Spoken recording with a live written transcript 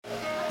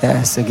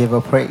Yes, to give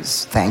a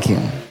praise. Thank you.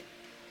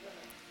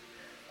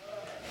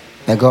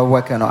 May God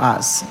work on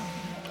us.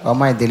 On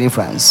my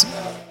deliverance.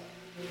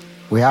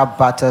 We have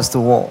battles to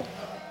war.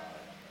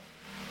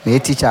 May He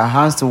teach our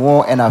hands to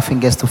war and our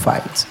fingers to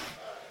fight.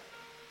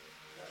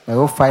 May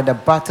we fight the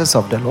battles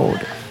of the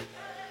Lord.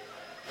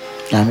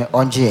 And may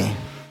onje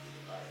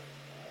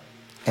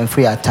and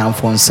free our time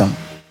for some.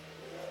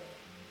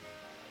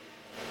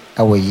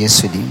 Our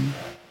yesterday.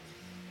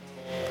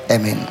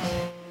 Amen.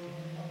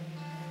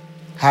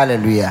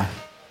 Hallelujah.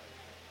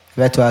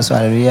 Beto aso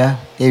hallelujah.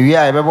 Ewi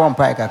a ebe bon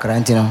pai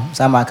kakranti no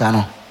samaka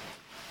no.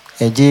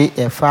 Eji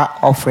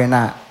efa offering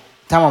na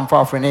time for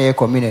offering e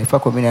communion, for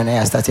communion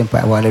na starting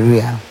pai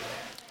hallelujah.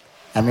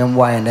 Amen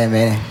one and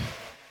amen.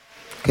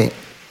 Okay.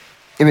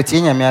 Ebe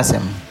ti nyame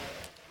asem.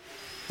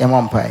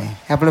 Yamon pai.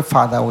 Heavenly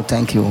Father, we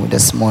thank you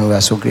this morning. We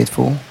are so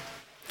grateful.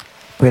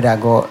 Pray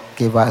that God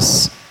give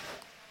us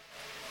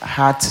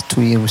heart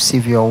to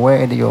receive your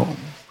word, your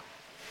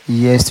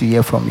ears to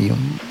hear from you.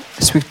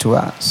 Speak to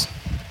us.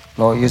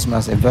 Lord, use me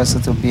as a vessel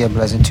to be a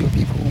blessing to your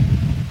people.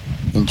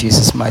 In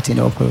Jesus' mighty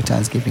name, we pray with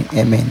thanksgiving.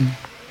 Amen.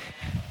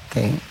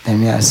 Okay, let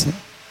me ask you.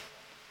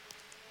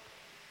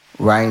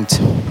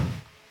 Right.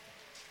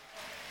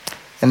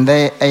 And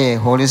they,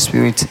 Holy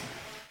Spirit,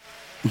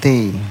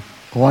 they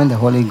want the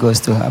Holy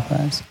Ghost to help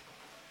us.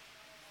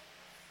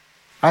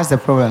 What's the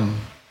problem?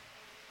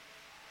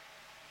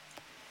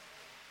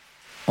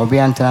 Obi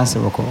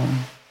unanswerable.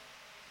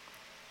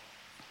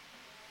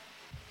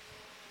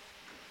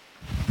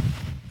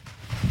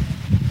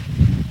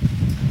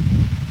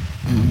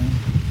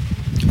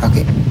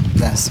 Okay,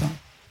 that's so.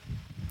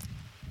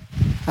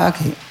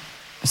 Okay,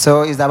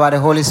 so it's about the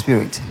Holy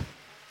Spirit.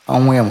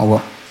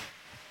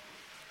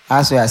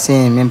 As we are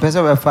saying, in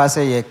person we first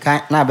say you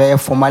can't not be a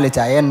formality,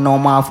 I ain't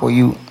normal for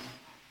you.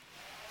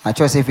 I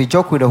trust if you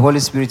joke with the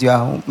Holy Spirit, you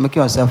are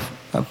making yourself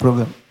a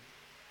problem.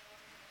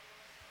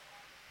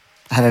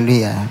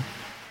 Hallelujah.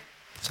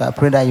 So I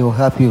pray that He will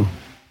help you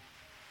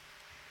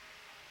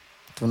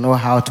to know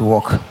how to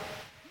walk.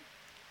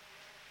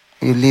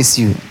 He leads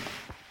you.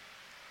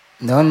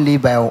 Don't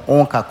live by your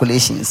own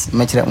calculations.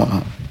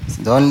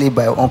 Don't live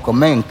by your own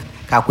comment.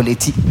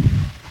 Calculate.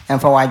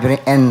 And for what you're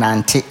in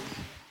Nanti.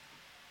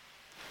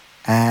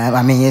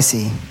 I mean, yes,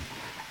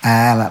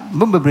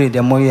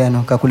 the more you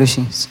know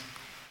calculations.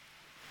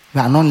 We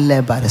are not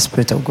led by the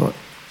Spirit of God.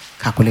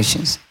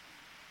 Calculations.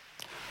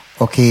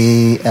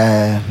 Okay.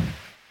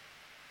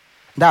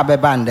 That be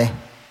bande.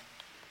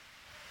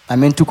 I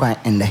mean to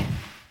quite end there.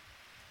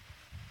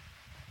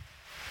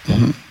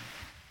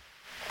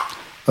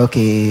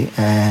 Okay.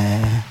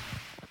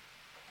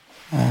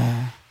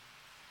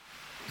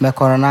 Me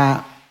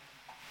corona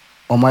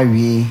on my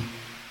way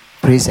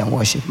praise and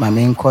worship. My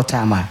main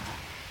kotama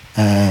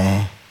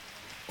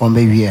on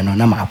my way no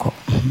namako.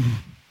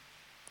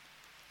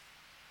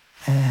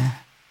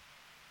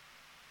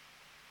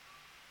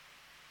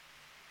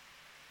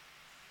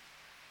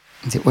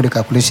 The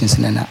calculations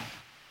in that.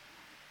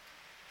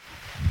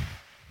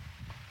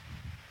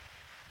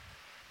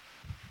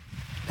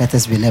 Let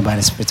us be led by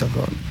the Spirit of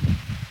God.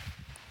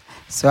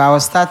 So I will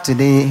start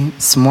today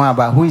small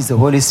about who is the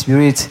Holy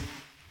Spirit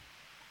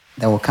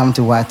that will come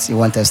to what you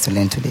want us to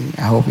learn today.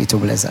 I hope it will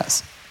bless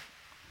us.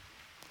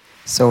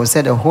 So we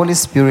said the Holy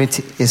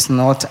Spirit is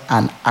not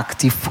an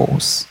active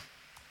force.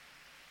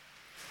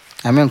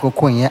 I mean,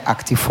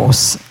 active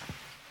force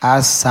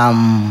as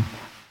some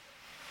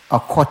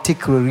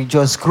occultic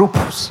religious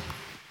groups.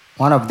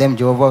 One of them,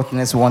 Jehovah's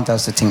Witnesses, want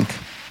us to think.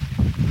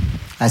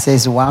 I say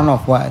it's one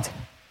of what?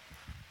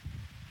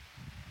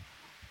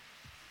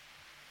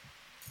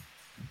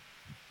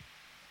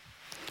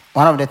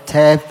 One of the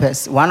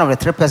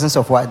three persons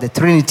of what? The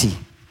Trinity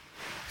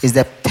is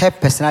the third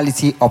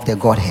personality of the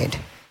Godhead.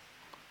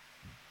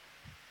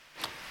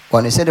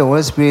 When you say the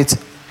Holy Spirit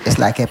is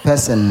like a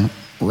person,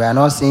 we are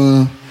not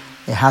saying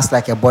it has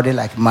like a body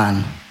like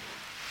man,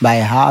 but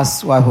it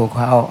has what we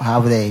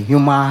have the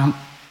human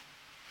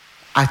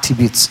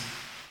attributes.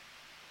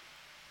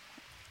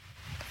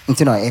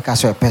 You know, a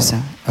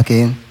person,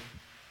 okay?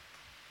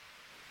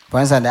 For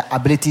instance, the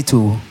ability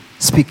to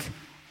speak.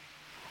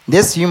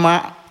 This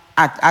human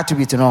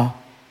attribute, you know,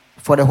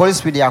 for the Holy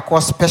Spirit, they are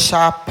called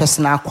special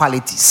personal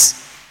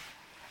qualities.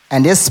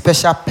 And these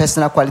special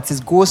personal qualities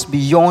goes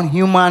beyond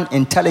human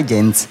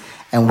intelligence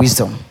and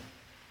wisdom.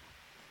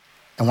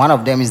 And one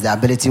of them is the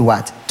ability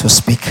what? To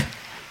speak.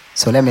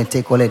 So let me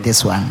take all of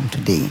this one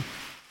today.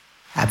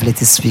 Ability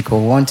to speak. I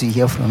want to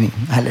hear from you.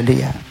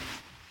 Hallelujah.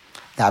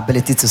 The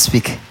ability to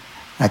speak.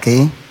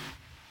 Okay?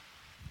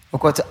 We'll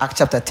go to Acts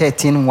chapter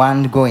 13,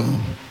 1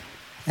 going.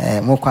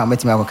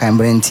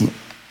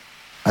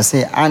 I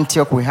say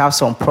Antioch, we have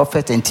some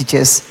prophets and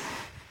teachers.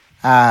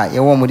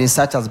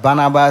 Such as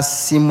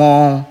Barnabas,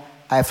 Simon,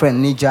 my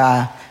friend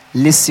Niger,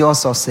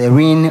 Lysias of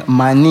Cyrene,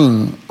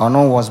 Manin,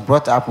 was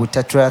brought up with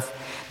Tetreth,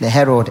 the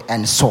Herod,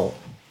 and Saul.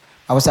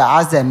 I was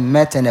asked them,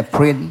 met and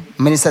prayed,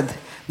 ministered.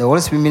 The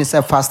Holy Spirit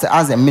ministered fasted,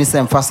 asked them, minister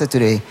and fasted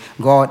today.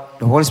 God,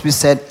 the Holy Spirit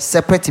said,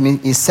 separate me.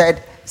 He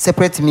said,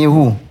 separate me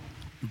who?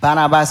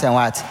 Barnabas and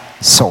what?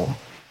 Saul.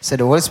 So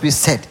the Holy Spirit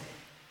said,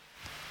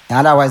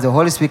 Otherwise, the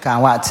Holy Spirit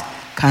can what?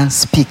 Can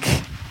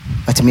speak.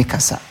 But make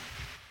us.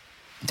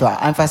 To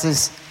our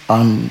emphasis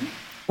on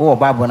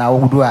Bible now,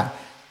 we do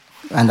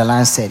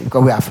underline said,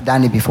 because we have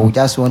done it before. We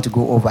just want to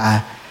go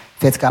over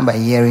faith come by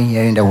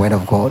hearing the word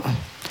of God.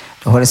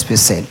 The Holy Spirit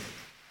said,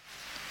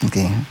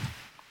 okay.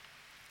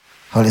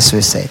 Holy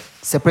Spirit said,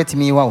 separate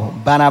me,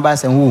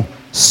 Barnabas and who?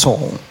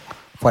 Saul,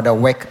 for the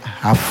work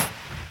have.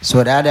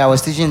 So that I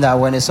was teaching that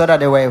when they saw that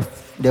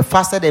they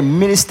fasted, they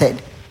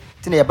ministered.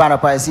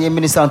 Barnabas, he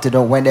ministered unto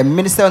them. When they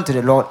ministered unto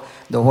the Lord,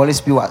 the Holy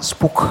Spirit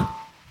spoke.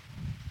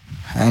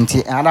 And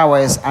in other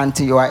words,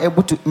 until you are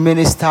able to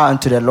minister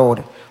unto the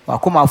Lord,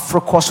 most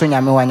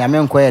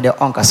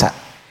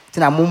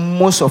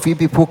of you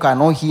people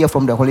cannot hear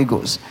from the Holy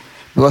Ghost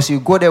because you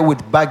go there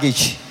with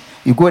baggage.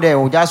 You go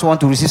there, you just want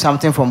to receive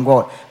something from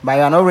God, but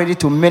you are not ready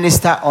to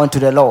minister unto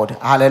the Lord.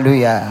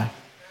 Hallelujah.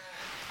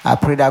 I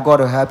pray that God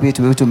will help you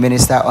to be able to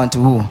minister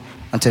unto who?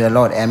 Unto the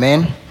Lord.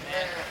 Amen.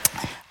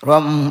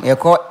 From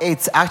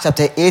Acts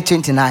chapter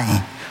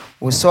 8:29,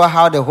 we saw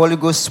how the Holy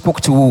Ghost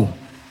spoke to who?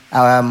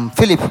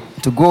 Philip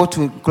to go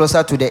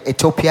closer to the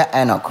Ethiopia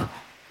Enoch.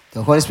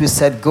 The Holy Spirit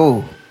said,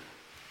 go.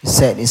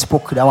 He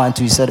spoke that one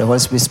to you. Said the Holy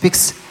Spirit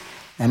speaks.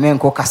 Amen.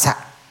 Ko kasa.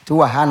 To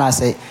Wahana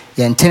say,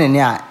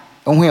 Yentenia,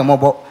 Onwe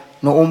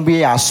no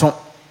umbi aso.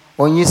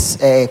 Onyis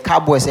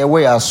cowboys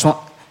away aso.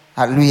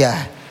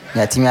 Hallelujah.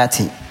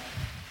 Yatimiati.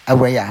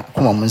 Awaya.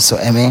 Come so.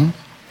 Amen.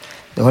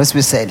 The Holy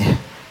Spirit said,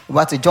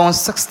 but John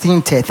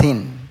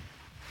 16:13.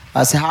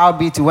 As how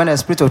be to when the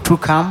Spirit of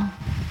truth come,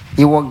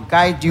 he will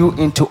guide you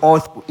into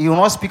all. He will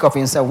not speak of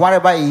himself.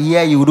 Whatever he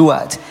hear, you do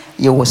what?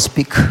 He will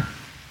speak.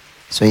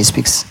 So he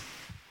speaks.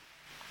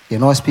 He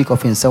will not speak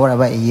of himself.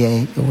 Whatever he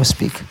hear, he will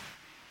speak.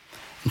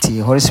 Until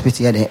the Holy Spirit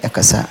hear the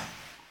ekasa.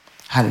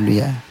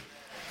 Hallelujah.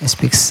 He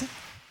speaks.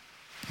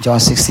 John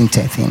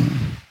 16:13.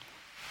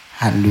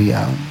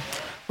 Hallelujah.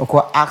 Okay,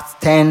 Acts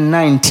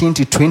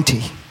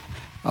 10:19-20.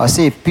 I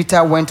say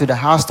Peter went to the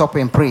housetop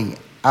and prayed.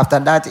 After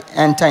that,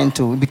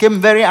 he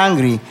became very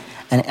angry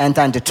and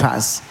entered into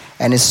trance.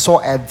 And he saw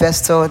a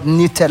vessel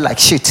knitted like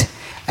sheet.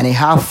 And he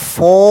had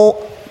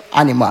 4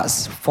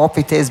 animals, 4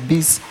 fetus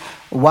beasts,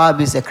 wild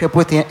beasts, a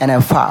crippled thing, and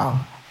a fowl.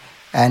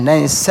 And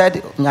then he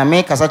said,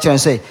 Nyame Kasacho and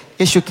say,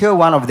 he should kill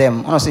one of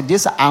them. And I said,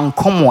 these are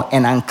uncommon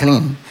and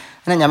unclean.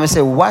 And then Nyame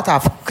said, what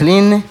I've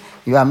clean,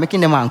 you are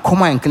making them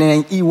uncommon and clean.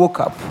 And he woke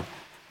up.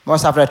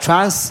 Because after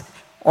trance,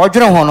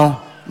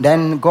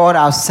 then God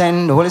has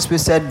sent, the Holy Spirit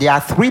said, there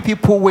are 3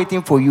 people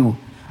waiting for you.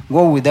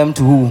 Go with them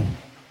to who?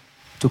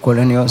 To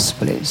Cornelius'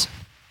 place.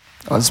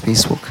 Holy Spirit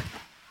spoke.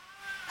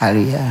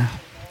 Hallelujah.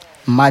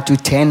 Matthew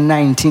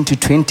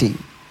 10:19-20.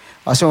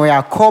 Also, when you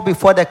are called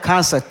before the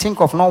council,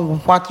 think of not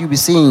what you be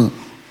saying.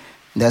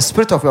 The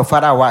Spirit of your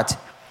Father what?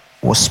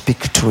 Will speak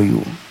through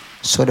you.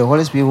 So the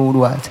Holy Spirit will do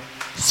what?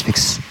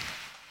 Speaks.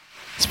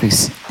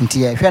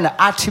 Until if you have an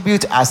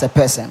attribute as a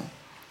person.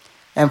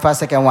 And for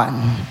second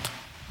one,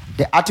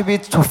 the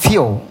attribute to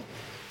feel.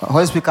 The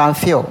Holy Spirit can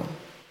feel.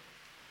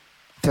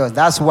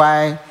 That's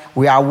why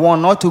we are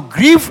warned not to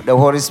grieve the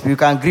Holy Spirit. You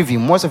can grieve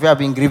him. Most of you have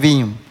been grieving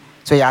him.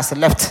 So he has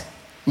left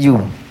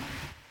you.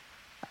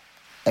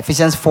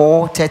 Ephesians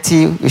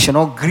 4:30, we should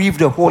not grieve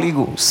the Holy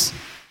Ghost.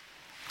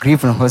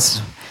 Grieve the Holy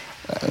Ghost.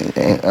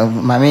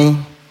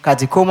 Mami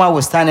Katikoma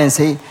will stand and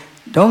say,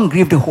 don't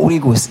grieve the Holy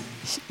Ghost.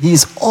 He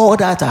is all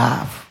that I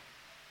have.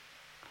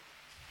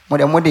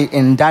 Mode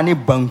in Dani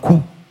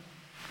Banku.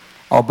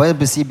 Or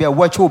Babysibia,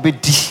 watch will be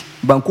D.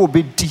 Banku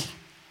be D.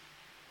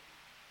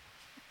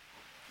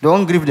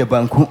 Don't grieve the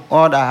banku.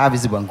 All that I have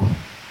is the banku.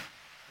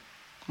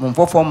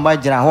 Mumfo from my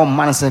general home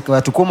man said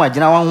to come my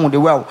general one the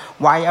well.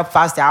 Why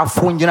fast I have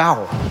phone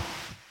general?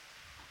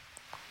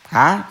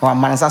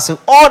 One man says,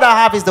 all that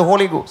I have is the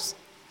Holy Ghost.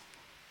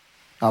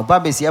 Now,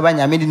 Babes,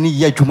 Yabanya made me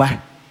yajuma.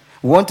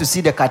 Want to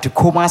see the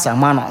catechomas and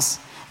manners.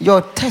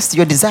 Your test,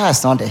 your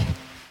desires, not there.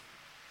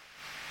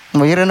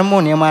 You're in the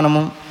morning,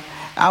 man.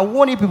 I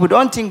warn you people,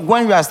 don't think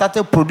when you have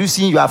started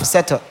producing, you have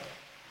settled.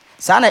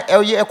 Sana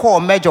elye call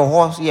major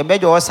horse, ye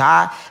major horse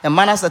and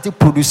man started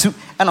produce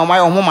and on my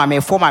own my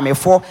 4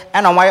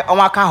 and on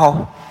my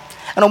car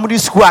and on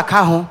school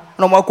car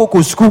and on my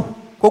cocoa school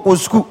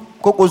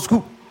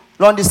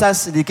long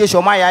distance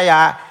education my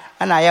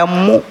and I am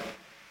more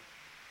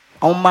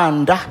on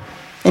manda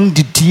and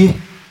the dear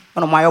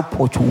on my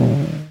porch.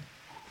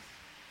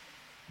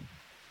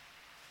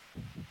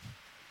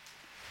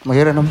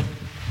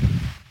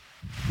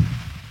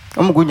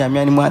 I'm good, I'm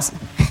animals.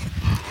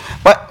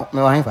 But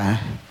my wife,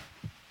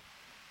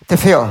 to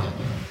feel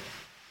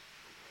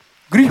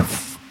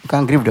grief, you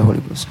can grieve the Holy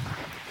Ghost.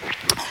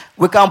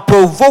 We can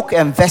provoke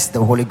and vest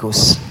the Holy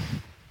Ghost.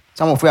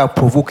 Some of you are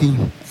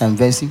provoking and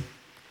vesting.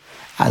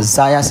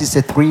 Isaiah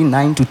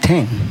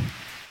 63:9-10.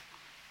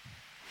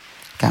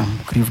 Can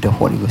grieve the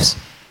Holy Ghost,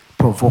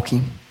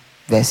 provoking,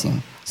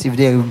 vesting. See if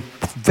they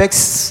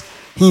vex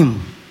him,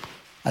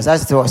 as I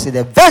say,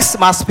 they vex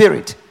my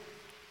spirit,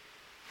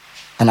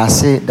 and I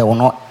say they will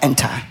not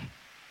enter.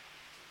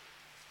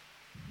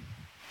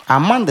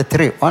 Among the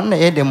 3,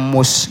 only the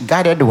most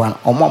guided one,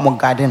 or more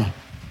guiding.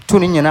 2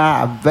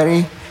 are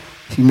very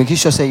You make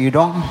sure say you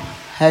don't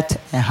hurt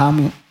and harm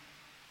you.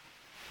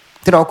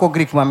 The local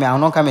Greek, I will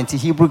not come into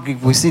Hebrew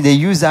Greek. We see they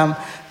use them.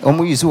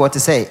 Use what to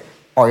say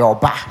or your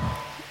ba,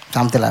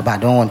 something like that.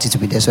 I don't want it to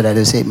be there so that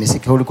they say,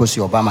 "Mr. Holy Ghost,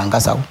 your ba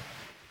mangasau."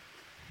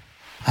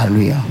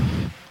 Hallelujah.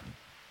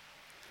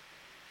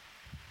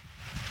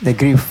 The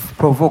grief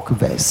provoke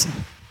verse.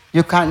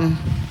 You can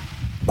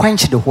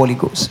quench the Holy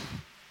Ghost.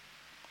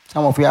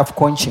 Some of you have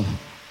quenching.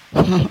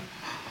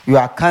 You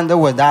are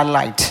candle with that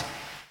light.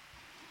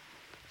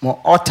 More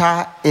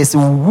altar is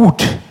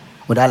wood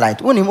with that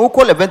light. When you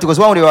call Leviticus,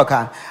 one day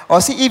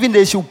or see, even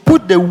they should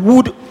put the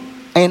wood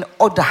in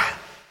order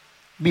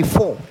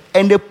before.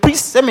 And the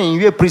priest, I mean,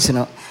 you're a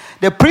prisoner.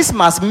 The priest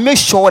must make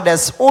sure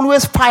there's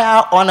always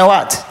fire on the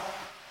what?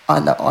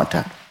 On the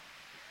altar.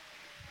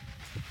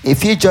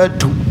 If you just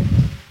do,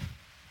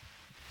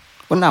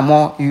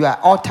 you are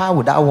altar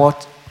without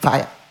what?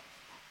 Fire.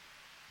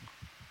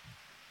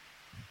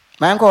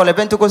 My uncle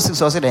Leviticus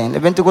 6 or saying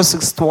Leviticus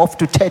 6, 12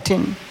 to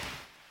 13.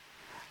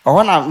 Or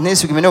when I'm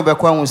next week,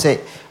 will say,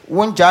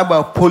 one job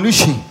of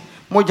pollution,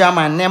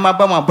 Mojama, Nema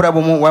Bama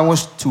Brabo, one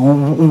was to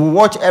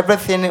watch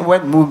everything,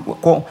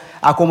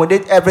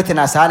 accommodate everything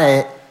as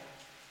a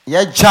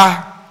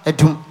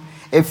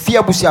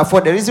fear busia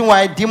for the reason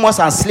why demons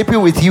are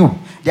sleeping with you.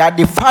 They are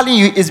defiling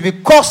you is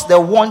because they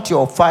want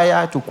your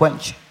fire to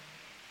quench.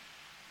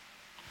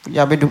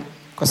 Yabedu,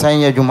 because I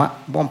in your Juma,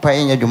 Bompa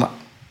in your Juma.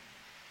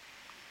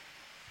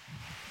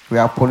 We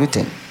are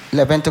polluting.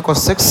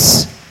 Leviticus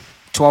 6,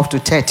 12 to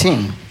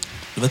 13.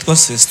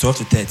 Leviticus 6, 12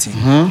 to 13.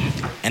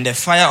 And the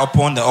fire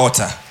upon the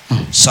altar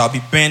shall be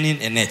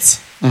burning in it.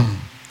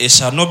 It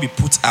shall not be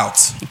put out.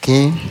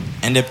 Okay.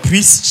 And the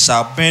priest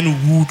shall burn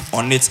wood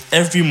on it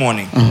every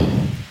morning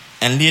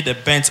and lay the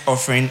burnt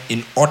offering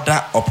in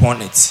order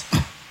upon it.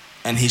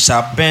 And he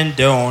shall burn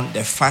thereon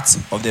the fat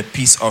of the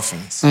peace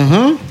offerings.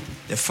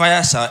 The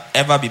fire shall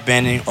ever be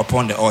burning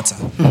upon the altar.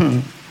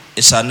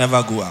 It shall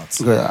never go out.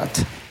 Go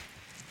out.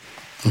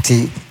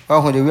 See,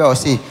 when we all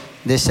see,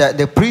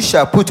 the priest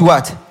shall put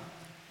what?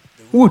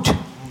 Wood.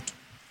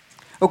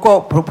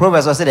 Okay,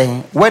 Proverbs was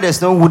saying, where there's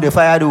no wood, the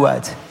fire do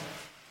what?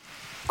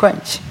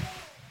 Quench.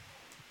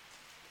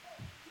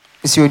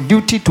 It's your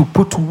duty to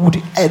put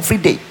wood every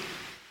day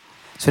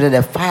so that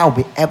the fire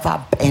will be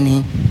ever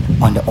burning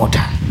on the altar.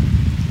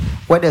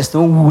 Where there's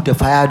no wood, the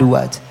fire do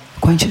what?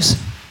 Quenches.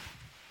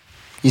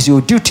 It's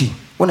your duty.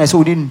 When I say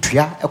we didn't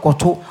try, I got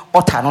to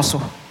altar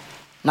also.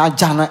 Now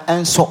Jana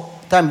and so.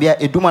 Time be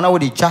a do man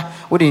with the jar,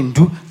 we didn't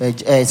do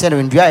said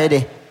in dry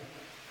day.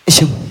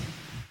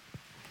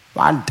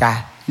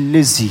 Wanda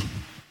lazy.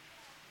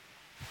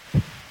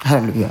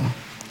 Hallelujah.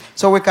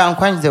 So we can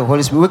quench the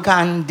Holy Spirit, we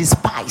can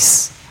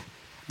despise.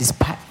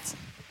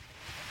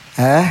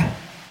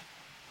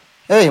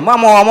 Hey,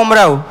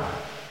 Mama,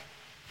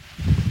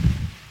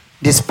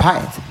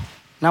 despite.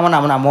 Now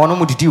I'm more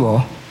no did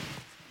you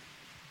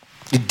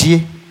the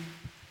dear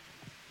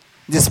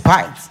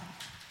despite.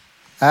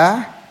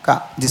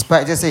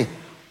 Despite just say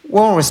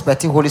won't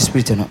respect the Holy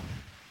Spirit, no.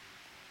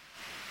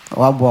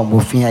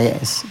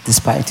 Yes,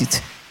 despite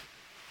it.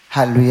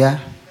 Hallelujah.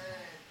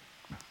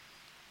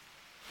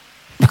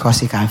 Because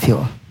he can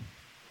feel.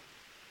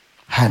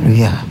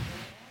 Hallelujah.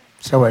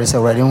 So what is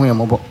already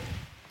mobile?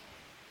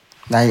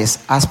 That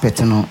is aspect,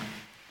 you know.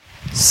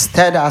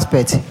 Third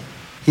aspect,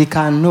 he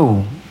can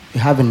know, he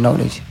have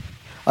knowledge.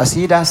 Or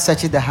see that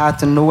searches the heart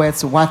to know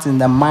what's in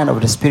the mind of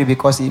the Spirit,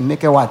 because he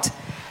make a what?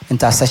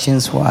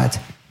 Intercessions for what?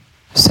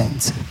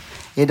 Saints.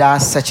 He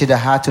does search the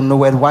heart to know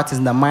what is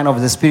in the mind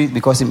of the Spirit,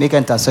 because he make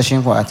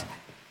intercession for what?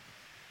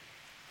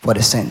 For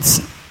the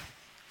saints.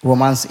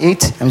 Romans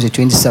 8,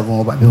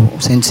 27,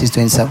 Saints is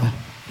 27.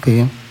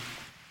 Okay.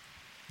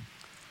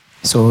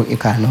 So you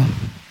can know.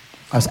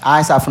 As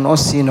eyes have not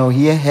seen or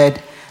ear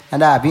heard,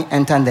 and have been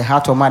entered the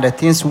heart of man, the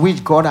things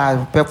which God has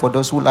prepared for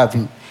those who love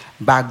him.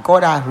 But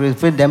God has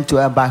revealed them to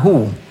us by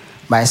who?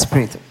 By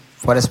Spirit.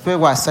 For the Spirit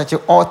was searching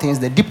all things,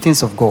 the deep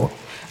things of God.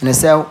 And he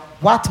said,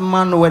 what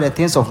man knoweth the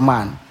things of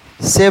man,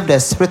 save the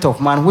Spirit of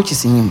man which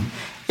is in him?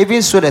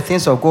 Even so the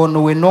things of God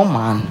knoweth no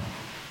man,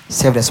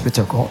 save the Spirit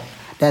of God.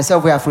 Then said,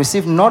 we have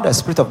received not the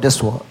spirit of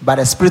this world, but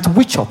the Spirit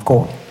which of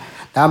God,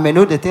 that may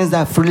know the things that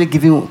are freely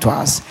given to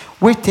us,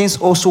 which things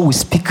also we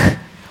speak,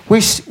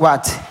 which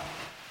what?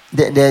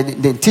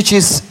 The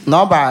teaches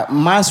not by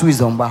man's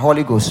wisdom, but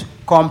Holy Ghost,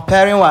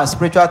 comparing what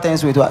spiritual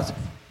things with what?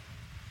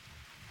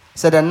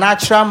 So the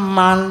natural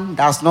man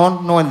does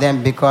not know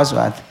them because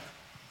what?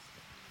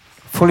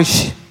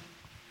 Foolish.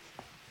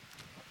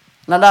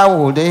 Neither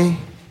will they,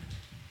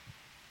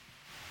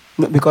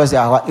 because they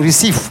are what?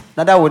 Receive.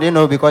 Neither will they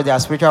know because they are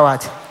spiritual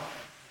what?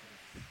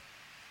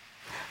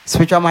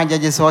 Spiritual man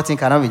judges all things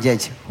cannot be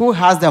judged. Who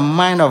has the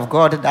mind of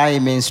God that he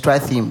may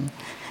instruct him?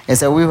 And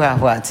so we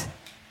have what?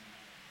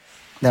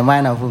 The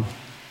mind of who?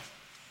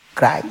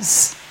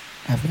 Christ.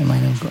 Have the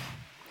mind of God.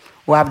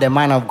 Who have the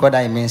mind of God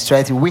that he may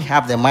instruct him? We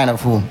have the mind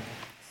of who?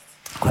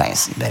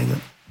 Christ. Very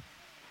good.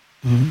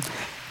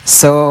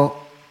 So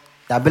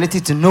the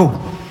ability to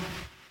know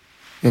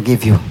will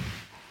give you.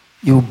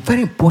 You're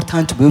very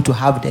important to be able to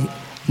have the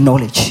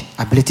knowledge,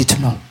 ability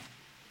to know.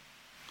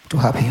 to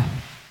help you.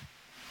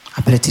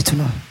 Ability to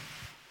know.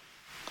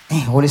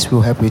 And Holy Spirit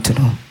will help you to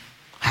know.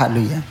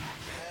 Hallelujah.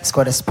 It's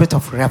called the spirit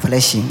of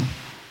revelation.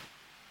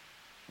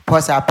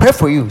 Because I pray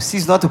for you.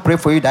 Cease not to pray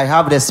for you that I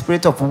have the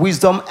spirit of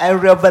wisdom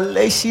and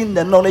revelation,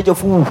 the knowledge of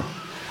who?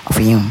 Of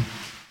Him.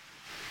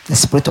 The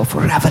spirit of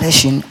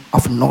revelation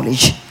of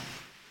knowledge.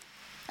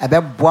 You'll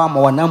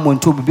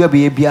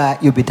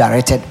be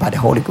directed by the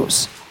Holy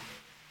Ghost.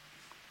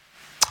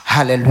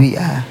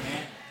 Hallelujah.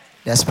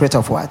 The spirit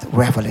of what?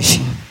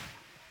 Revelation.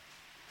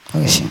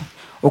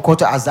 We'll go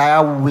to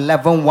Isaiah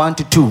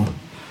 11:1-2.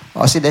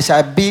 Or say, there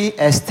shall be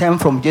a stem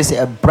from Jesse,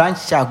 a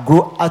branch shall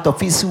grow out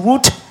of his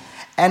root,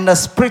 and the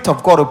spirit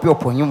of God will be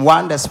upon him.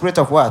 One, the spirit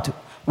of what?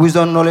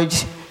 Wisdom,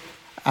 knowledge,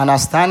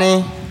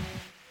 understanding.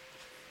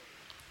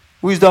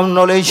 Wisdom,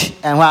 knowledge,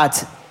 and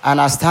what?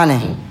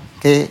 Understanding.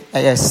 Okay,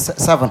 yes,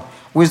 7.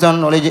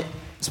 Wisdom, knowledge,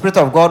 spirit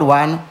of God,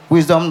 1.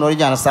 Wisdom,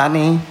 knowledge,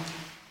 understanding.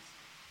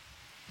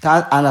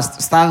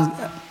 Understand,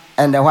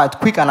 and the what?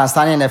 Quick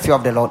understanding and the fear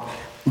of the Lord.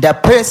 The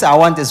place I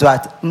want is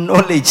what?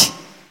 Knowledge.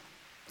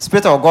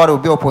 Spirit of God will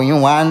be upon you.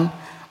 1.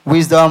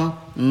 Wisdom,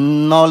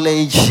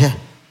 knowledge.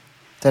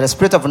 So the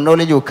spirit of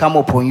knowledge will come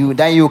upon you.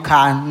 Then you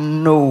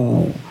can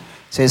know.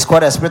 So it's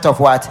called the spirit of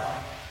what?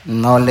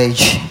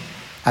 Knowledge.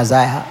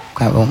 Isaiah.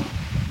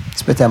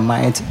 Spirit of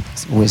mind,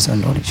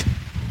 wisdom, knowledge.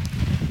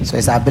 So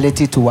it's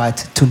ability to what?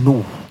 To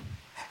know.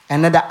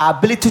 And then the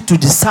ability to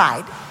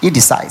decide. He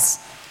decides.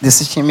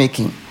 Decision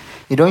making.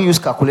 You don't use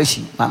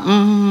calculation.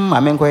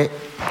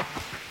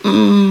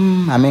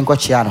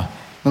 Chiano.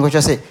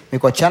 Just say,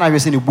 because China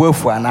using the boy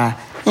for an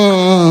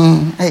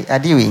hey,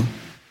 Adiwi.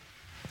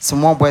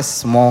 Small boys,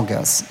 small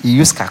girls. You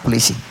use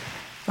calculation.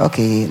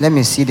 Okay, let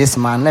me see this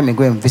man. Let me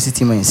go and visit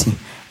him and see.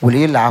 Will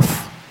he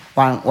laugh?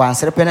 One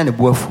serpent and the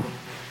boy.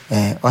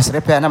 Or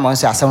serpent and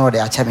monster, some of the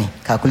achami.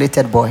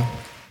 Calculated boy.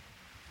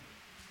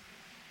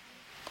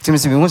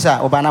 Seems to be Musa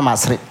Obana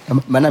Masri,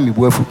 Manami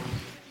Bofu.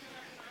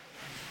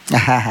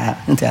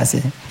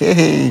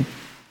 Hey,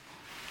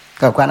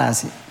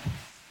 Kakwanasi.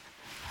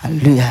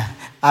 Hallelujah.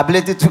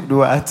 Ability to do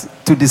what?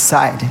 To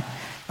decide.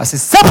 I say,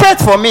 separate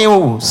from me,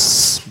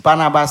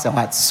 Barnabas and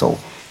what? So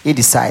he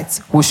decides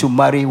who should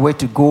marry, where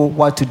to go,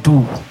 what to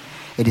do.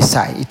 He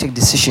decides. He takes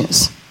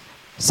decisions.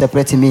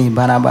 Separate me,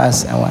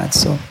 Barnabas and what?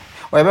 So,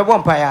 wherever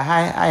empire,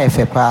 I have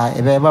a pie,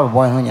 a baby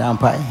boy on your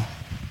empire.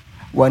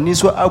 One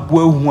is what up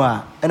who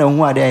are, and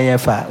who are there,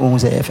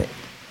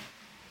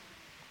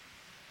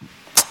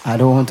 I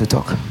don't want to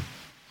talk.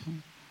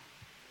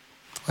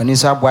 When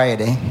is up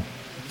wide, eh?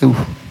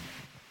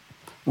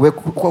 We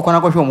can't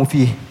go from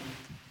Mufi.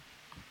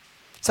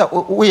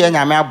 So we are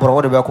not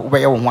abroad,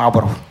 where you want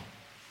abroad.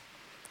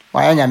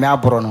 Why are you not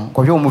abroad?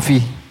 Go home,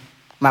 Mufi.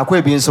 My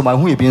quay being so, my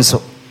who being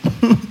so.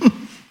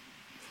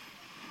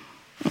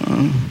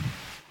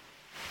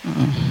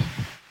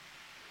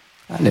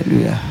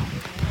 Hallelujah.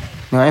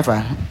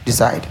 However,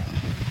 decide.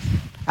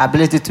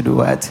 Ability to do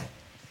what?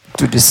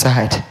 To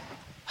decide.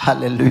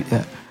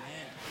 Hallelujah.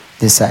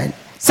 Decide.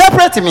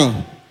 Separate me.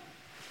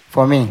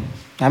 For me.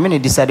 I mean,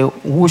 it decided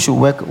who should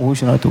work, who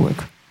should not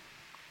work.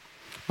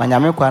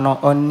 Manyame kwano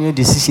only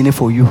decision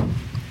for you.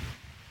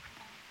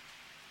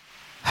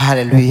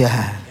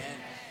 Hallelujah.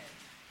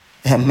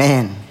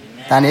 Amen.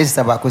 Tani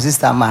sister ba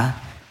sister ma.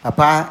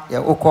 Papa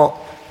ya uko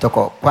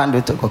toko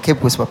kwando toko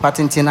kepus papa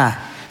tintina.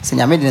 Se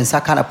nyame de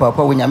nsaka na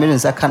papa we nyame de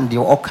nsaka de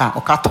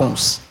oka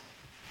tons.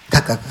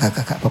 Kaka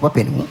papa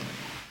penu.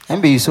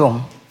 Embe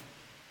yiso.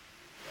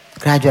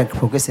 Graduate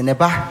progress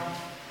neba.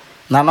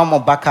 Na no mo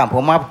back up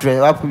o map tre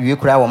up wie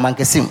kura wo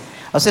mankesim.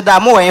 O se da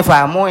mo wen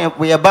fa mo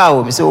we ba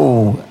o me se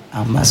o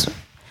amaso.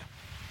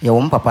 Ye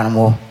wo papa na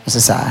mo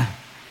sesa.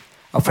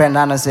 A friend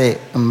na say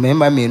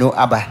member me no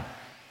aba.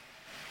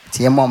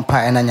 Tie mo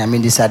mpa na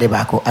nyame decide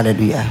ba ko.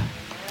 Hallelujah.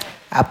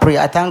 I pray,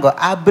 I thank God.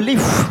 I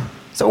believe.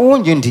 So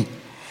won't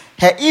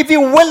her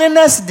even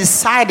willingness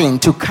deciding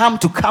to come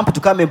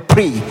and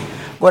pray.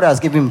 God has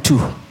given him 2.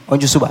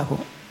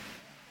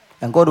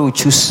 And God will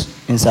choose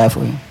inside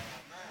for him.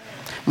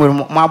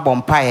 My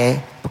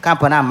bompire,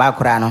 Campana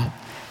Macrano.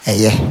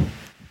 Yeah.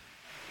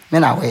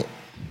 Men away.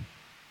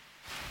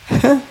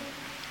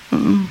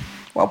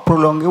 What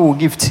prolonged will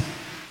gift?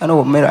 I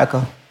know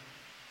miracle.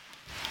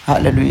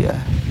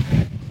 Hallelujah.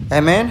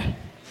 Amen.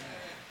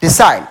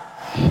 Decide.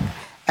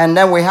 And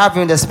then we have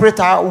in the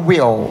spiritual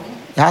will.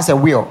 It has a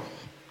will.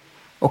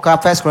 Okay,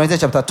 1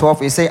 Corinthians chapter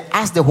 12, it says,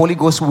 as the Holy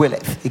Ghost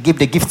willeth, he give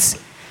the gifts.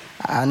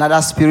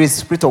 Another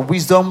spirit of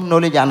wisdom,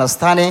 knowledge,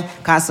 understanding,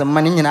 cancer,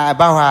 money,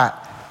 about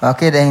her.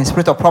 Okay, then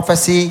spirit of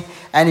prophecy,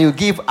 and you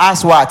give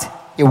us what?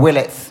 He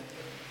willeth.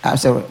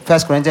 So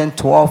 1 Corinthians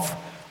 12,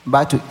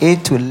 back to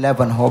 8 to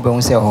 11, hope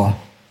we say, oh.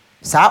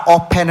 Sa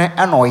open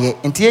and oye.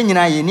 Inti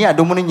nyina ye ni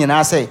adomu ni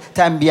nyina say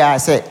time bia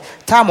say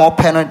time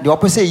open the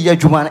opposite ye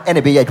adwuma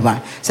and be adwuma.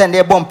 Send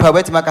dey bomb pa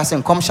wetima ka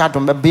say come shot be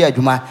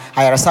adwuma.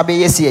 Ayarasa be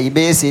yesi ye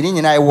be yesi ni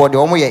nyina ye wo de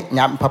omo ye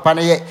nyam papa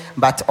na ye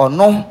but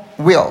ono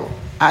will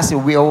as he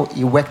will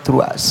he work through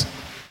us.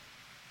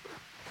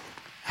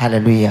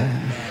 Hallelujah.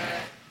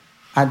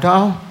 I'm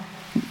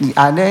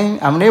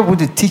able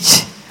to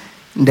teach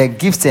the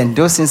gifts and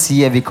those things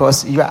here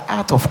because you are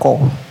out of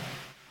call.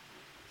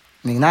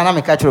 Nana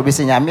me catch you be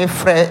saying, "Nyame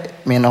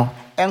frɛ me no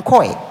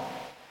enkoe."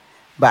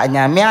 But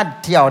nyame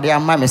adia ode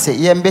ama me say,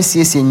 "Ye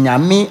mbesiesie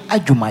nyame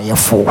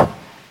adwumayefo."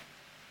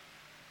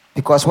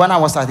 Because when I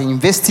was at the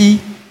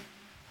university,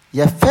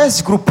 your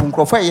first group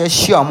nkrofo ye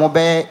share mo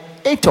be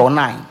 8 or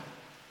 9.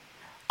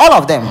 All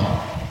of them.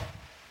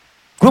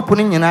 Group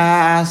ni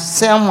nyina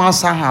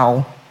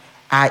somehow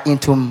are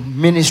into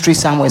ministry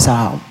somewhere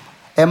somehow.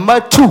 Emma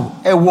 2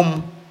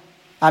 ewom.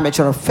 I make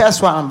sure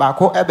first one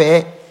bako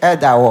ebe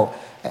elder or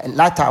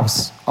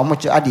lighthouse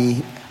omucho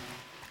adi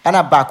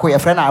ana bako your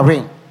friend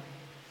arraign.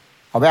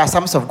 Obe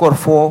Assemblies of God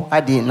 4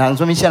 adi na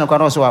nzo mission kwa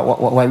no so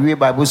wa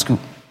Bible school.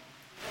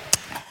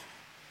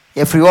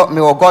 If you me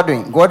or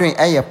Godwin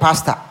a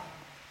pastor.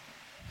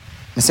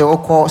 Me say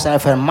oko say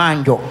friend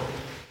manjo.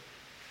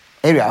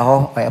 Area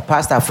ho a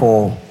pastor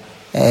for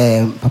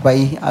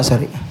Papa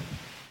sorry.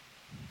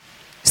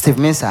 Steve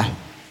Mensa.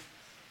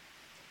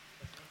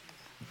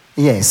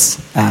 Yes.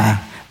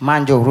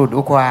 Manjo Road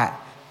ukwa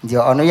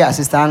the honor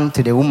assistant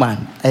to the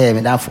woman.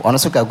 Madam ono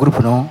suka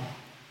group no.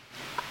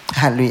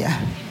 Hallelujah.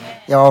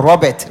 Your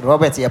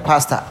Robert your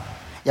pastor.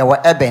 Your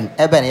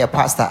Eben your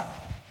pastor.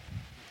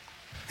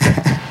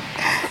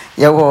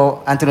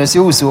 Your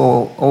Antonosius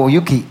or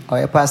Yuki or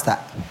a pastor.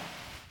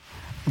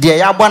 Dear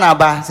Yabona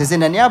ba says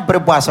in a near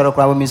Brebois or a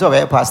crowd means of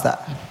a pastor.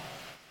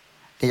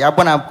 The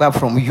Yabona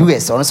from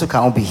US also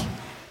can be.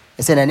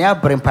 I said, "I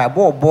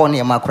born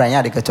near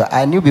Macrania.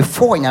 I knew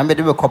before I made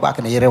a back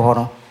in the year.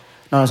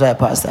 No, so a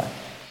pastor.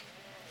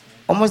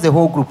 Almost the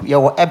whole group. You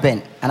were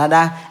Eben,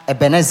 another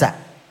Ebenezer.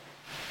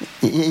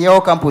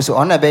 Your campus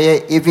on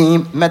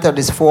even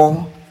Methodist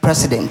 4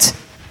 president.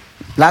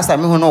 Last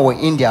time you know were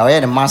India, I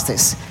had the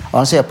masters.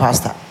 Also a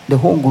pastor. The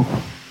whole group.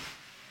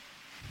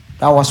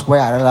 That was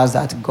where I realized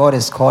that God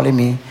is calling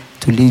me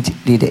to lead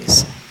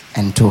leaders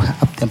and to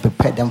help them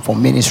prepare them for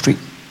ministry.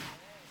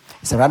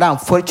 It's rather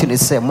unfortunate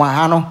to say, more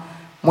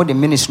the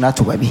ministry not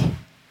to baby,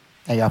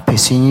 and you are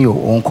pursuing your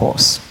own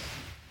course.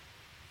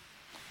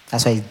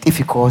 That's why it's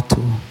difficult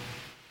to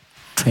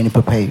train and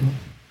prepare you.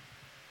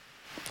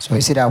 So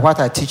you see that what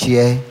I teach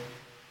here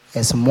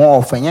is more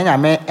of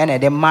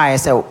and then my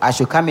say I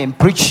should come and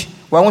preach.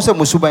 Well, also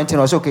Musuba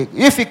was okay.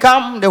 If you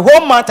come, the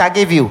whole month I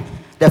give you.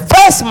 The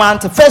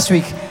first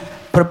week,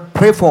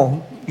 pray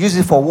for, use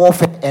it for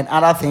warfare and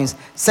other things.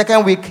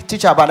 Second week,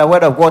 teach about the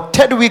word of God.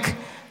 Third week,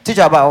 teach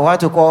about what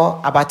to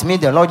call about me,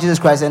 the Lord Jesus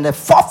Christ. And the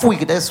fourth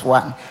week, this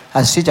one,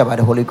 I teach about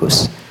the Holy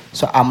Ghost.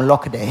 So I'm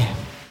locked there.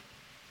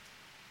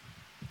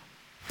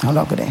 I'm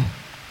locked there.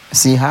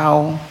 See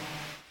how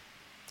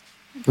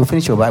you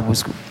finish your Bible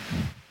school.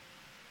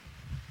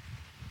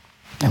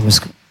 Bible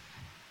school.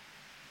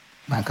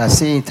 Like I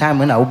say, time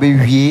when I will be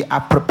here, I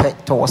prepare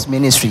towards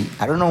ministry.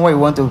 I don't know what you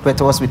want to prepare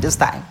towards with this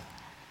time.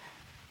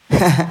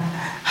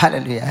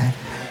 Hallelujah.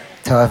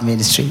 Towards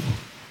ministry.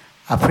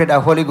 I pray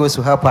that Holy Ghost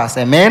will help us.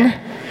 Amen?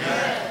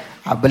 Amen.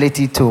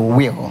 Ability to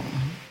will.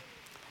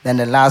 Then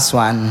the last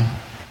one,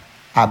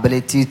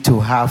 ability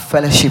to have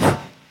fellowship.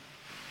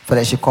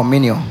 Fellowship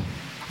communion.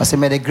 I say,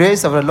 may the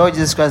grace of the Lord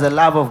Jesus Christ, the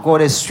love of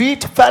God, a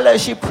sweet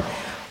fellowship.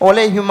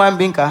 Only human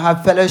being can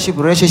have fellowship,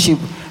 relationship,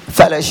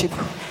 fellowship.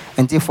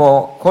 And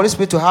for Holy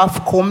Spirit to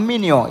have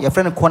communion, your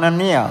friend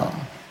koinonia,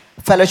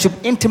 fellowship,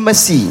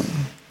 intimacy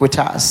with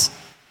us.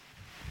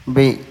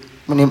 Be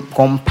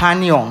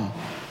companion,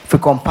 for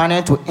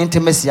companion to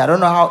intimacy. I don't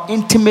know how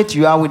intimate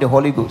you are with the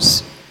Holy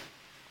Ghost.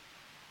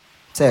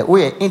 Say,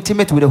 we are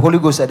intimate with the Holy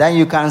Ghost, and then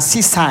you can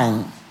see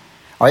sign.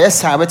 Or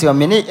yes, I bet you a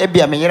minute,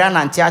 Ebia Mira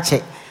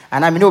Nantiache,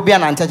 and I mean, Obia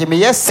Nantiache, me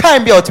yes,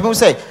 sign be out to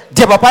say,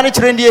 Debapani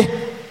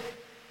Trendy.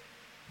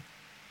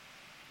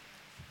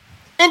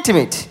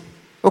 Intimate.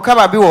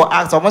 Ukama will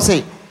ask, almost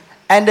say,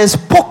 and they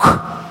spoke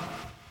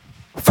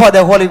for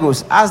the Holy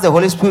Ghost, as the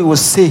Holy Spirit will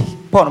say,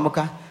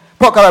 Ponamuka.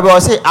 Pokaba will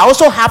say, I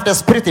also have the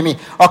Spirit in me.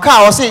 Okay,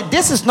 I will say,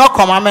 this is not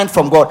commandment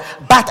from God,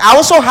 but I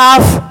also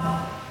have,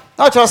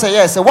 not just say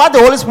yes. So what the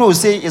Holy Spirit will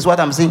say is what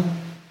I'm saying.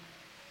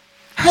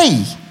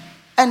 Hey,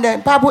 and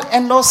the Bible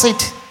endorse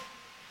it.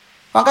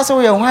 One can say,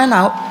 well, why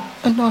now?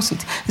 Endorse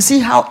it. You see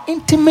how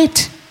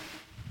intimate.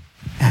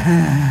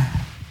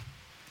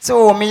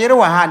 So, me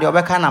you had the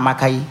Obekana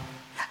Makai.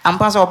 And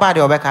pass our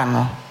body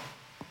Obekano.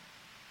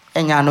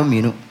 And ya no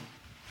minu.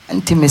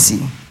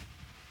 Intimacy.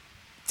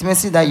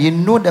 Intimacy that you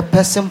know the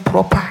person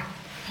proper.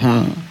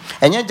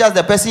 And yet just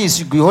the person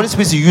is the Holy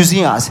Spirit is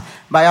using us.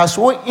 But you are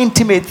so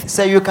intimate,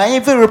 so you can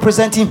even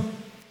represent him.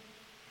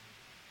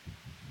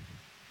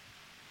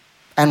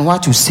 And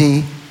what you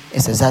say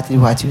is exactly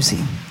what you say.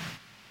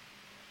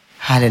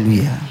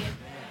 Hallelujah.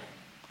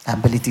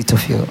 Ability to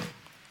feel.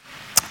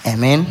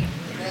 Amen.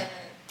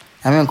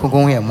 Amen.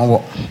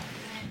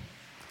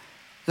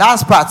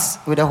 Last part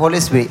with the Holy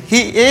Spirit.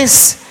 He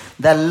is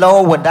the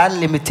law without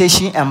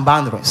limitation and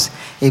boundaries.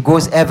 It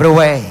goes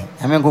everywhere.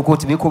 Amen.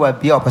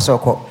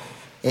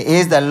 It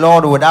is the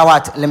Lord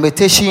without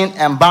limitation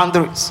and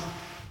boundaries.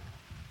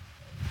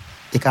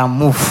 It can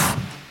move.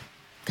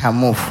 Can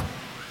move.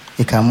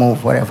 It can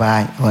move wherever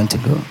I want to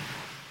go.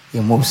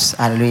 It moves.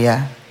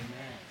 Hallelujah.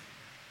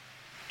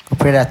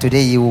 pray that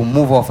today you will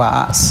move over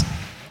us.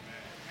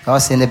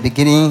 Because in the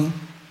beginning,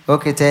 God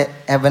created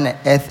heaven and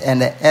earth,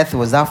 and the earth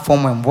was that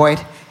form and void,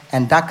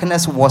 and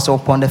darkness was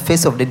upon the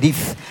face of the deep,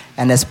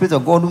 and the Spirit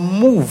of God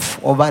moved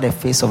over the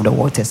face of the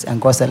waters.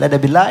 And God said, let there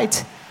be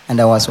light, and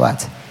there was what?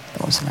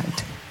 There was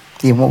light.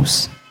 He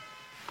moves.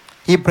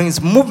 He brings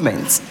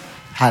movement.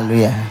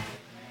 Hallelujah.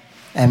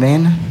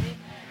 Amen.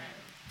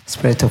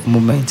 Spirit of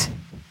movement.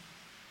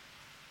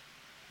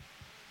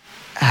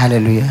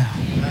 Hallelujah.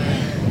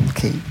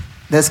 Okay,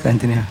 let's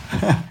continue.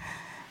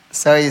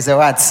 So it's a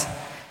what? It's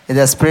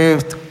the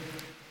Spirit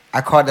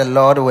I call the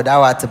Lord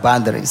without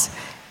boundaries.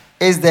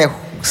 It's the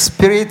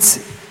Spirit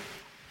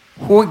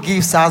who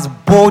gives us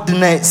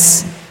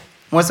boldness.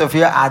 Most of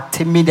you are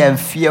timid and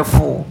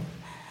fearful.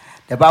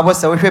 The Bible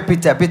says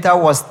Peter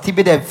was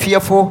timid and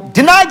fearful,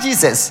 denied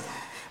Jesus,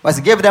 but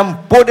he gave them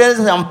boldness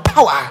and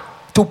power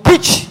to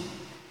preach.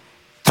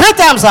 3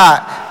 times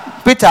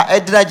Peter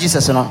denied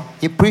Jesus.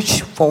 He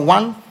preached for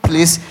one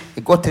place,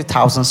 he got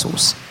 3,000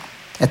 souls.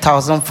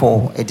 1,000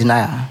 for a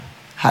denier.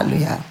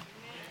 Hallelujah.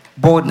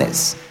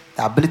 Boldness,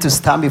 the ability to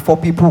stand before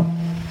people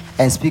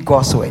and speak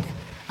God's word,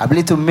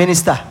 ability to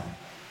minister,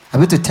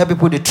 ability to tell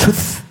people the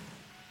truth.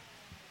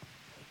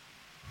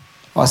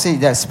 Or say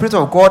the Spirit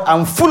of God,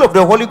 I'm full of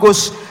the Holy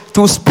Ghost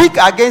to speak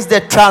against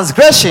the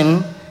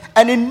transgression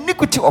and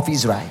iniquity of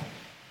Israel.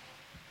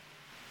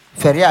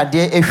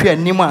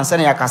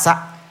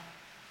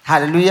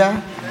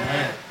 Hallelujah.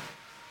 Amen.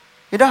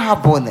 You don't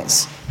have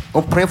boldness.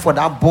 We'll pray for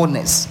that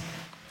boldness.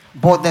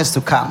 Boldness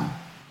to come.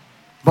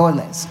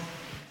 Boldness.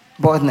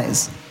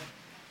 Boldness.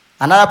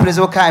 Another place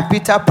where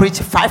Peter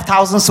preached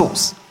 5,000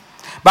 souls.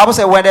 Bible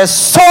says when they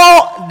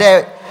saw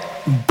the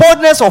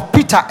boldness of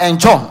Peter and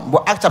John,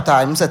 Acts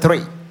chapter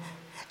 3,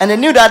 and they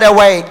knew that they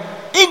were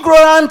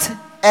ignorant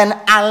and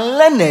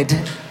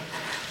unlearned,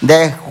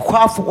 they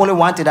only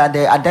wanted that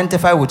they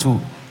identify with who?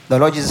 The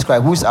Lord Jesus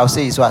Christ, who I'll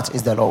say is what?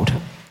 Is the Lord.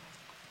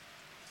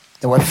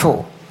 They were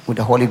filled with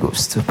the Holy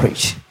Ghost to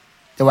preach.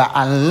 They were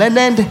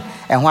unlearned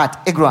and what?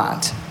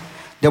 Ignorant.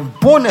 The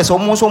boldness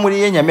almost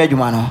somebody in your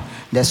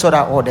they saw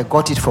that, oh, they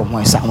got it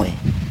from somewhere.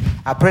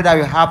 I pray that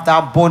you have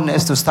that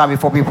boldness to stand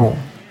before people.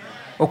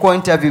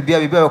 Interview,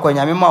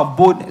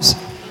 boldness.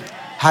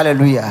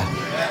 Hallelujah.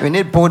 We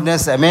need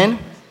boldness, amen.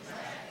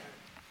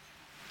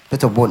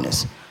 Bit of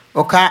boldness.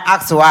 Okay,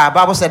 Acts why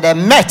Bible said they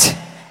met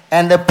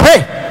and they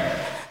prayed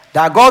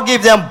that God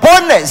give them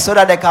boldness so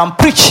that they can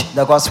preach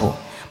the gospel.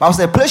 Bible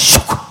said the place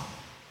shook.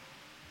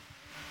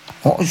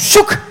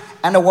 Shook,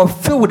 and they were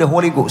filled with the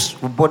Holy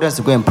Ghost with boldness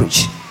to go and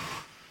preach.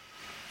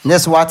 And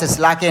that's what is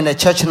lacking in the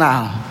church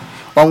now.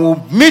 When we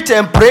meet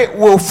and pray,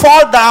 we'll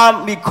fall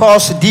down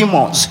because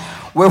demons.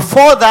 We'll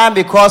fall down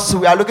because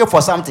we are looking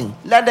for something.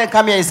 Let them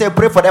come here and say,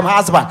 pray for them,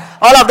 husband.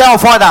 All of them will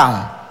fall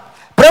down.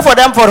 Pray for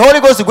them for the Holy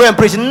Ghost to go and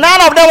preach.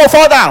 None of them will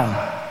fall down.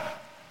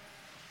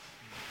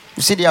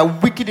 You see, they are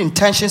wicked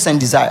intentions and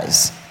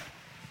desires.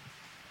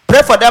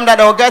 Pray for them that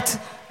they will get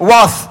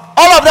wealth.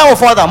 All of them will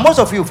fall down. Most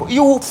of you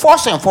will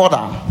force and fall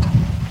down.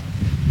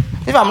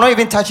 If I'm not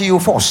even touching you,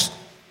 force.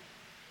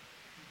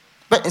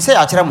 But say,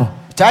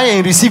 try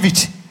and receive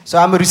it. So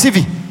I'm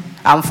receiving.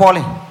 I'm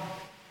falling.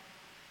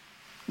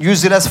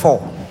 Useless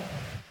fall.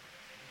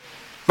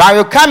 But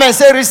you come and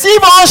say, receive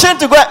unction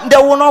to go. They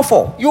will not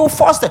fall. You will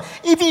force them.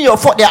 Even your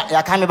fall, they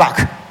are coming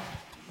back.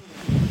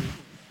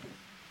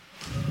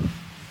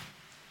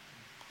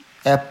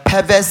 A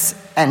perverse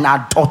and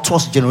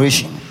adulterous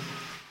generation.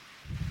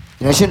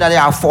 Generation that they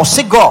are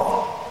forsake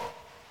God.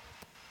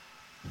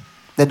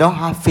 They don't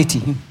have faith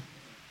in Him.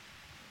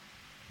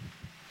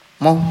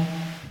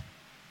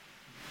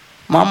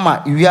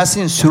 Mama, you are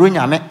seeing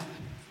Surunyame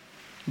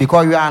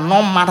because you are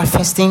not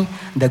manifesting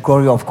the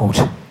glory of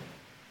God.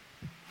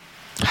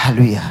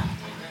 Hallelujah.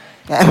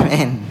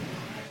 Amen.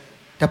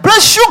 The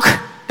place shook.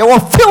 They were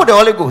filled with the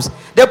Holy Ghost.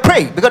 They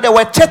prayed because they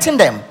were threatening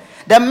them.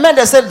 The men,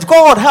 they said,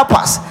 God help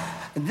us.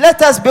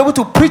 Let us be able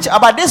to preach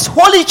about this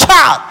holy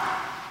child.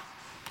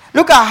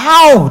 Look at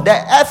how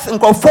the earth in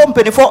Conform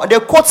 24, they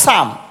quote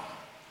Psalm.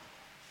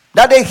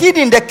 That they hid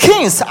in the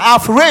kings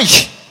have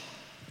rage.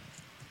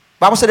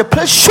 Bible said the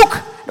place shook.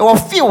 They were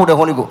filled with the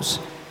Holy Ghost.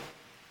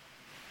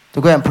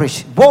 To go and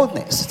preach.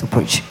 Boldness to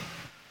preach.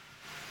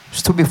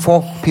 Stood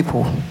before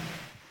people.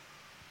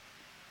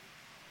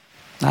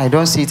 Now you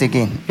don't see it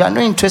again. You are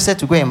not interested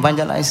to go and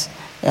evangelize.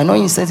 You are not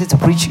interested to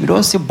preach. You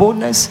don't see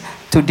boldness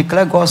to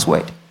declare God's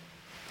word.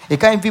 You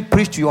can't even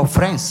preach to your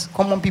friends,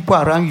 common people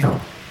around you.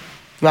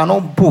 You are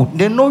not bold.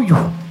 They know you.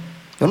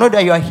 You know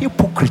that you are a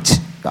hypocrite.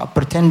 You are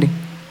pretending.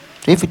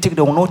 So if you take,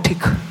 they will not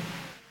take.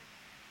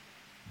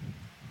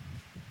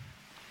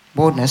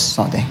 Boldness is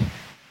not there.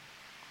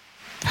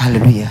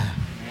 Hallelujah.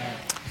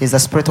 It's the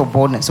spirit of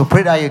boldness. So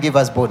pray that you give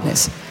us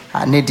boldness.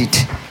 I need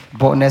it.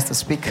 Boldness to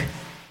speak.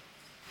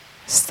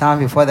 Stand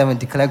before them and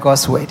declare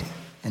God's word.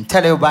 And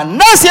tell everybody,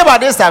 no, see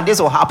about this time, this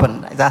will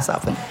happen. That's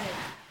happened.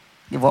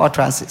 Give all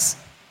trances.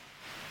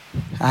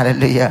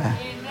 Hallelujah.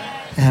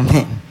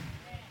 Amen.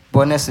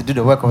 Boldness to do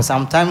the work of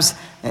sometimes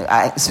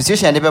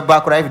situation never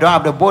back right. If you don't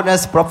have the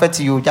boldness, prophet,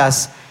 you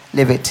just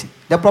leave it.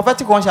 The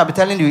prophetic one shall be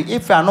telling you,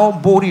 if you are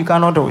not bold, you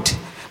cannot do it.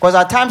 Because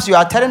at times you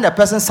are telling the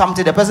person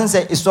something, the person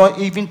says it's not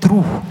even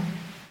true.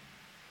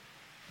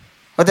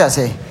 What do I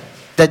say?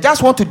 They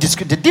just want to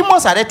disgrace. The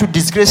demons are there to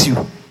disgrace you.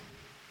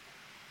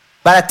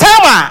 By the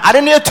time I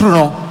don't know true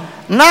no.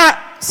 Now,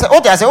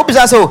 what do I say? What do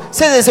I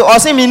say? Or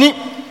say mini.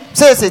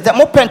 Say that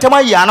more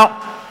pentama yano.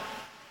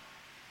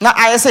 Now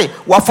I say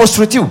what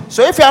frustrate you.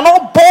 So if you are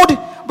not bold,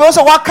 but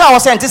also what car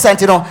was sent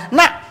to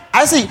now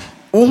I say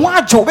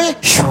what job?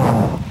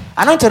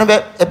 I don't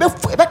know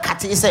a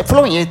cat is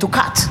flowing you to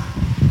cut.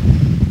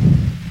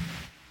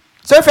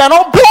 So if you are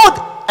not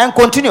bold and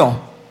continue,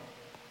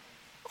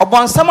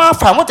 upon some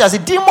from what as the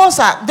demons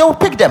are, they will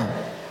pick them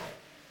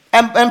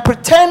and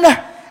pretend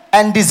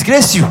and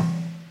disgrace you.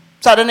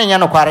 So I don't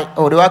know quarry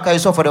or the worker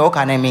is for the work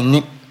and I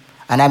mean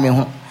and I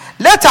mean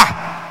later.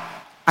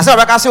 I said,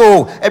 I say,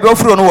 oh, a bill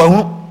for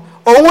no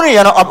only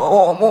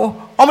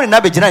only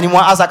Nabijana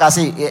anymore as I can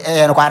say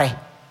and quarry.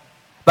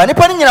 But the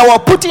point you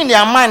put in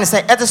their mind and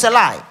say, it is a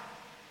lie.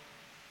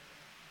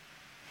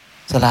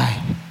 It's a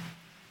lie.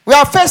 We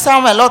have faced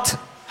some a lot.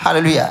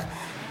 Hallelujah.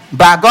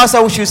 But God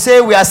said we should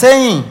say we are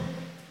saying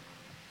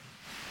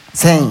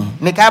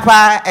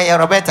Mikapa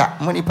Roberta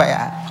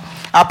Munipaya.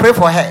 I pray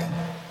for her.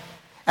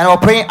 And I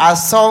was praying, I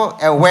saw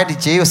a word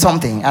J or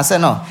something. I said,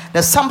 no,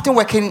 there's something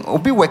working, will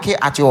be working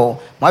at your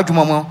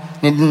Majumomo.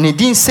 They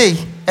didn't say,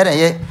 and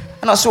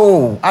I said,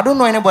 oh, I don't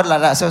know anybody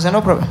like that. So I said,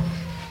 no problem.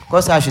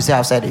 Because I should say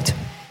I've said it.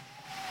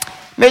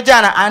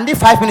 Mejana, and in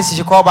 5 minutes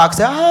she called back,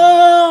 say,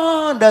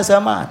 ah, there's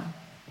a man.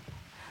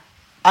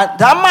 And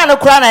that man who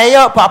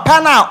cried,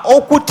 Papa now,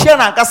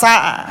 Okutiana Kasa.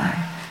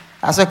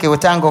 I said, okay, we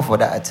thank God for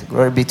that.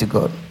 Glory be to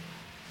God.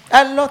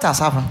 A lot has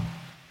happened.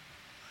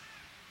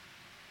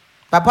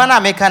 Papa na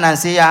make and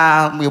say,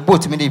 we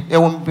both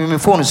me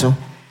phone so.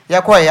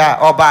 Ya kwa ya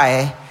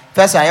oba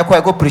first I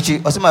go preach,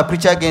 or some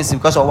preach against him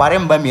because of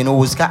waremba me no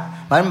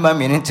uska. Maremba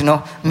me to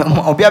know.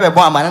 Obi abebo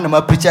amana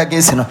na preach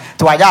against no.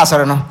 To aja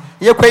asoro no.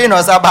 Ye kwa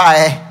no sa ba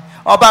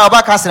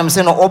oba kasem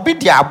say no obi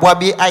dia aboa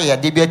bi aye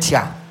de bi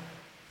atia.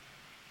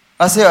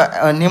 I say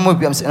nimu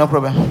bi am say no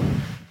problem.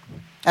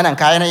 And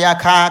nkai na ya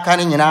ka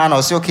ni nyina na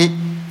o say okay.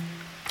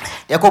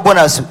 Ye ko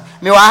bonus.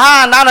 Me wa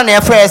ha na no na e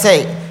frɛ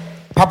say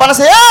Papa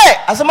say, hey,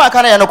 as a man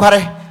can no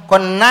quarry,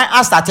 con nine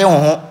I started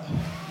home.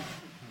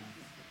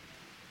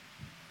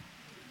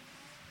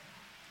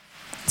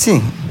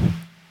 See,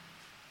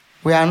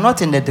 we are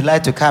not in the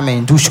delight to come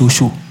and do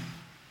shoo.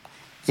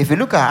 If you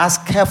look at us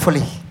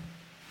carefully,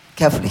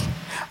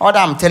 all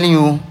that I'm telling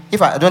you, if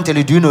I don't tell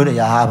you, do you know that you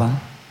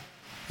have?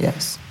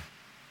 Yes.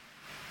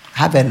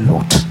 I have a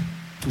lot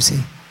to say.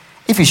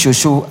 If you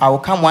show, I will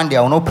come one day,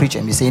 I will not preach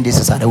and be saying this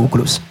is at the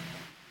close.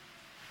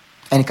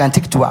 And it can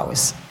take 2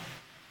 hours.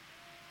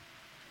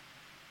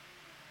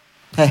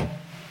 Hey,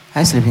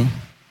 I'm sleeping.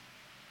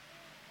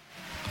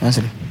 I'm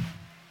sleeping.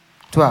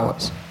 2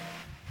 hours.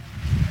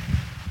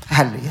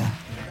 Hallelujah.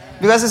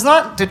 Because it's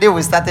not today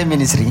we started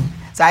ministry.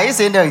 So are you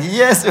saying that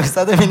yes, we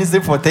started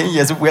ministry for 10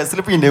 years. We are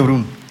sleeping in the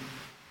room.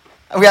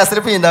 We are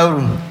sleeping in that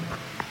room.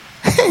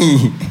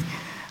 Hey,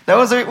 that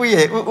was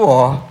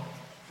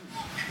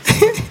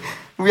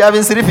we have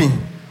been sleeping.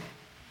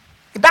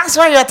 That's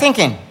what you are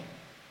thinking.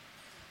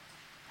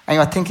 And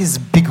your thinking is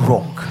big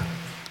wrong.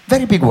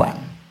 Very big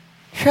one.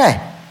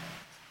 Sure.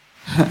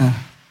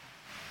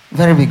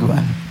 Very big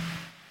one.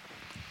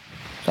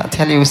 So I'll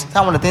tell you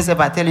some of the things that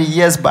I tell you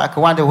years back,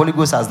 what the Holy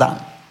Ghost has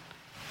done.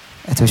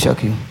 It will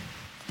shock you.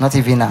 Not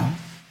even now.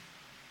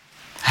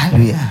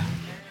 Hallelujah.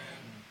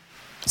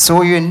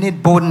 So you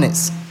need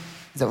boldness.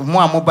 The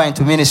more I move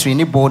into ministry, you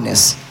need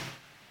boldness.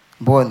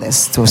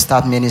 Boldness to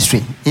start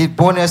ministry. You need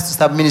boldness to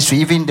start ministry.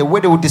 Even the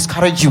way they will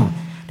discourage you,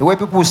 the way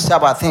people will say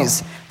about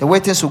things, the way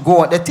things will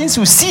go on, the things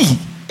you see,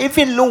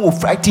 even low will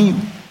frighten you.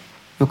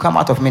 You come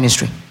out of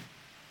ministry.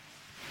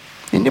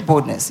 You need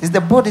boldness. It's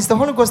the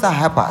Holy Ghost that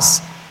helps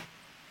us.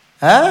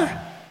 Huh?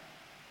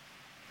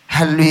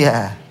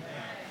 Hallelujah.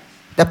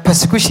 The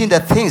persecution, the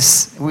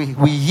things we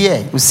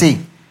hear, we see.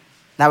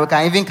 Now we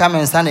can even come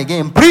and stand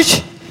again and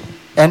preach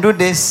and do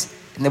this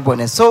in the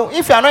boldness. So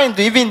if you are not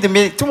into even the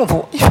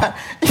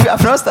if you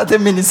have not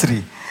started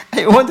ministry,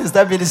 and you want to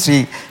start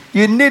ministry,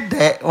 you need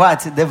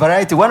the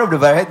variety. One of the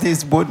varieties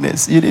is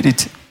boldness. You need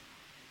it.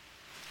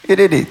 You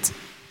need it.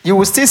 You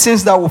will see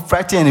things that will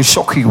frighten and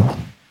shock you.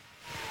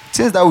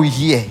 Things that we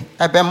hear.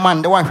 I bet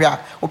man, the one who are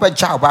open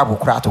child Bible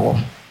crack to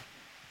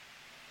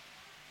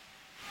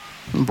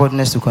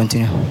boldness to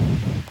continue.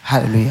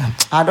 Hallelujah.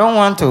 I don't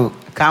want to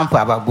camp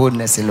about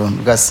boldness alone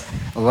because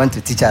we want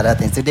to teach other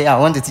things. Today I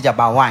want to teach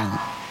about wine.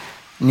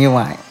 New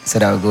wine. So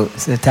that will go.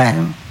 It's the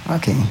time.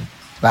 Okay.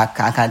 But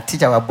I can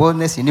teach about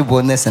boldness. You need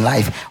boldness in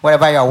life.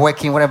 Whatever you are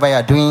working, whatever you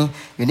are doing,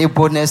 you need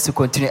boldness to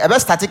continue. I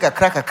bet static a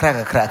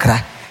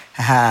crack.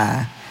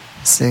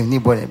 So you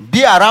need boldness.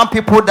 Be around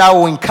people that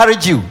will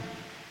encourage you.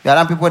 Be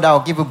around people that will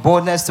give you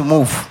boldness to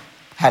move.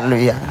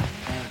 Hallelujah.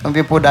 Some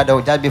people that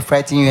will just be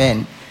frightening you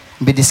and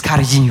be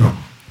discouraging you.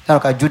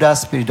 Like a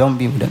Judas spirit, don't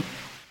be with them.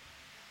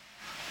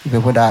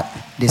 People that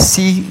they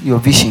see your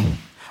vision.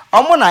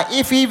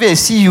 If they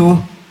see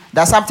you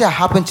that something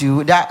happened to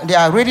you, they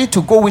are ready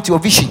to go with your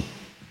vision.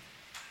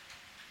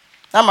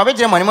 Now, my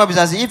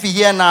business, if you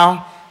hear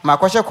now, my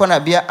question corner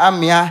be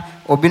amia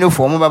or bino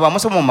for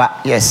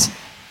mama, yes.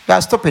 You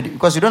are stupid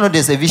because you don't know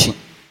there's a vision.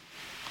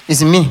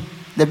 It's me.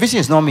 The vision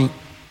is not me.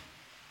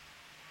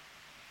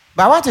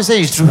 But what you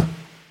say is true.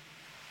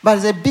 But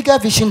there's a bigger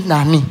vision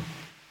than me.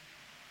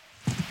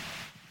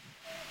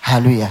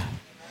 Hallelujah.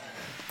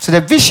 So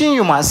the vision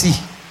you must see,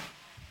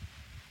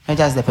 not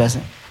just the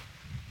person.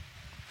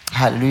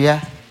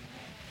 Hallelujah.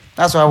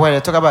 That's why when I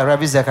talk about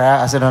Rabbi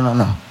Zechariah, I said,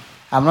 no.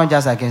 I'm not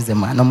just against the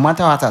man. No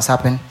matter what has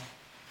happened,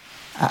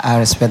 I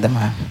respect the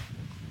man.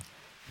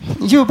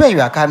 You bet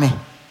you are coming.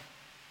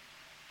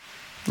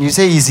 You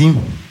say it's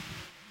him.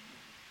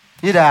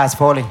 He that has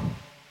fallen.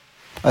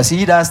 Or see,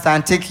 he that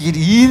stand, take it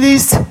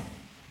easy.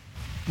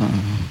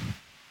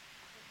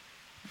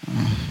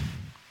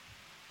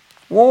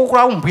 Wo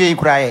kura umpie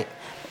kura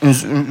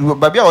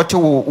baby a wote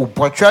wo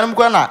potwa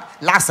no na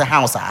last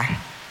house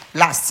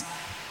last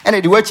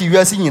ene de wachi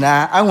wiase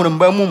nyina ahunu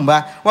mba mu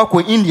mba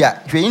wako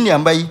India hwe India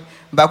mba yi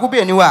ba ko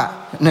be ni wa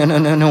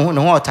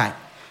no ho time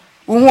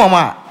uhu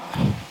oma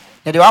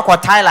ne de wako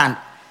Thailand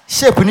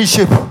shape ni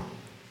shape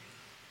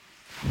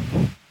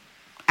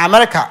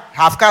America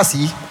half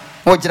kasi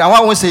wo jira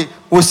wa won say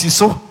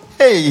osiso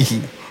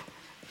hey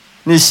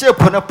ni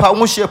shape na pa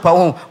won shape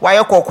won wa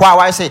ye kokwa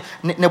wa say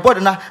ne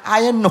body na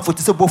aye no fruit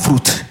say bo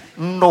fruit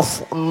no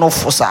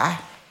sa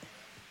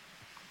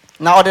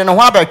na ode no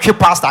ho abetwe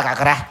pastor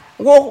kakra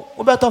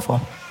wo better for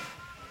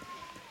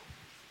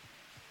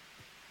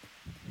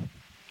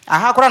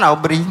aha kora na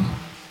obri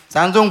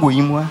sanzongo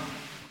yimu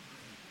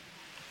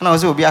na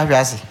ozi obi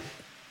ahwiase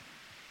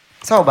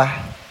so ba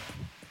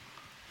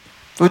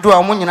odu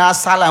a mo nyina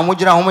sala mo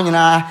gira ho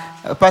nyina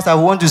pastor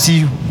we want to see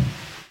you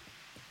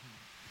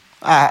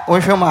we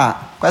hwe ma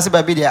kwase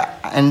ba bi dia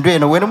ndwe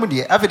no we no mu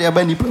dia afide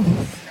aba nipa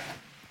mu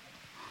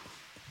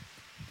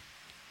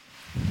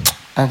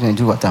I can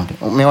do what I'm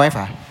doing. My wife.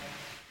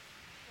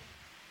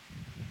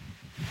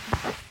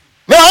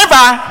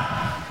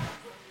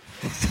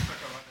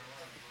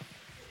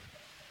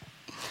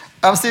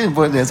 I'm still in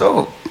boldness.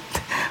 Oh,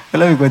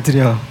 let me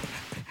continue.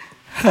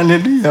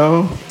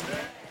 Hallelujah.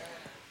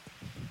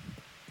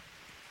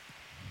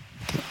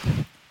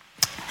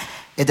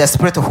 It's the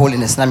spirit of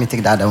holiness. Let me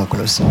take that down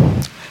close.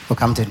 We'll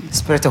come to the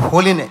spirit of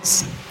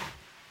holiness.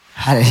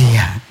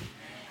 Hallelujah.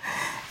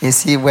 You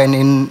see, when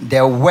in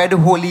the word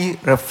holy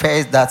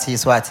refers that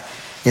is what?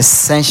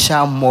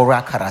 Essential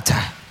moral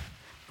character.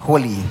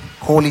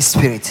 Holy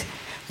Spirit.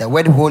 The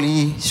word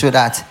holy show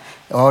that,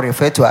 or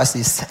refer to as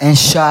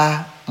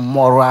essential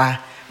moral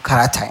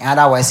character. In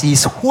other words, he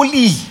is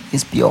holy.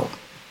 He's pure.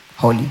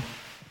 Holy.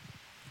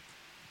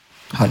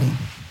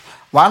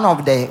 One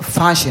of the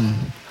function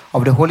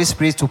of the Holy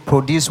Spirit to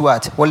produce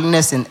what?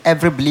 Holiness in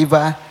every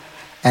believer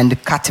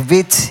and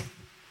cultivate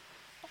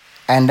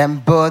and then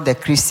build the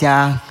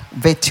Christian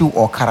virtue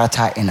or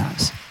character in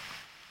us.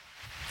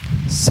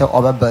 So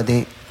over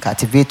the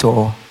cultivate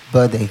or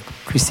build the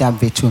Christian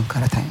virtue and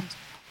character in us.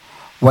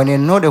 When you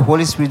know the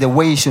Holy Spirit the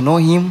way you should know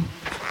him,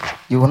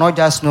 you will not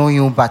just know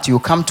him, but you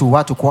come to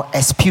what to call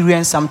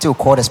experience something we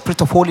call the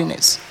spirit of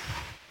holiness.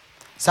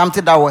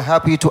 Something that will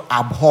help you to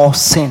abhor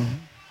sin.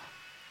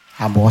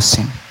 Abhor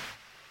sin.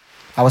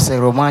 I was in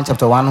Romans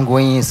chapter 1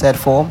 going, he said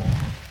 4,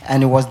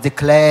 and he was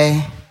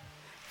declared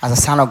as a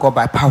son of God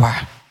by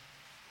power.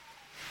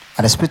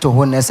 And the spirit of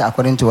holiness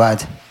according to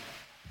what?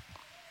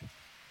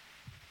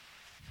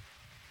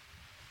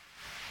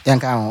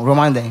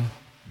 Romans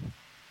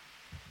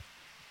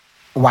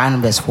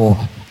 1 verse 4.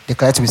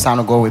 Declared to be son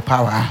of God with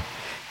power.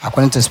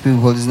 According to the spirit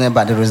of holiness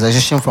by the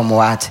resurrection from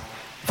what?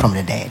 From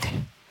the dead.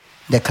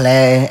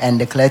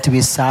 Declared to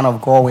be son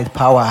of God with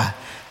power.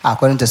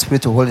 According to the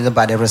spirit of holiness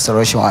by the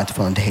resurrection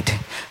from the dead.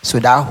 So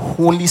that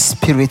Holy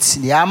Spirit,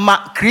 the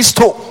Ama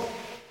Christo.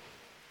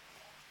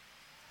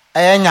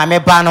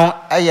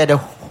 The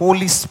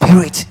Holy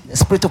Spirit, the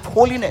spirit of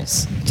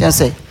holiness. Just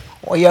say,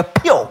 oh, you're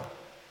pure.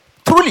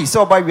 Truly,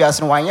 so by we are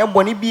saying, why you're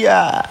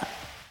bonibia.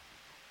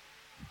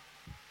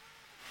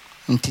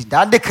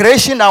 That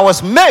declaration that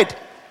was made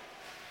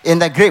in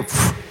the grave.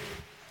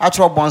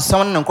 Actually, born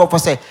someone and God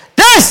say,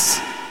 this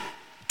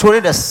truly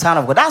the Son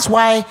of God. That's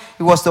why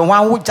he was the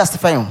one who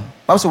justified him.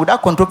 Also,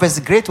 without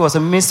controversy, great was a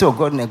mystery of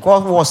God. And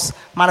God was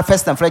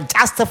manifest and flesh,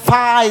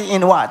 justified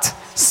in what?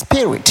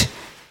 Spirit.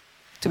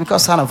 To become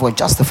Son of God,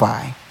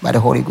 justified by the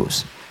Holy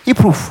Ghost. He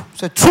proved.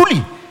 So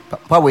truly,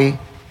 by way,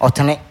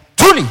 alternate,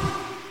 truly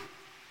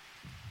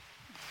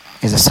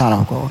is the Son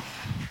of God.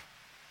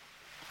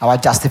 Our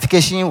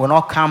justification will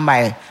not come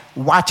by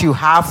what you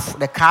have,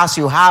 the cars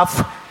you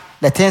have,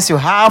 the things you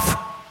have,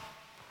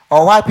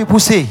 or what people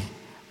say.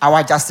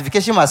 Our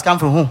justification must come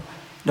from whom?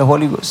 The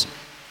Holy Ghost.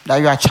 That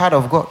you are a child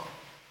of God.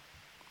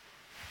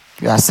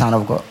 You are a son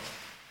of God.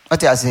 What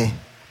do I say?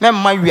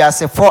 Remember, we are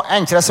say 4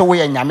 inches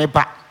away and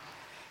Yameba.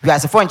 We are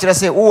say 4 inches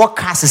say, what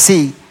cast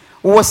say?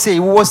 What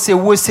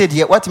say,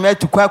 dear? What made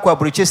to Quack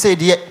Bridge say,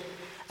 dear?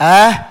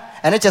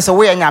 And it's just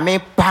away and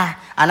Yamepa,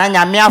 and I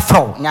Yamea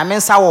Fro,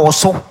 Yamensa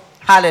also.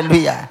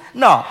 Hallelujah.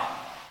 No.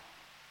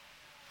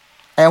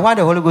 And what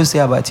the Holy Ghost say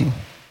about you?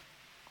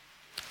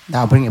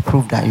 Now bring a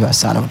proof that you are a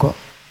son of God.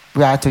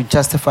 We are to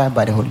justify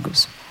by the Holy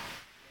Ghost.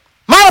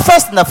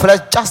 Manifest in the flesh,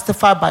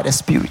 justified by the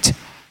Spirit.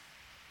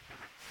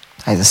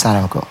 As the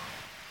Son of God.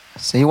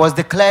 So he was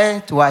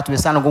declared to be the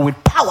Son of God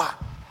with power,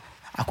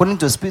 according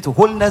to the Spirit of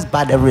holiness,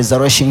 by the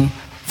resurrection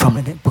from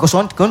the dead. Because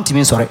one going to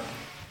mean sorry.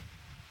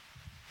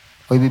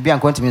 Or he will be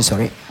going to mean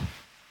sorry.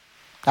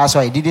 That's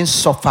why he didn't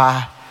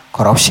suffer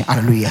corruption.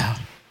 Hallelujah.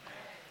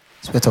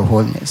 Spirit of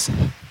holiness.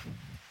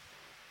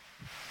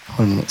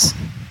 Holiness.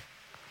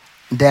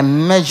 The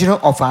measure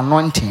of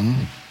anointing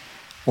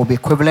will be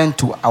equivalent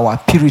to our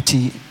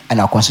purity and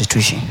our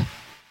consecration.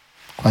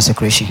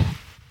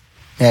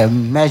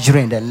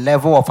 Measuring the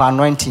level of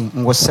anointing.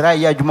 Most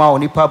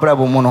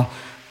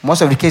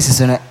of the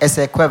cases is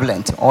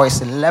equivalent or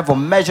is a level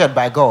measured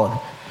by God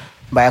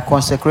by a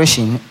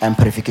consecration and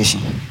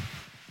purification.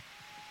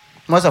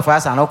 Most of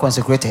us are not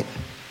consecrated.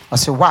 I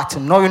say, what?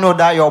 No, you know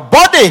that your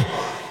body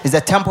is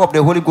the temple of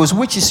the Holy Ghost,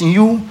 which is in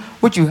you,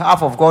 which you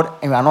have of God,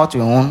 and you are not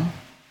your own.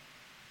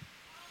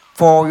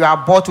 For you are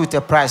bought with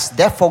a price.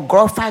 Therefore,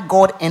 glorify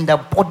God in the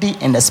body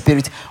and the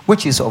spirit,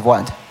 which is of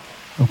what?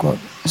 Of God.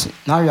 See,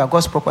 now you are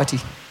God's property.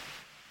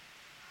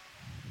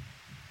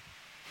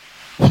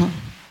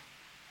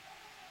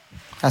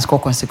 That's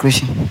called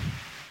consecration.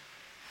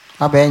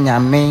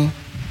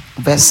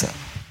 Vessel.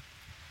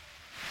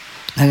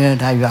 Now you know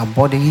that you are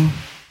body.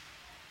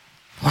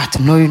 What?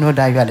 No, you know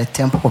that you are the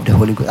temple of the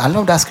Holy Ghost. I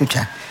love that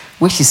scripture.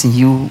 Which is in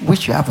you,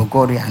 which you have of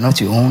God, you are not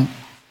your own.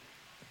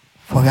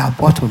 For we are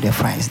bought with the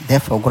price.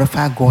 Therefore,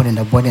 glorify God in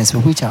the body and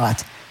spirit, which are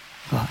at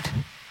God.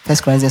 1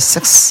 Corinthians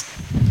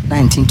 6,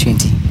 19,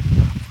 20.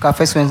 1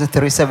 Corinthians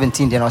 3,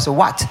 17. Then I say,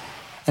 what?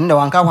 And the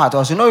one what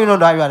also, no, you know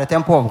that you are the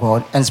temple of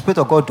God, and the Spirit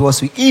of God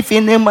dwells with you. If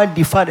any man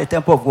defile the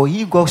temple of God,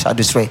 he God shall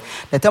destroy.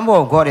 The temple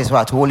of God is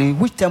what? Holy.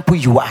 Which temple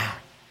you are?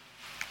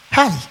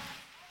 Hi.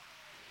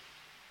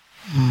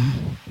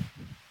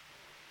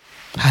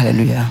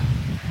 Hallelujah.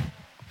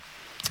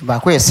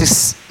 Back where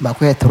 6, back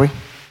where 3.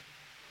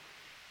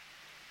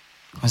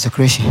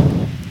 Consecration.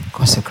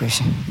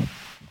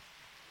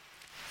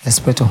 The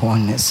Spirit of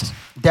holiness.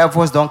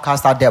 Devils don't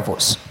cast out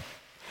devils.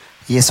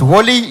 He is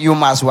holy, you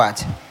must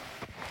what?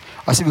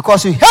 I say,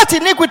 because you hate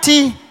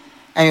iniquity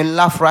and you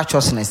love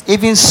righteousness.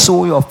 Even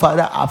so, your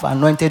Father have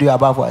anointed you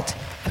above what?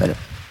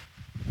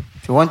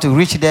 If you want to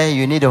reach there,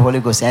 you need the Holy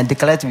Ghost and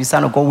declare to be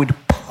Son of God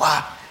with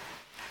power.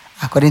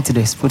 According to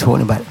the Spirit of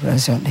Holy Bible.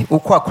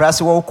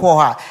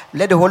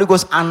 Let the Holy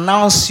Ghost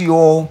announce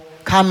your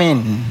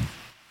coming.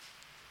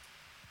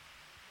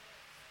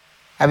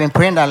 I've been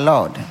praying that,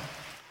 Lord,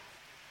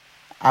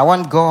 I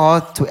want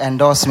God to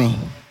endorse me.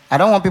 I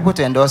don't want people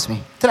to endorse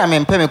me. Tell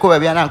me,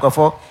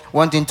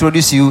 want to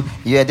introduce you.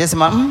 You're this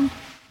man.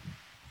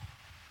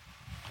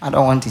 I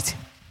don't want it.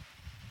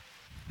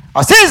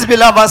 I say his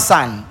beloved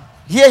son.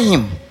 Hear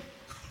him.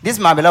 This is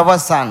my beloved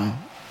son,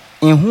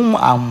 in whom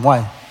I'm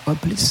what?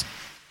 God, please.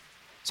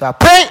 So I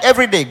pray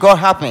every day, God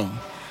help me.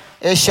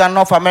 Asia,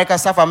 North America,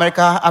 South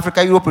America,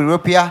 Africa, Europe,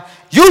 Europea.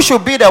 You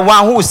should be the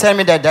one who will send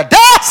me that.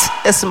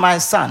 That is my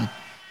son.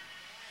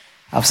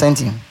 I've sent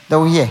him.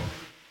 Don't hear.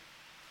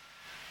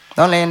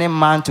 Don't let any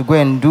man to go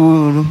and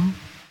do,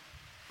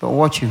 but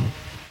watch you.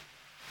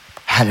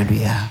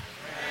 Hallelujah.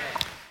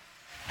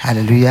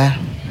 Hallelujah.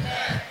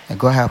 May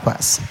God help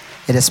us.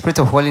 It is Spirit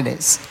of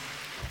holiness.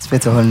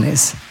 Spirit of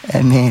holiness.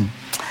 Amen.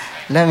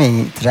 Let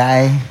me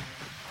try.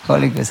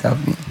 Holy Ghost help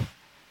me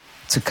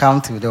to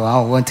come to the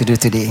one we want to do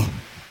today.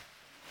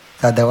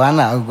 That the one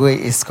I'll go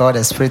is called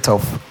the Spirit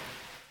of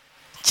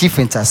Chief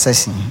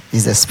Intercession.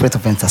 Is the Spirit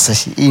of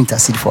intercession. He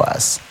intercede for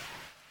us.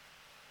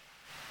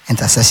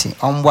 Intercession.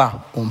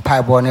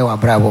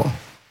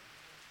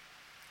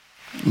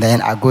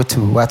 Then I go to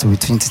what we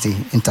Trinity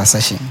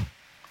intercession.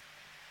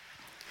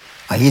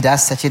 But he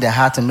does search the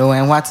heart to know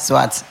and what is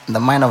what the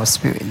mind of the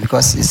spirit,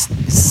 because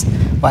it's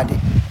what they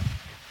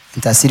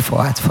intercede for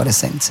what for the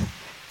saints.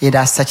 He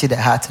does search the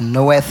heart to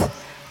knoweth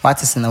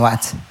what is in the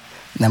what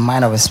in the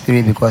mind of the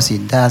spirit, because he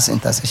does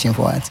intercession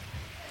for what.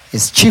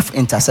 He's chief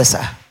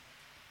intercessor.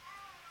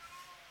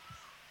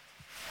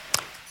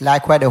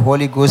 Likewise, the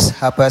Holy Ghost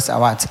helps us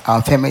our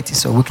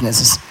infirmities or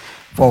weaknesses.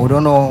 For we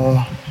don't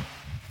know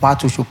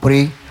what we should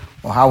pray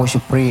or how we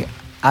should pray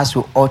as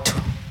we ought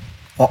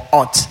or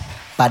ought.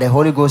 But the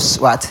Holy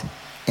Ghost what?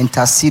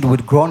 Intercede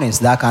with groanings.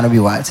 That cannot be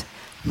what?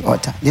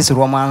 This is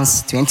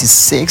Romans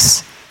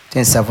 26,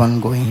 27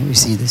 going. We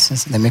see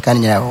this. The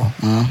mechanical.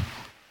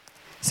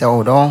 So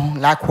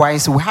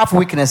likewise, we have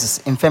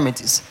weaknesses,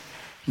 infirmities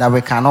that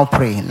we cannot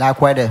pray.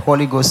 Likewise, the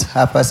Holy Ghost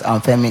helps us our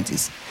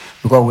infirmities.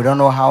 Because we don't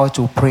know how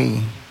to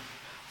pray,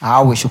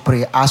 how we should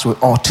pray as we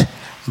ought.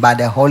 But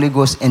the Holy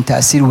Ghost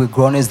intercede with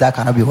groanings that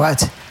cannot be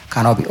what?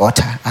 Cannot be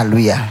uttered.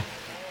 Hallelujah.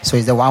 So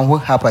it's the one who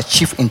helps a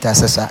chief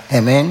intercessor.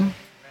 Amen.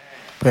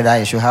 Pray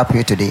that it should help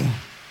you today.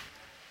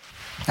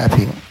 Help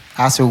you.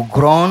 As we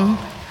groan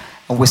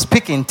and we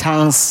speak in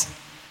tongues,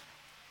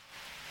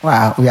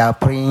 well, we are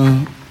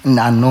praying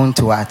unknown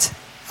to what?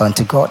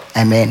 Unto God.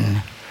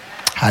 Amen.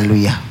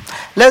 Hallelujah.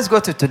 Let's go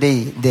to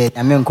today. The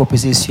Amen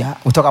Composition.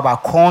 We talk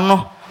about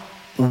corn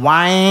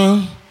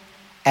wine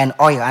and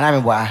oil. And I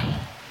mean,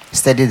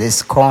 study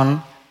this: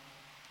 corn,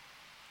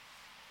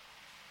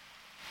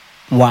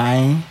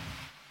 wine,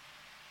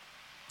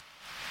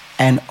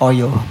 and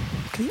oil.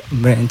 Okay,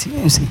 Brent,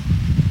 you see.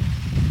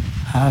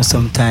 Have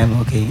some time.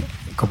 Okay,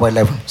 couple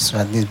 11. So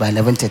at least by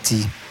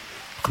 11:30,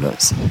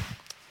 close.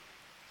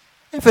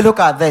 If you look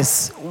at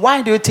this,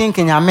 why do you think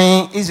in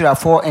Yame, Israel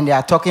 4, and they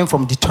are talking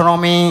from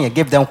Deuteronomy, you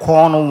give them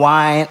corn,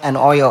 wine, and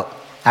oil?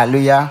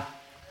 Hallelujah.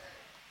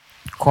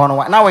 Corn,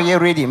 wine. Now we're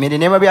ready. May the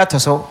name be at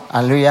so.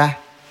 Hallelujah.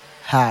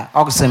 Ha,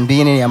 oxen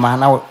being in your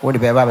man. Now, what the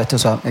Bible to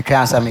so?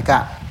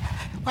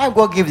 Why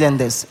God give them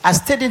this? I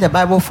studied the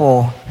Bible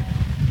for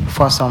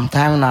some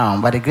time now,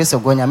 by the grace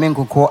of God, Yame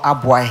could call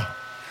Abwai.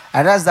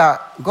 And that's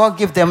that God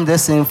give them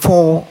this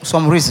for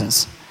some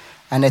reasons.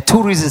 And the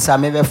two reasons are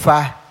maybe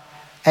far.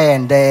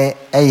 And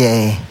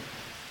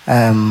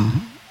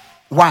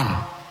one,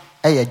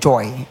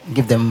 joy.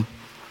 Give them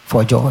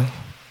for joy.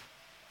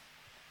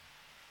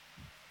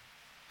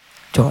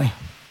 Joy.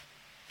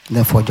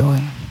 Then for joy.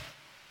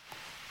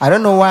 I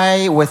don't know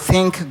why we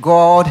think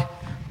God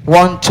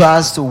wants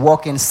us to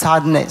walk in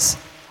sadness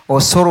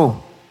or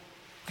sorrow.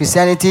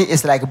 Christianity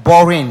is like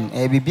boring.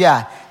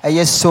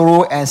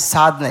 Sorrow and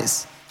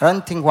sadness. I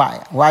don't think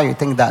why you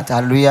think that.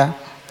 Hallelujah.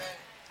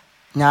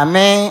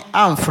 Nyame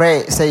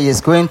amfrey say he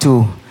is going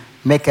to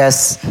make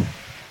us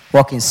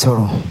walk in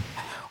sorrow.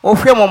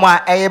 Ofre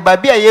mama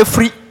baby ye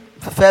free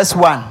first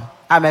one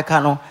ameka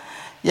no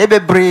ye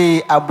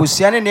bebre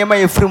abusia ne nema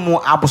ye free mu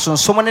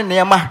abosonsom ne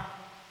nema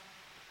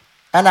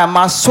ana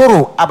ma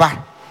sorrow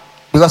aba,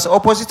 because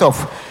opposite of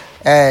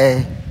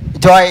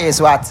joy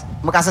is what?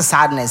 Because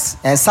sadness,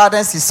 and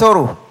sadness is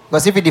sorrow.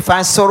 Because if you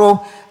define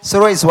sorrow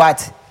is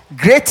what?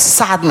 Great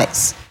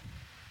sadness.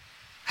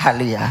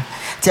 Hallelujah.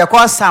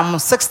 Psalm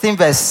 16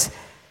 verse.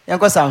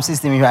 Psalm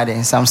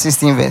 16 Psalm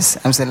 16 verse.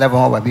 I'm saying 11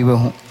 over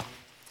Bible.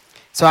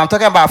 So I'm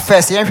talking about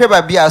first. You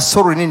should be a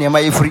sorrow in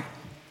your free.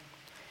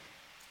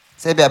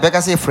 Say be a better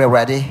say free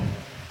ready.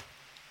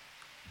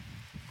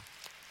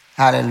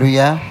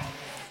 Hallelujah.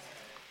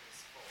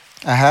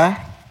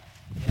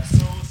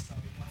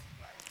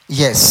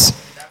 Yes.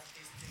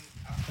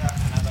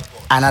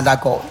 Another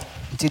God.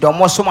 Until the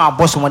most of my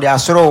boss when they are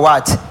sorrow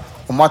what?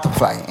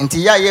 Multiply until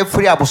ye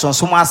free aboson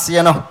so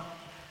ase no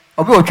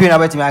obi otwe na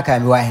betimi aka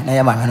mi why na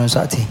ye ma no so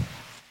ate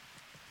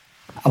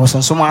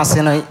aboson so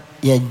ase no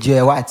ye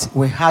joy what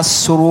we have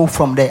sorrow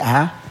from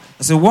there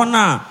so one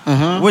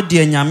we de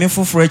anyame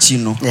foforo achi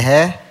no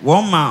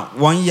won ma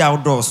won yaw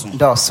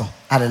doso.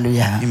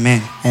 Hallelujah.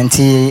 Amen.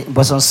 Until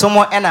boson so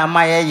mo na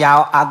ma ye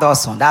yaw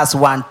adoso. That's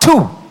 1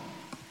 2.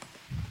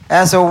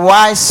 And so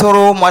why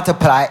sorrow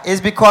multiply is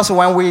because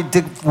when we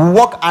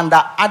walk under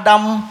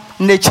Adam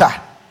nature,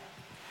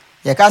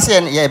 you can say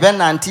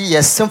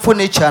your sinful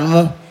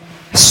nature,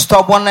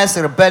 stubbornness,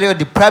 rebellion,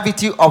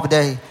 depravity of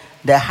the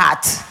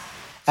heart.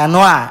 And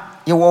why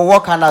you will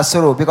walk under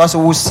sorrow, because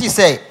we will see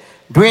say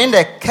during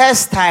the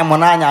curse time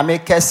when I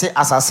make curse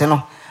assassin,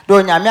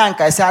 though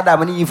Nyamianka say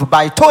Adam and Eve, but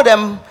I told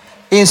them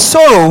in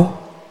sorrow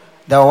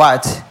the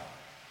what?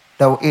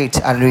 They will eat.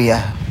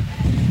 Hallelujah.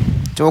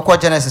 To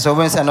quote Genesis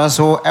over and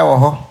also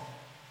ewo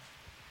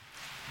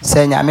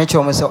say Nyame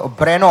chome so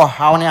breno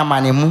how ne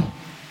amanimu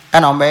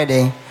and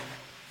obey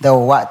they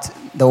will what?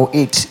 They will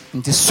eat.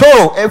 It is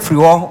sorrow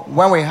everywhere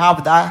when we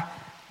have that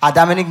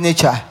Adamic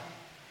nature.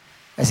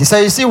 So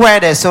you see where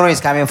the sorrow is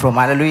coming from.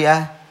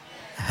 Hallelujah.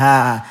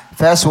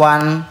 First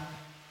one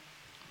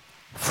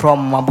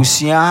from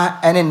Mabusia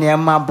and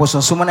Nema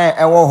Bosonsumana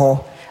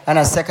Ewoho, and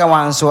a second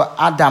one so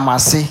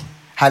Adamasi.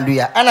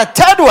 Hallelujah. And a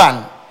third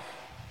one,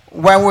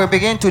 when we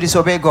begin to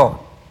disobey God,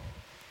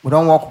 we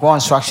don't walk by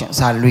instructions.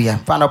 Hallelujah.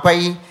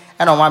 Panopai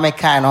and on my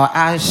kind of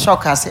I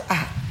shock and say,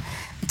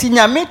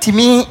 Tinyame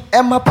timi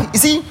emma, you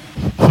see,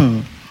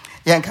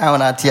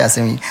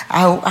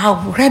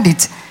 I read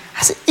it.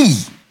 I said,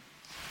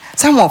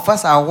 some of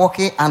us are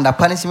walking under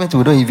punishment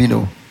we don't even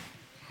know.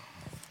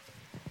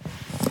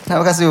 Now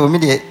because we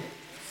immediate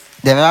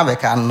the member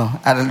can know.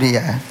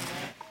 Hallelujah.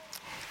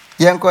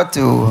 Yanko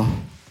to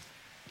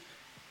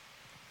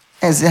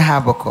Eze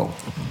Habakkuk.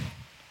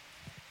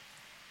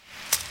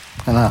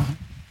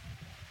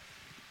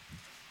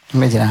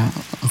 Imagine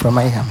from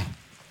my hammy.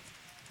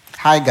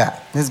 Haggai.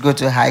 Let's go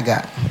to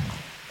Haggai.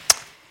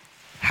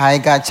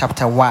 Haggai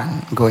chapter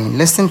 1. Going.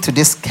 Listen to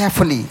this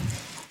carefully.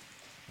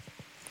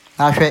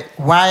 Now,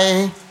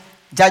 why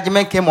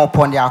judgment came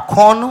upon their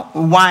corn,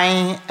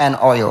 wine, and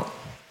oil.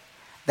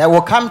 They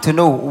will come to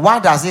know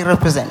what does it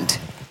represent.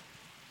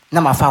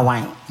 Number 5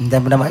 wine.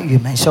 Then you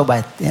mentioned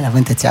by the end of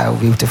the I will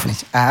be able to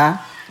finish.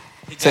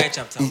 Haggai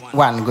chapter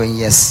 1. Going.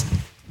 Yes.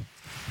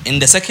 In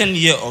the second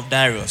year of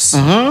Darius,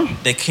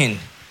 the king,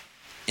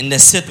 in the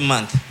 6th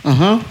month,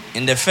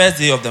 in the first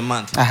day of the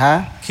month,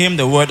 came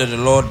the word of the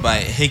Lord by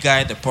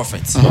Haggai the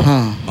prophet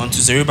unto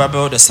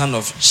Zerubbabel the son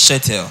of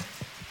Shealtiel,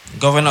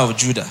 governor of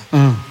Judah,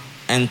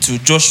 and to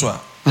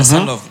Joshua the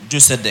son of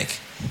Josedek,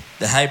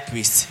 the high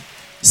priest,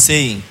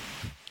 saying,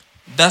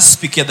 Thus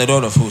speaketh the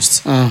Lord of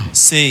hosts,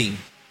 saying,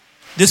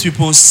 These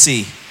people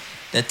say,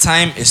 the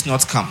time is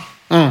not come,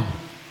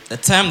 the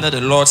time that the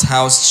Lord's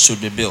house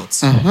should be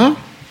built.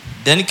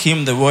 Then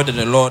came the word of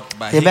the Lord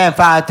by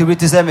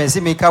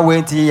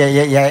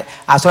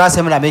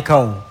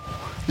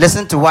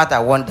Listen to what I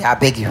want. I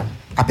beg you.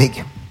 I beg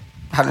you.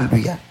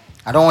 Hallelujah.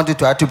 I don't want you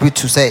to attribute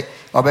to say,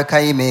 I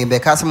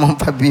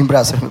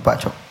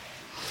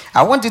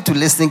want you to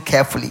listen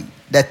carefully.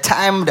 The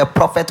time the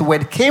prophet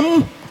word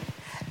came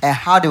and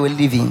how they were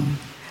living.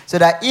 So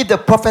that if the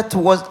prophet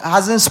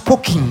hasn't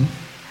spoken,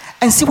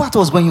 and see what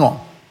was going on.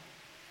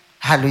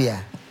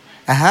 Hallelujah.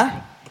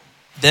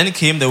 Then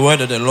came the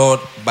word of the Lord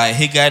by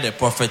Haggai the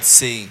prophet,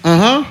 saying,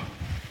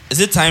 Is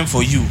it time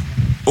for you,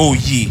 O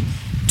ye,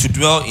 to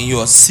dwell in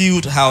your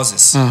sealed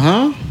houses,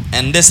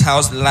 and this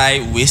house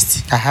lie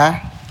waste?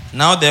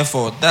 Now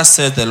therefore, thus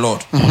says the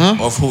Lord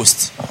of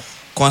hosts,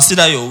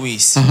 consider your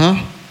ways.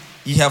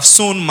 Ye have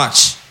sown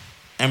much,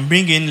 and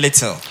bring in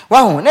little.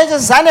 Wow, what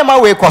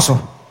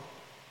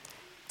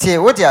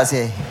do you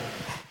say?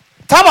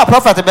 Time a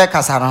prophet be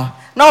kasano.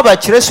 Now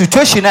about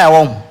situation na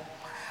won.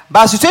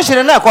 But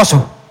situation na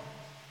koso.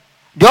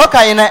 The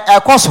oka in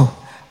a koso.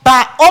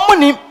 But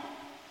omuni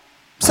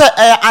say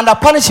under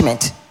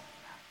punishment.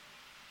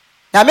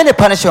 Now many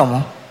punish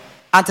you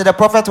until the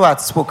prophet word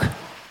spoke.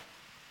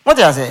 What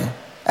do you say?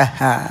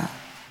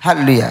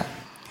 Hallelujah.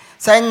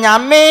 Say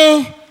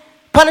nyame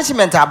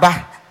punishment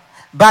aba.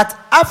 But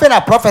after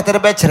a prophet the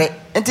bechere.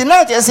 Until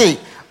now you say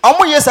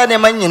omo yesa ne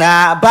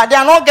manyina but they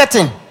are not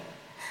getting.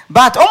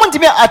 But omo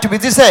ntimi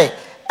attribute say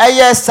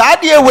yes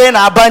sadie we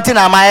na abanti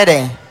na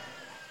maye.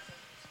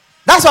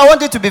 That's why I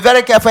want you to be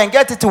very careful and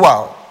get it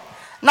well.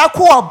 Na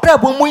ko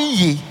obrabo mu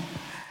yi.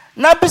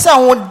 Na bisa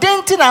ho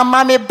denti na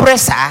mame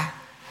bresa.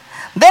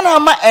 Then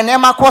ama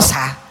enema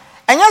kosa.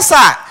 Enya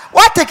sa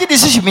what take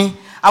decision me?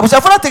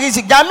 Abusa for take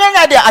decision. Nyame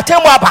nya de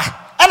atemu aba.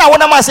 And I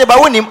want to say ba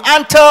wonim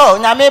until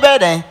nyame be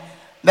den.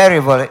 Very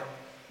volley.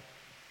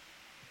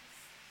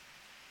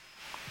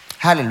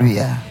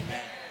 Hallelujah.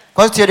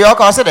 Because to the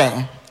oka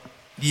say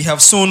Ye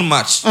have sown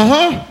much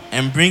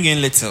and bring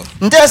in little.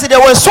 They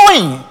were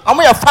sowing.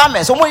 Omo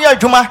farmers, omo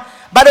juma,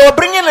 but they were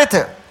bringing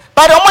little.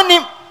 But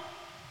omo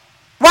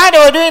why they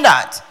were doing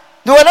that?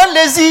 They were not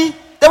lazy.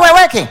 They were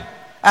working.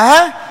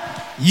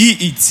 Ye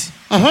eat,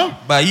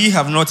 but ye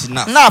have not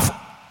enough.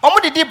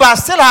 Omo did but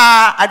still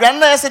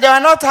they were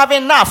not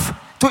having enough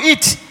to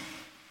eat.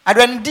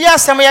 Dear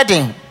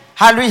Samuel,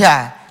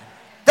 hallelujah.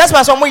 That's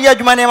why some year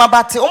juma name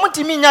but omo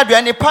timi nya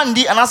aduane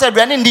pandi and I said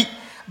aduane ndi.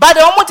 But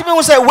the only thing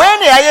we say when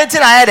they are eating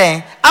ahead,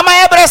 am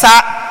I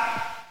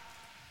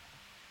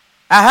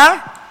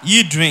a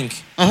Ye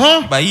drink,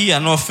 but ye are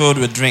not filled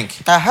with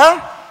drink.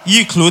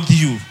 Ye clothe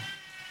you,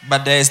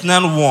 but there is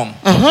none warm.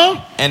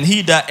 And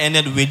he that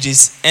earned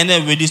wages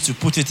to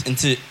put it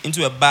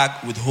into a bag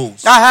with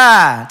holes.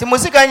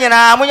 Timusika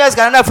nyina amunya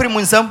skana na free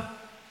munsam.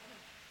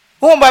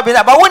 Umba bi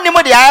ba wonni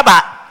mo de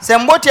ayaba.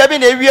 Semboti abi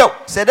na ewio.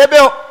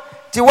 Sedebe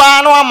ti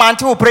wa no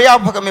amante wo prayer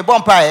me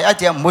bompa e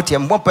ati mboti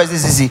mbompa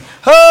sisi.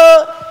 Ho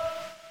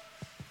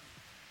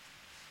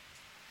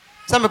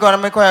Some because I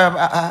make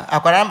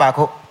a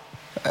quarambako,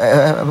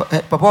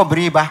 Papa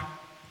Briba.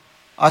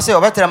 I say,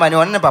 better money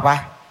on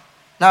Papa.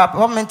 Now,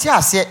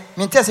 Mentia said,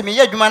 Mintes me,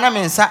 yet you man,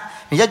 Minsa,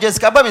 you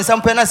just cover me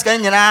some penas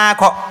can you know.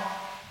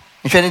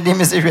 You shouldn't be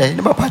Mrs. Ray,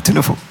 no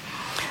Patunufu.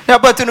 No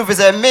Patunufu is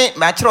a me,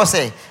 my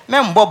say,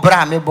 Mem Bob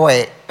Bram,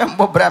 boy,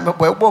 Bob Bram,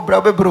 boy, Bob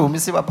Brabbe Broom,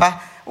 Missy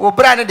Papa, or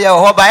Brandy, dear,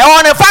 or by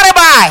on a fire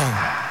by.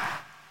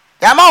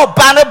 Yamo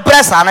Banner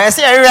Breast, and I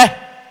say,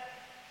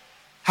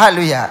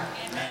 hallelujah.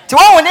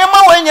 When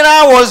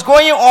was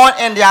going on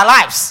in their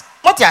lives,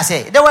 what I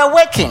say, they were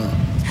working.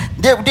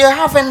 They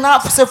have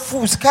enough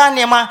food,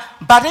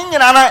 but in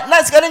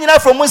that's getting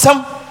enough from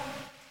some.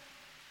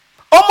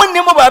 Omo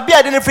nimo ba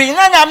bia de free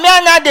nya me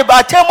anya de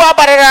ba temu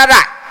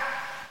abarara.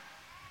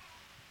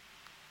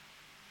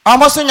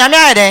 Omo so nya me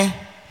ade.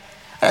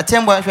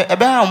 Temu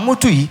ebe ha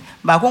mutu yi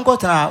ba konko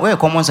tra we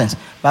common sense.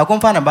 Ba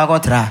konfa na ba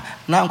kontra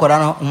na nkora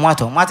no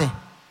mwato mate.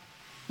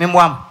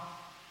 Memwam.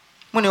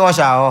 Muni wo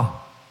sha ho.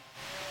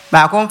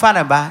 Ba konfa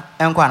na ba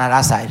enko na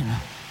that side no.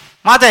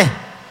 Mate.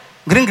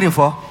 Green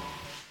for.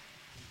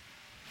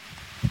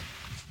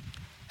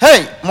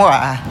 Hey,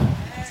 more.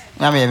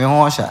 Na me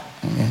ho sha.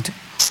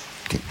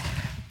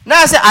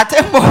 Now I say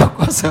atembo.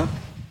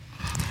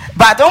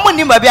 But omo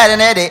nimba bi ade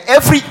na de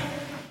every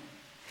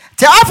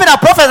te often a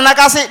prophet na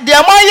ka say de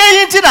mo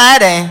ye yinti na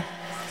ade.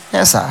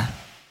 Yes sir.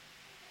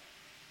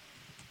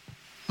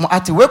 Mo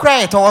ati we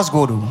cry towards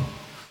God,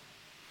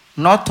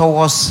 not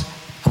towards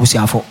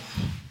abusianfo.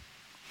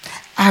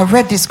 I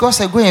read this, God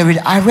said go and read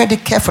it. I read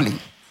it carefully.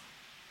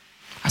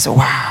 I said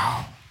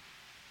wow.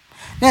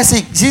 Then I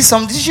say see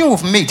some decision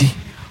we've made.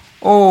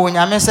 Oh,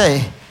 nyame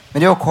say me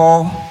dey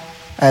call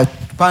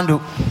Pandu.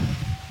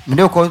 Me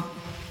dey call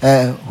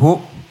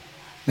who?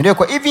 Me dey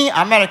call even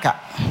America.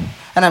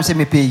 And I'm saying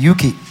me pay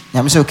UK.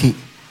 I'm say okay.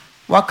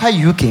 What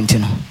can UK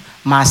into?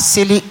 My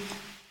silly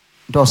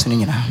does ni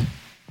nyina.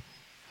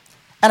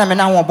 And I'm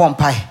now bomb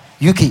pie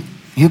UK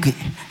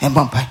and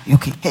bomb pie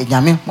UK. Hey,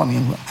 nyame mommy.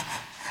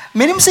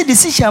 Me nim say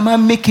decision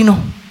am making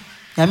no.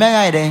 Nyame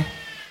ayi dey.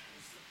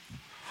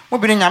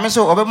 Mobini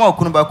Yamiso, Obama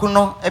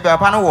Kunubakuno,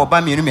 Ebapano, or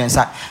Bami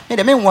Mensa. Made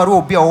a mean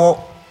war be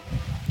all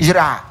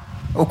Ira,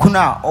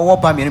 Okuna, or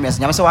Bami Mens,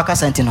 Yamasawaka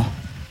Sentino.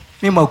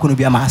 Mimo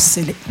Kunubia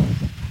silly.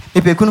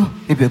 Ipekunu.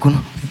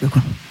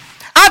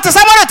 After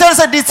someone tells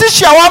a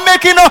decision I want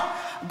making,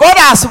 God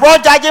has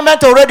brought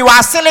judgment already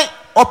was silly.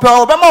 Or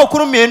Obama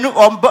Kunuminu,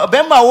 or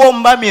Bema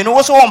won't buy me,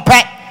 also on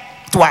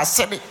pack to us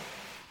silly.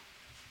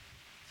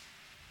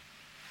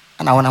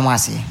 And I want to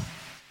say,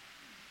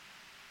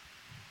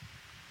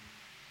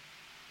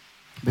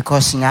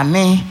 because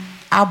Nyame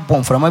are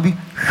born from maybe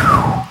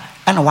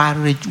and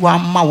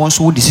one man wants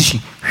to decision.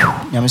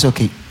 Nyame is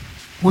okay.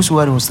 Whose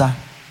word was that?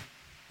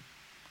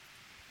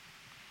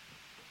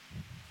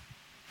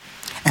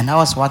 And that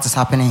was what is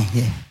happening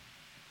here.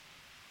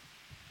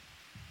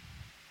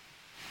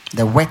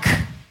 The work,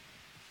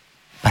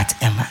 but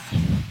Emma.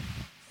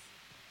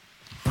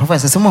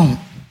 Professor Simon.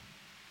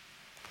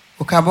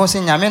 Ukabo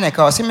sin Nyame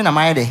ka osimina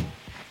maide.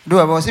 Do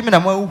abo osimina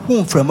mo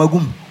hu from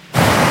agum.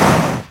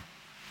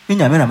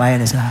 Nyame na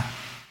maide sa.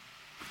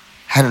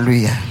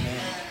 Hallelujah.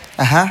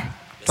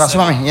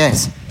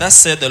 Yes. That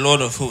said the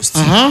Lord of hosts.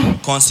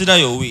 Consider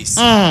your ways.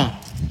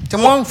 The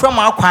one from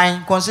our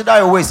kind, consider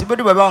your ways. If you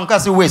do on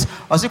cast ways,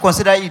 or see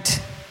consider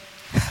it.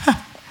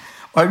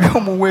 Or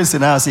you ways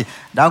and I say,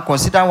 now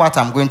consider what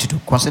I'm going to do.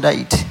 Consider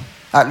it.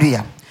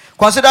 Hallelujah.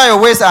 Consider your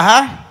ways,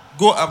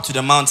 Go up to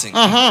the mountain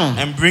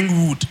and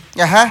bring wood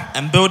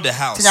and build the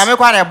house.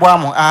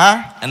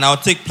 And I'll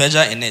take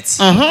pleasure in it.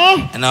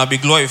 And I'll be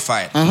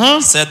glorified,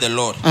 said the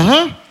Lord.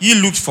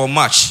 You looked for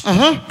much,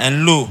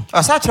 and lo.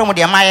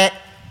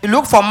 You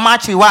look for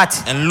much,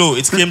 what? And lo,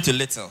 it came to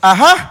little.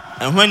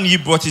 And when you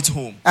brought it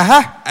home,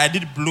 I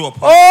did blow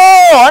upon it.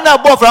 Oh, and I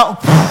from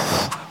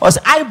was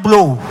I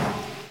blow.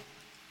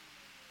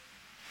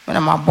 When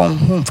I'm born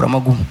home from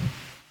a goom.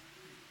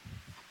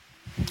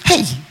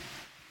 Hey.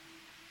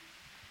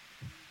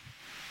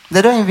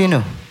 They don't even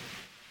know.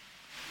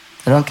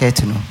 They don't care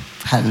to know.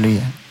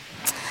 Hallelujah.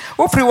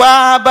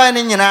 Upriwa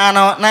burning in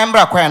ano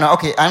nambra kwano.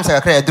 Okay, I'm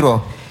sorry, I draw.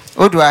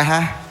 What do I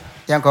have?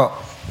 Yanko.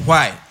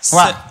 Why?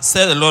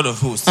 Said the Lord of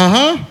hosts.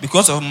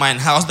 Because of mine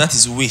house that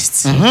is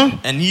waste.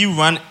 And he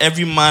ran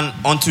every man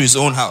unto his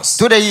own house.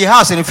 To the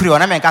house in free on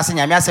American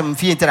Yamiasam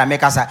Theatre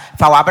Mekasa.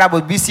 Fawabra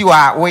would be see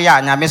why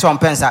Yamiso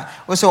Pensa.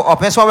 Also, or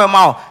Penso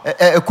Mao,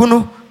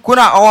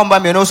 Kuna Owamba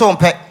Menoso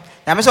Pet.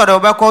 Yamiso the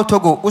Obako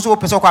Togo, also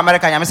Peso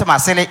America, Yamisa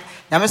Masili,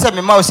 Yamisa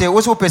Mimose,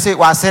 also Pese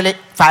was selling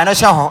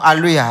financial.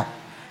 Hallelujah.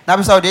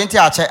 Nabiso the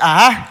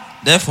entire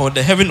Therefore,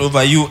 the heaven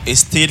over you is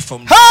stayed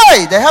from.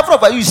 Hey, the heaven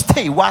over you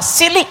stay was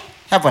silly.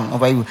 Heaven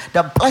over you.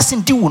 The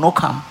blessing will not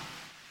come.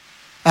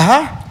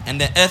 And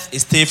the earth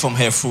is stayed from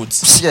her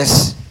fruits.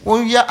 Yes.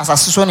 Oh yeah, as a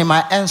son in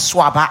my end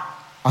swaba.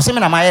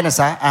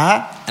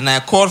 And I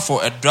called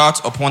for a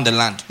drought upon the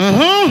land,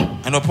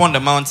 and upon the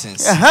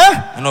mountains,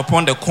 and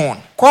upon the corn,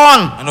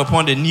 and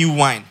upon the new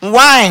wine,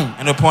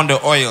 and upon the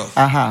oil.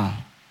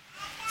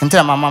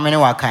 Until my mamma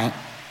knew what kind.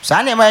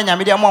 Sunday, my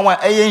media mama,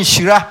 a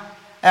shira,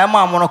 a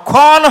mamma,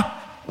 corn,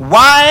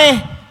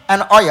 wine,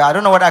 and oil. I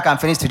don't know what I can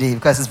finish today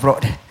because it's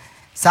broad.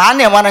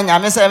 Sunday, one and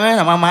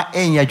Yamisa, Mama,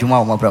 a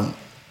Juma,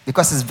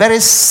 because it's very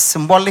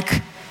symbolic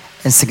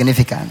and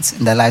significant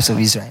in the lives of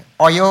Israel.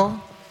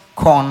 Oil,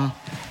 corn,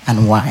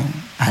 and wine.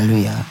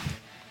 Hallelujah.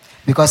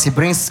 Because he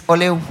brings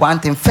only one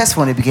thing. First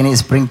from the beginning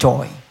is bring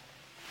joy.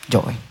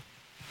 Joy.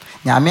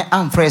 Now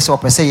I'm phrase or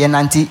per se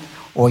yenanti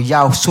or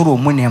yaw suru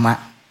munema.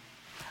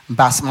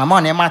 Bas mama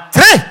nema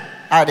 3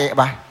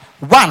 adeba.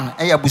 1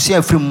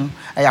 ayabusia from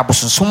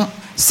ayabusum.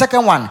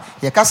 Second one,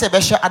 ye kase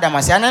besha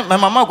adamasi. And my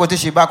mama go to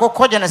Shiba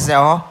go Genesis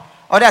or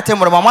that time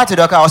mama to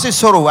doka or say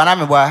sorrow and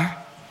I'm a boy.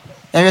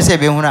 And you say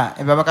behuna,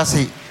 and Babaka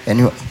say and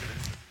you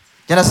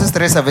Genesis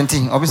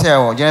 3:17. Obviously,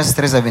 Genesis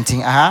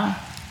 3:17.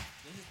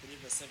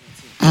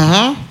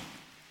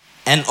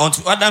 And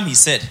unto Adam he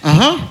said,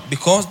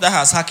 because thou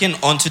hast hearkened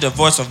unto the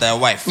voice of thy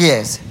wife,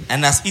 yes,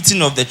 and hast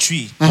eaten of the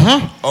tree,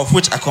 of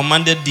which I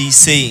commanded thee,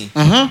 saying,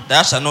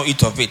 thou shalt not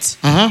eat of it.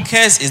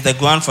 Cursed is the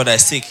ground for thy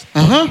sake.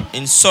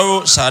 In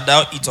sorrow shalt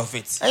thou eat of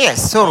it.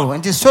 Yes, sorrow.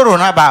 And this sorrow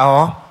not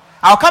about.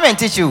 I'll come and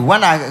teach you.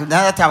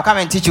 Another time I'll come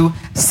and teach you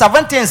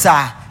 7 things.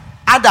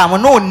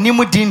 Adam no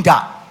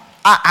nimudinda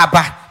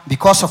abba.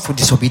 Because of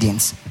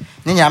disobedience.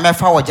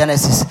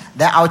 Genesis.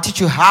 Then I'll teach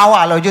you how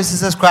our Lord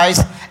Jesus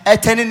Christ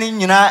turning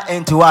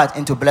into what?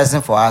 Into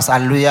blessing for us.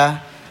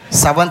 Hallelujah.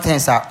 7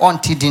 things are on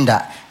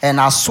Tidinda.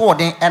 And I saw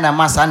them and a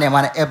mass and a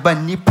man eba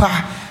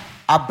nipa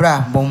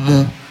abra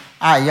momu.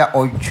 Aya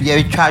or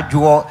ye charge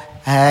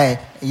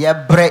ye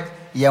break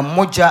ye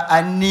moja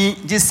ani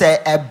just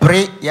say a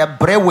break ye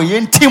break we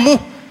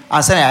intimu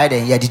and say I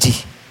ye didi.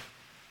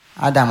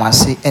 Adam I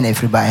say and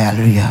everybody.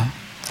 Hallelujah.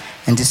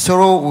 And the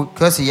sorrow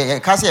because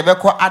because you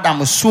call Adam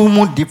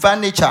sumu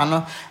divine nature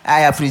no I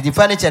have free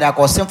divine nature that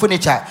call sinful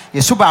nature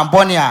you super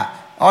ambonia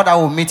all that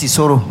will meet his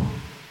sorrow.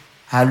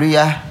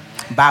 Hallelujah.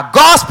 But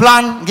God's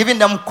plan giving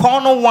them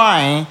corn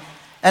wine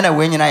and a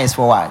winner is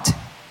for what?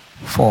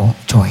 For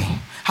joy.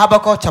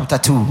 Habakkuk chapter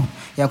 2.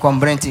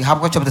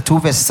 Habakkuk chapter 2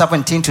 verse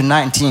 17 to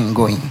 19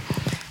 going.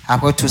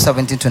 Habakkuk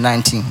 2:17 to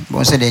 19.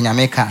 Bon say the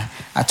Nyameka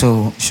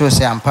to show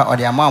say ampa or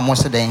the amount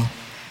most of them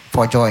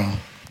for joy.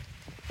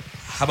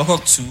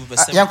 Habakkuk 2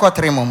 verse 7. Yanko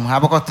 3 mum.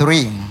 Habakkuk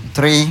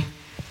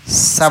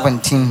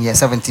 3:17. Yeah,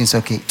 17 is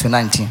okay to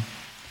 19.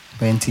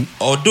 20.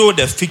 Although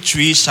the fig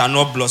tree shall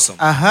not blossom,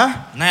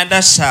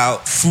 neither shall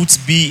fruit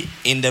be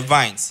in the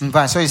vines.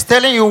 So he's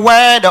telling you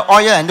where the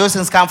oil and those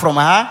things come from,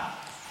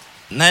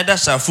 Neither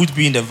shall fruit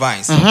be in the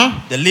vines.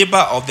 The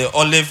labor of the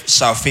olive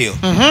shall fail,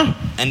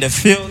 and the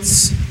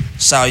fields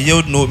shall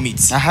yield no meat.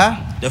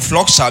 The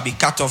flock shall be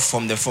cut off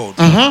from the fold,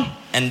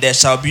 and there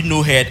shall be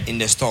no head in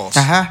the stalls.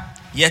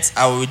 Yet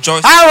I will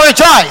rejoice. I will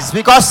rejoice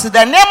because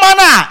the name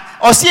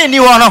or see any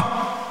one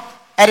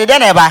at the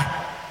neighbor.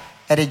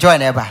 At the joy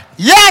neighbor.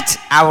 Yet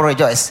I will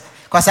rejoice.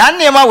 Because I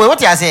name away what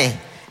you say.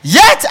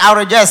 Yet I will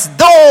rejoice.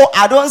 Though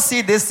I don't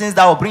see these things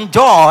that will bring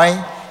joy,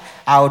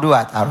 I will do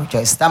it. I will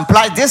rejoice.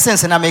 Apply these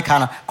things in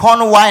American.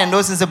 Corn wine and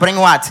those things to bring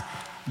what?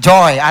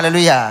 Joy.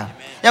 Hallelujah.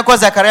 Yeah, because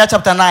Zechariah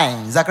chapter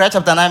 9. Zechariah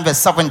chapter 9 verse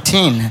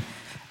 17.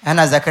 And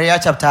Zechariah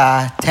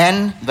chapter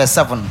 10 verse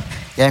 7.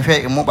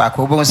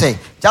 Say,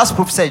 just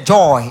proof say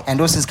joy and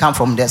those things come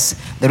from this.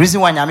 The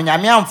reason why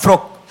I'm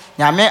frog.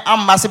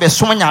 I'm massive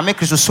sumo nyame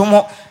kristo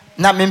sumo.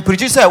 I'm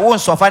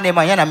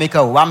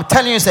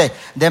telling you, say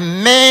the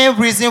main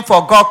reason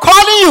for God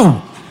calling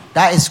you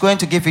that is going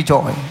to give you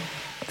joy.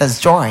 There's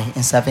joy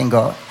in serving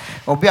God.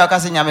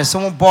 It's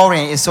so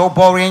boring. It's so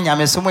boring.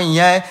 The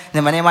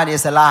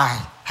is a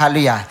lie.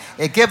 Hallelujah.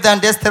 It gave them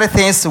these three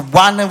things.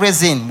 One of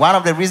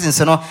the reasons,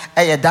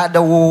 that they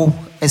will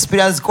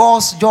experience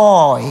God's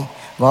joy.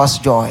 God's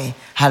joy.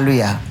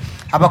 Hallelujah.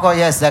 Habakkuk,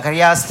 yes,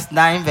 Zechariah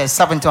 9 verse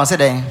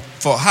 17.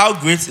 For how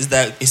great is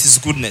his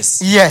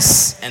goodness?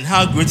 Yes. And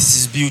how great is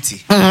his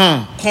beauty?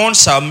 Corn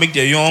shall make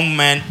the young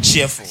man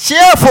cheerful.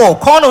 Cheerful.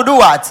 Corn will do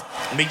what?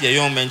 Make the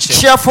young man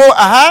cheerful. Cheerful.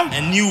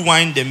 And new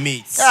wine the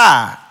maids.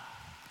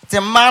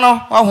 The man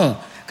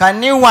can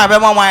new wine be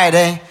more wine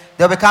then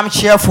they'll become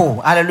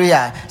cheerful.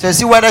 Hallelujah. So you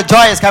see where the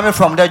joy is coming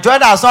from. The joy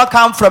does not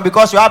come from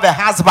because you have a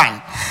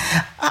husband.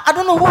 I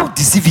don't know who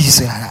deceives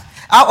you.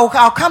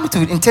 I'll come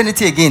to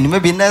eternity again,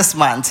 maybe next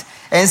month,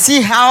 and see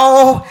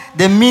how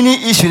the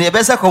mini issue, the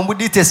best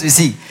commodities we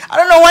see. I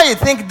don't know why you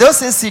think those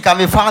things can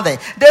be found there.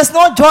 There's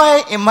no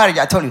joy in marriage,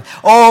 I told you.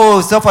 Oh,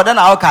 so for then,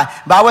 okay.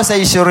 Bible says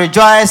you should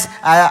rejoice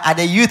at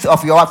the youth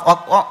of your wife.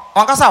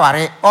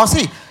 Or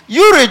see,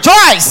 you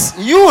rejoice.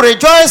 You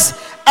rejoice.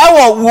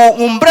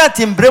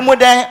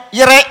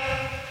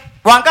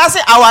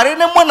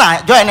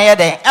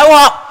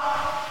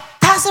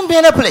 Doesn't be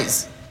in a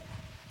place.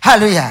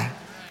 Hallelujah.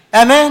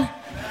 Amen.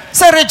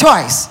 Say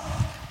rejoice.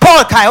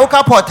 Paul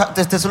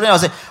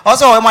Thessalonians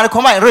also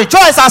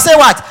rejoice. I say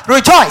what?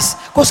 Rejoice.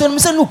 Because when we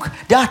say, look,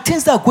 there are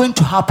things that are going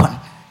to happen.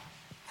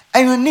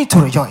 And you need to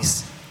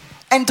rejoice.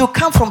 And to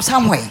come from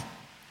somewhere.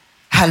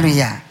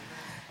 Hallelujah.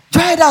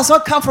 Joy does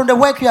not come from the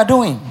work you are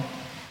doing.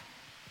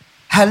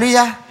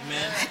 Hallelujah.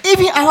 Amen.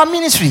 Even our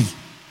ministry,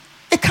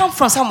 it comes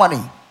from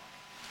somebody.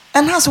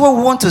 And that's what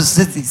we want to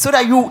see. So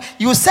that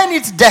you send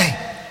it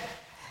there.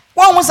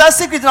 One was a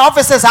secret in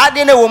offices. I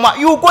didn't know.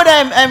 You go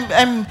there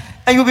and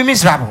you'll be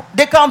miserable.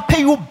 They can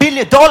pay you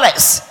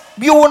 $billions.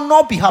 You will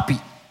not be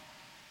happy.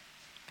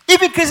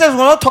 Even Christians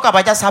will not talk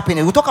about just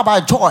happiness. We'll talk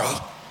about joy.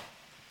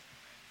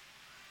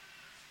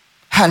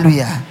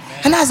 Hallelujah. Amen.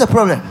 And that's the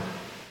problem.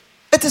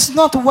 It is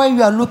not what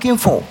you are looking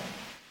for.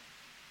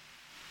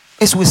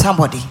 It's with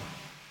somebody.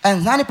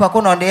 And nani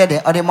pakon on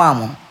there or the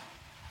mama.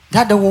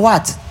 That they will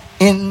what?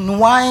 In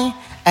wine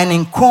and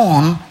in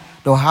corn,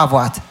 they'll have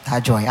what?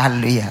 That joy.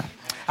 Hallelujah.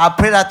 I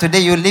pray that today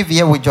you live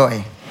here with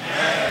joy.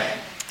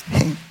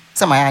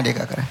 Some I had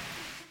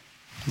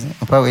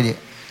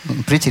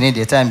preaching in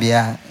the time be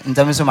in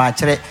terms of my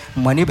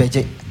money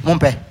budget.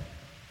 Mumpe.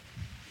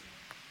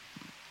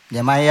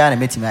 Yamaya and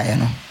meet me.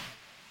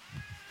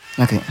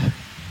 Okay.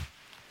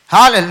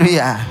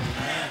 Hallelujah.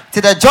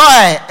 To the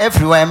joy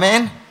everywhere,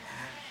 man.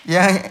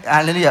 Yeah,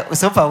 hallelujah.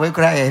 So far we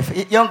cry.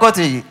 You don't go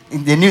to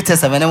the New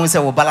Testament and we say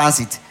we'll balance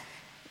it.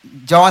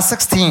 John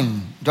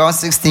 16.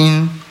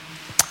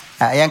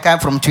 Young came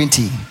from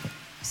 20.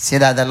 Say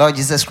that the Lord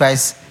Jesus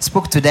Christ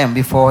spoke to them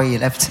before he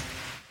left.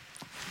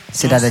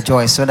 Say that the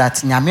joy. So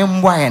that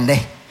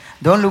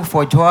don't look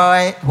for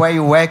joy where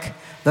you work.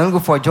 Don't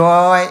look for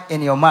joy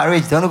in your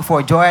marriage. Don't look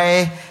for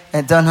joy.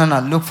 And don't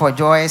look for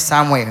joy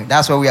somewhere.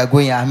 That's where we are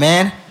going.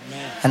 Amen.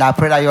 And I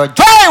pray that your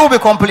joy will be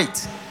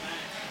complete.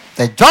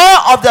 The joy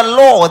of the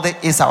Lord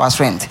is our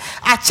strength.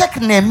 I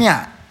checked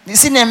Nehemiah. You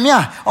see,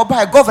 Nehemiah, or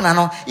by a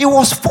governor, he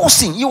was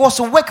forcing, he was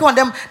working on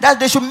them that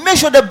they should make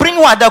sure they bring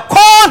what? The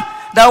corn,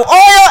 the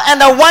oil,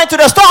 and the wine to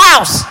the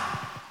storehouse.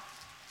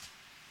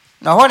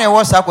 Now, when it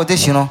was that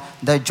quotation,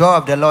 the joy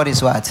of the Lord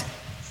is what?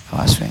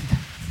 Our strength.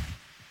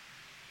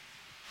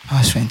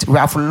 Our strength. We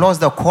have lost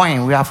the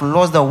coin, we have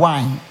lost the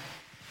wine,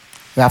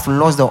 we have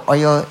lost the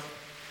oil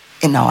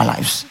in our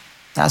lives.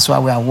 That's why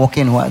we are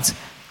walking what?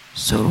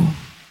 Sorrow.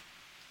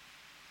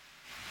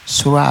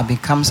 Sorrow has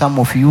become some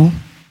of you.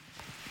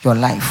 Your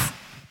life,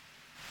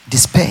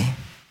 despair.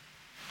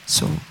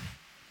 So,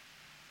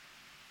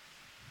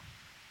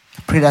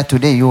 I pray that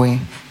today you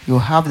You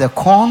have the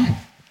corn,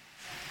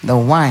 the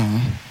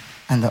wine,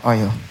 and the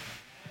oil.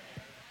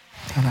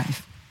 Your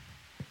life.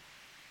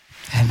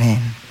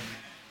 Amen.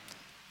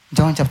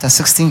 John chapter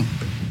 16.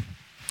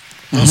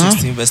 John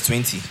 16 verse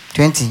 20.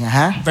 20,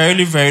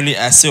 Verily, verily,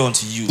 I say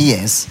unto you,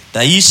 yes,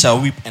 that ye shall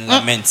weep and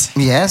lament.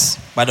 Yes.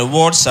 But the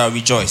world shall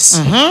rejoice.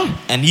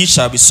 And ye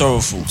shall be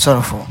sorrowful.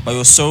 Sorrowful. But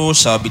your sorrow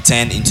shall be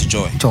turned into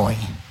joy. Joy.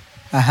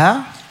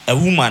 A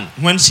woman,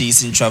 when she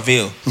is in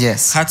travail,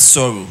 yes, hath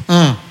sorrow,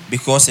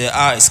 because her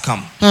hour is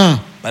come.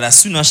 But as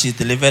soon as she is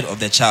delivered of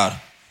the child,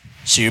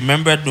 she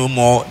remembered no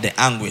more the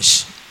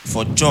anguish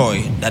for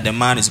joy that the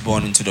man is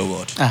born into the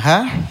world.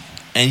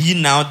 And ye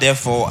now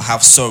therefore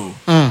have sorrow,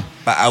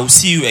 but I will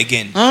see you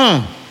again,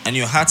 and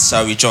your heart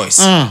shall rejoice,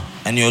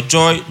 and your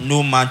joy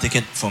no man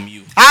taketh from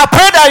you. I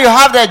pray that you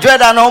have the joy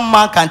that no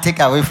man can take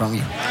away from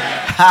you.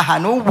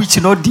 No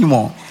witch, no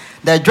demon.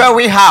 The joy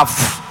we have,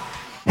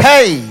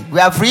 hey, we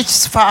have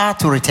reached far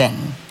to return.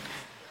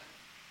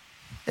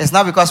 It's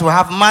not because we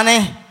have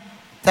money.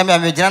 Tell me,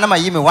 I'm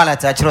my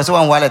wallet. I chose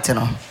one wallet, you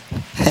know.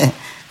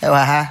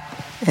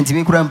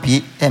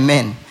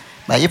 Amen.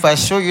 But if I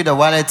show you the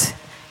wallet,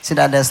 see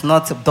that there's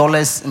not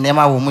dollars.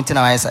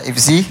 If you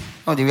see,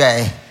 oh, the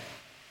way.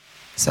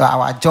 So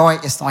our joy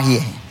is not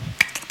here.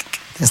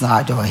 It's not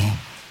our joy.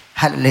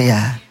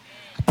 Hallelujah.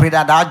 I pray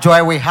that that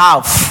joy we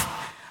have,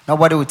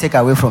 nobody will take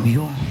away from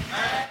you.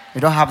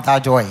 You don't have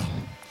that joy.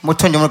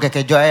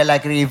 Joy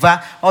like a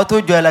river.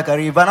 Auto joy like a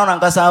river. No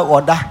angasa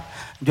order.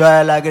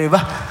 Joy like a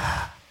river.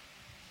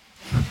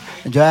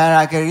 Joy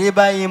like a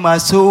river in my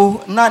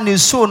soul. None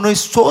is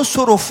so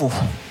sorrowful.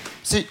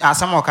 See, as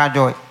some of our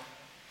joy.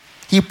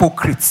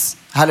 Hypocrites.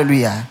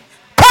 Hallelujah.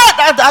 Pray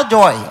that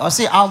joy. Or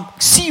say, I'll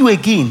see you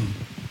again.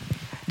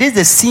 This is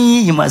the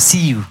scene you must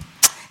see you.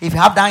 If you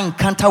have that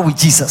encounter with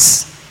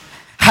Jesus.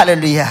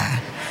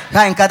 Hallelujah.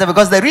 That encounter,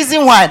 because the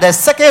reason why, the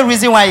second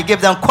reason why he gave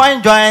them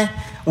coin joy,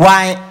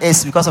 why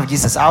is because of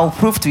Jesus. I'll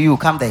prove to you.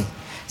 Come there.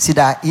 See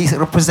that he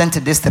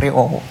represented this three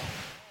all.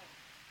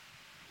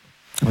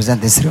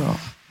 Represent this three all.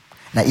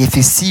 Now if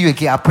he see you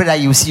again, I pray that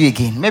he will see you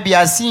again. Maybe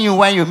I'll see you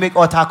when you make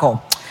altar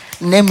call.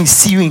 Let me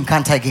see you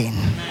encounter again.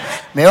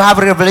 May you have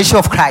a revelation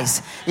of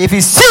Christ. If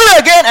you see you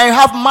again and you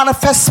have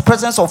manifest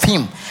presence of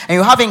him, and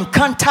you have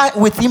encounter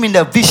with him in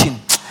the vision,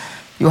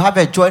 you have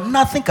a joy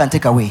nothing can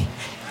take away.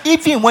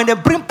 Even when they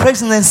bring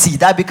presidency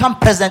that become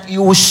president,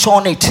 you will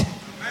shun it.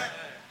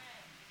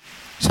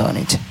 Shun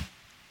it.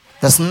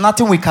 There's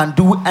nothing we can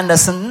do, and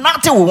there's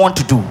nothing we want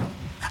to do.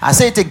 I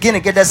say it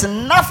again. There's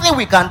nothing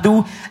we can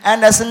do,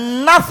 and there's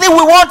nothing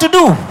we want to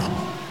do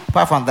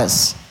apart from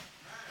this.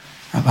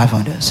 Apart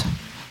from this.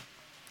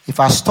 If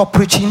I stop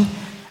preaching,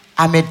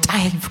 I may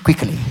die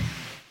quickly.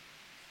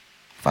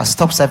 If I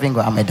stop serving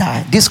God, I may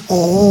die. This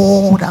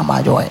old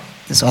my joy.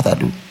 This is what I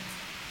do.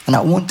 And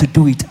I want to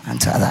do it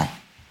until I die.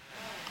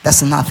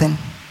 That's nothing.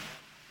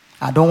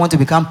 I don't want to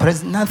become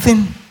president.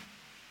 Nothing.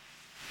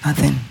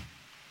 Nothing.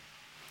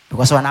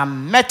 Because when I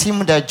met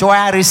him, the joy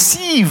I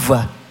receive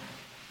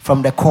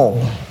from the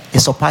call, it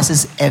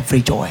surpasses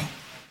every joy.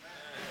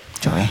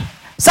 Joy.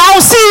 So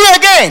I'll see you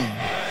again.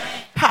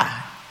 Ha.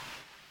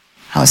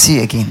 I'll see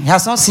you again. He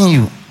has not seen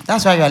you.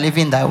 That's why you are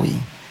living that way.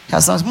 He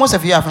has not, most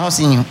of you have not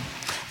seen you.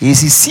 He will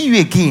see you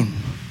again.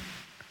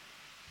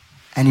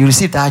 And you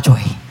receive that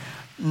joy.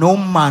 No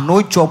man,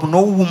 no job,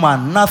 no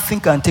woman,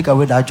 nothing can take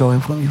away that joy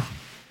from you.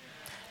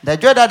 The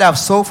joy that I've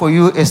sold for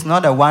you is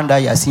not the one that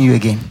you are seeing you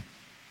again.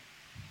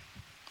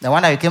 The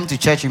one that you came to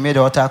church, you made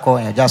the altar call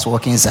and you just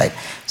walk inside.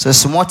 So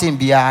small thing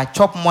be a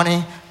chop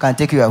money can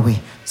take you away.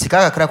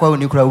 Sikaka krakwa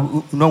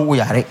unikura no we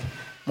are.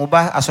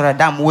 Moba asora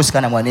dam wos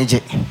kana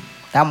manage.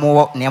 Dam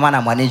wo nema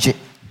na manage.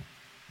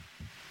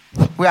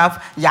 We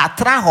have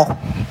yatra ho.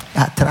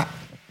 Yatra.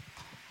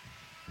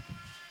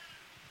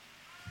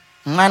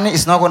 Money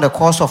is not going to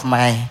cause of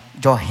my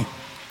joy.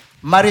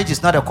 Marriage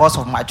is not the cause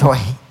of my joy.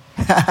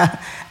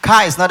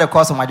 Car is not the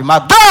cause of my joy. My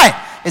joy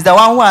is the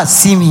one who has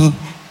seen me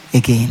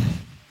again.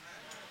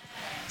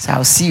 So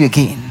I'll see you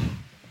again.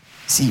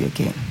 See you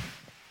again.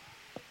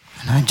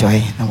 And I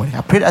joy.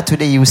 I pray that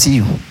today you will see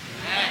you.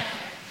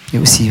 You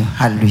will see you.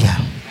 Hallelujah.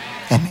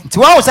 Amen.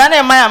 To all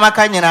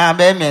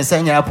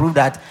I prove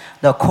that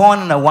the corn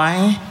and the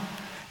wine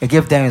I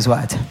gave them is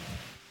what?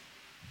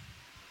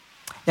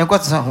 You go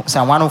to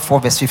Psalm 104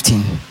 verse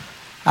 15.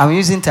 I'm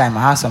using time.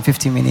 I have some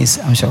 15 minutes,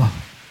 I'm sure.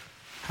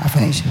 I'll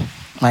finish.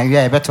 My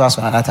I bet to ask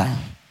another time.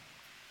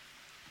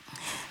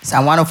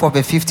 Psalm 104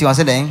 verse 15. What's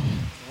it then?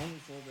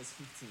 104 verse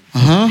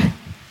 15.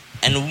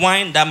 And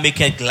wine that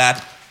maketh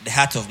glad the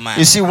heart of man.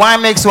 You see,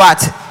 wine makes what?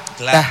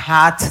 Glad. The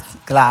heart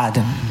glad.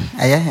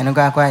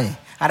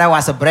 Other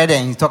ones are bread,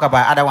 and you talk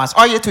about other ones.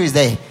 Oil too is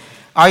there.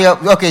 Oil,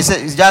 okay, so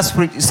just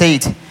say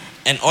it.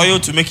 And oil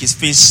to make his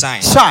face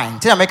shine. Shine.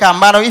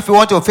 If you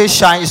want your face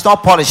shine, it's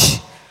not polish.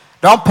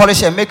 Don't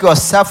polish and make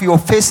yourself your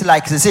face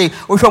like they say.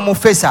 If you move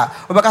face,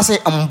 we can say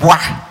mbwa.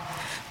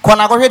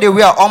 Kona go the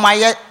way all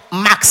my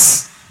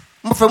max.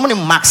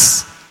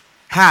 Max.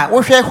 Ha.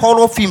 We share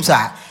horror films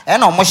and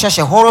no more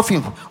share horror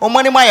film. O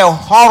money my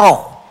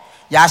horror.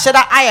 Ya said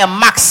that I am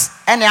max.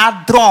 and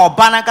I draw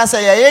banaka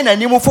say a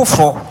name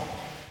for.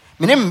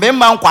 Minim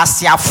Bemban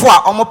Quasia for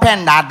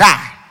Omopen da.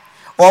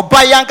 Or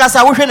by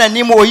Yankasa wishing a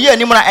name or year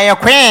Nimona a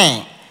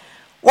queen.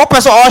 What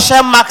person all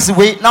share max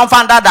way now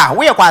found that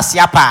we are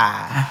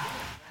Quasiapa.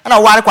 And a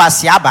wild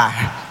Quasiaba.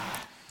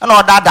 And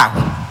all that.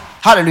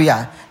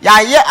 Hallelujah. Ya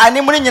ye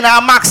animal in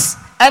our max.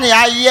 And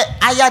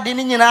I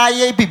didn't in a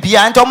ye be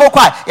and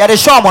Tomokwa, ya the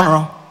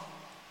showman.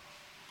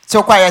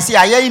 So quiet, see,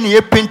 I in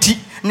a pinty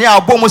near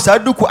Bomusa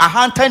Duku, a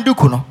hand time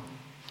dukuno.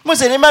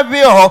 Must any may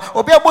be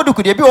or be able to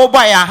be all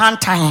by a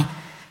hand time.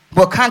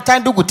 But can't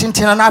time do good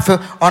tintin and after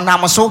on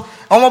Namaso,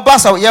 on my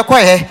bus out your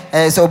quiet,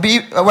 so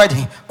be a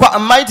wedding. Quite a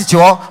mighty to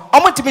all. I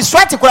want to be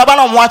sweaty, could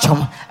I watch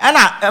him. And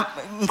I,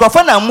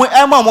 Grafana,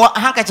 more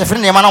handkerchief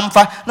in the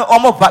manumfa, no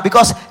almost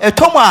because a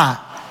Toma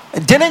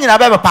dinner in a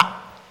beba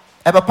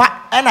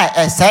and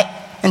I say,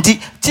 and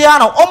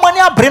Tiano, oh money,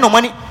 I bring no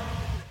money.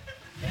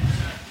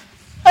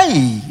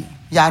 Hey,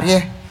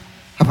 Yare,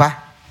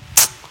 Papa,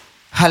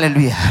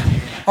 hallelujah.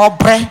 Oh,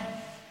 pray.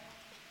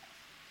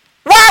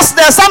 Once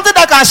there's something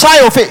that can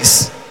shine your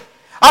face,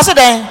 I said,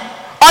 then,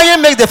 oil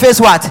makes the face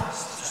what?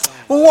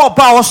 Who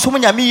about so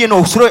many million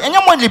or so, and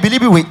you only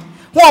believe it.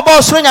 Who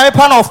about so many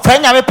pound of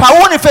friend, I power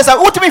only face, I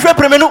want to be for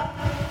premium.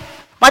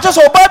 My just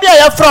so baby, I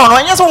have thrown,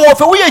 and yes,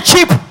 we are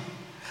cheap.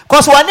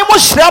 Because when you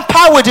must share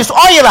power with this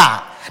oil,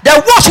 they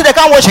watch it, they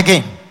can't watch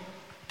again.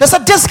 There's a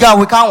discount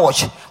we can't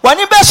watch. When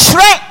you best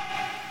shrink,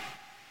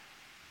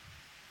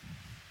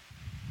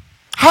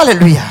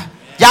 hallelujah.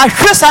 Ya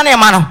Christian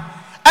man.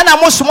 And I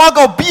must small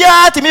go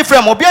beer to me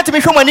from or beer to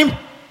me from him.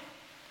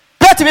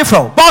 Beer to me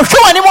from. But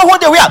show anyone what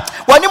they are.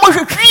 When you must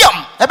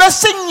triumph, the best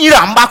sing you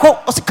and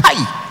Bako or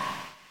Sakai.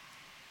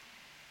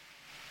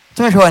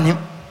 To me, show him.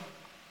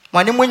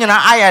 When you win,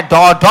 I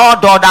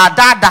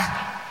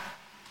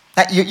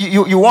that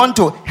you want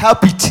to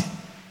help it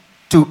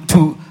to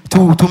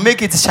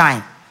make it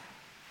shine.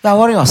 Now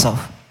worry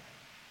yourself.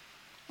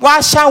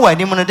 Why shower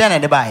him on the den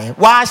at the bay?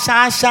 Why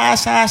shall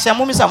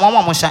mommy some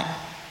mama shine?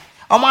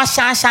 Oh, my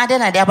shine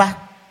then at the bar.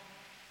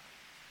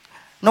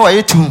 No,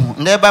 I too.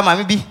 Never,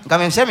 mammy be.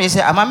 Come and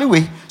say, I'm mammy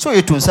way. So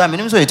you too,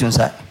 Sam, so you too,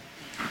 sir.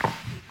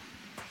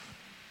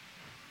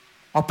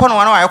 Upon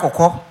one I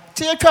call.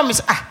 See, you try,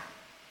 Miss. Ah,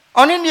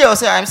 on India,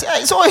 say, I'm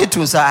so you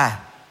too, sir.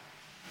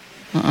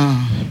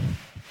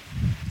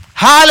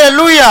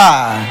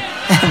 Hallelujah.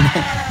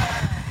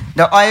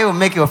 The oil will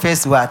make your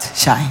face what?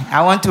 Shine.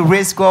 I want to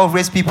raise God,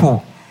 raise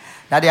people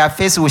that their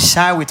face will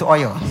shine with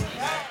oil,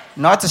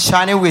 not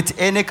shining with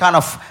any kind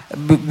of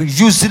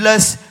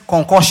useless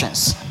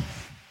concoctions.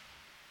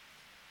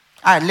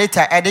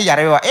 Later, I did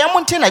Yara. I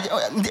am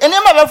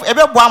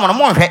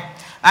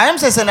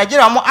saying,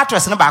 Nigeria more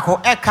actress in the back.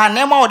 I can't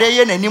name all day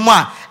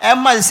anymore.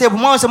 Emma say,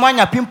 most of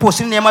my pimples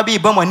in name be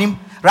bomb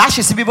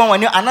rashes be bomb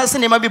and another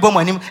name be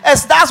bomb.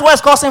 That's where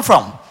it's causing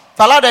from.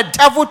 To allow the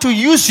devil to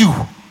use you,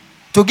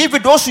 to give you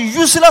those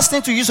useless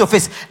things to use your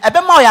face. I be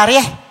more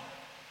yare.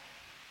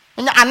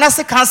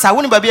 Another cancer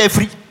wouldn't be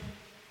free.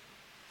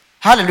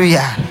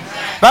 Hallelujah.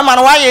 Bama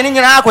why in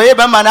Iraq or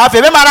Bama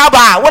after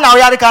Bama when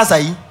are we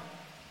cancer?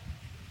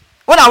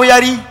 When are we?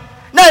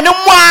 No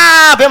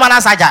more Bemana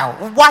Saja.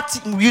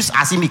 What use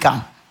has he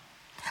become?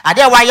 I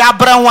dare why ya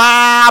brown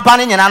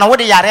banning and I know what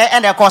they are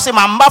and they cause him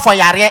a for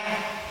yare.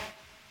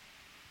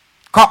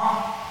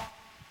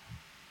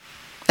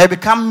 They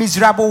become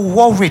miserable,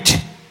 worried,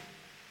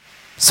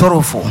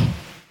 sorrowful.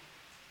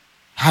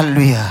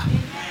 Hallelujah.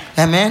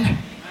 Amen.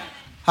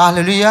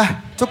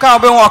 Hallelujah. Took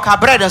out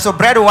bread, and so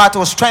bread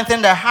will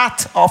strengthen the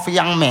heart of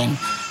young men.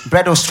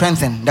 Bread will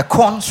strengthen. The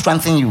corn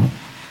strengthen you.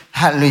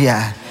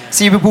 Hallelujah.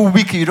 See, people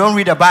weak, you don't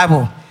read the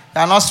Bible.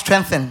 They are not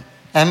strengthened.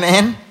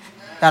 Amen.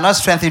 They are not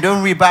strengthened. You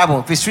don't read the Bible.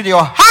 If it's read,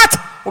 your heart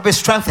will be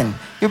strengthened.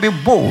 You'll be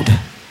bold.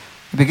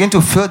 You begin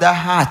to fill that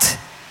heart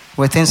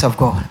with things of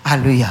God.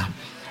 Hallelujah.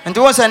 And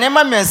towards the name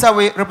of Mensa,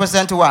 we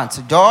represent what?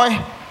 Joy.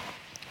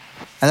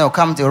 And they'll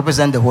come to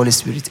represent the Holy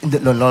Spirit,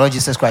 the Lord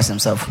Jesus Christ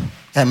Himself.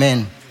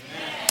 Amen.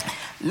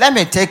 Let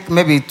me take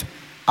maybe,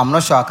 I'm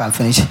not sure I can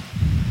finish.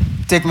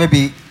 Take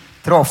maybe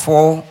 3 or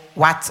 4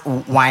 what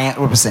wine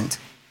represent.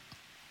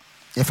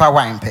 If I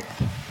wine pick.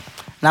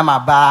 Now my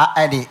bar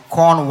at the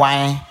corn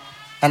wine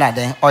and I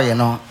then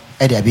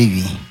at the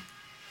baby.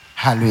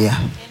 Hallelujah.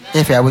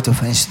 If you are able to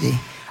finish today.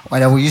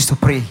 When we used to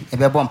pray, a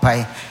baby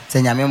pie,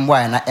 say Yamim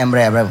wine and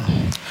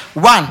embrace.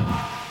 1,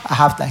 I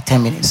have like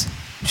 10 minutes.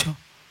 Sure.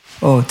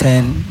 Oh,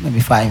 10, maybe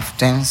 5,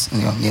 10.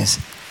 Yes,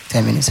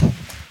 10 minutes.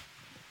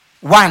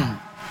 1.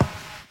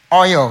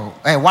 Oil,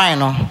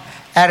 wine,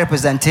 I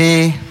represent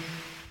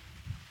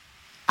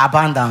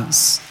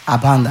abundance,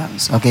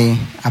 okay,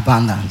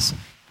 abundance,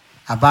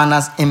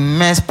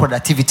 immense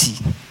productivity.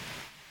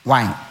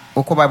 Wine,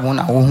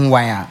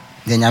 wine,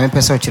 the Yami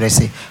person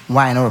say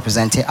wine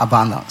representing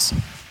abundance.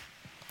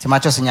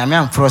 Timachos in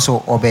Yamian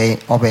Froso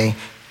obey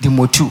the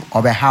motu,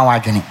 obey how I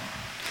journey.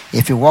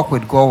 If you walk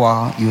with God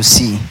well, you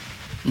see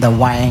the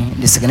wine,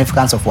 the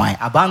significance of wine,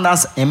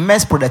 abundance,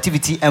 immense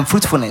productivity, and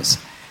fruitfulness.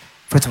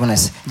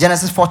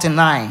 Genesis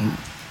 49,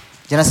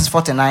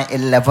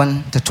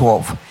 11 to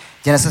 12.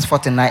 Genesis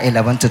 49,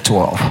 11 to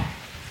 12.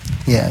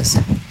 Yes.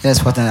 Yes,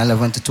 14,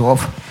 11 to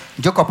 12.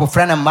 Jacob,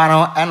 friend and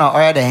man, and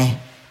all day.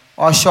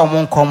 Or show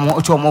moon come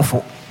to a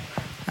mofo.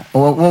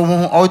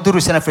 Or do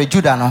send for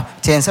Judah, no?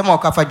 Ten some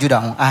more for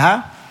Judah.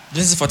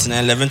 Genesis 14,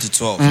 11 to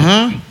 12.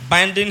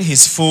 Binding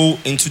his foal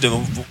into the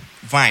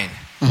vine,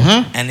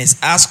 and his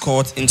ass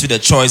caught into the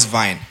choice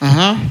vine.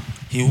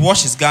 He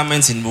washed his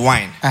garments in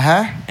wine,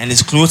 and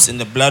his clothes in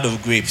the blood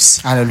of grapes.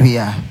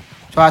 Hallelujah.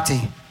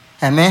 Twati.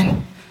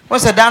 Amen.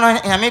 What's the down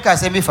in America?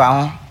 Say me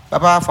found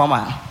Papa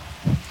Former.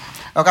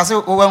 Okay,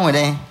 so one with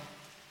the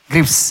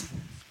grapes.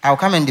 I'll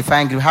come and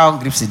define how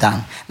grapes is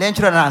done. Then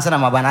children answer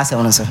my banana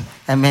also.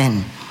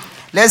 Amen.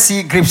 Let's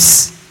see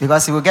grapes,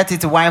 because he will get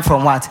it wine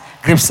from what?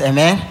 Grapes.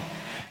 Amen.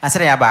 I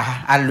said,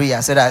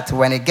 hallelujah. So that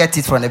when they get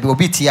it from the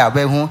BOBT,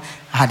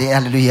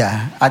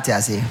 hallelujah. I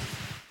say.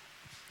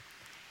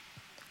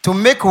 To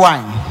make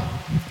wine.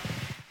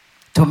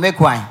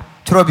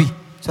 Trobi.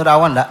 So that I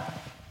want that.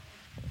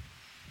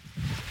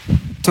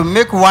 To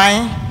make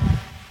wine,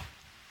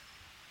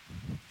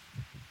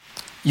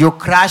 you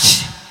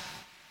crush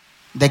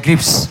the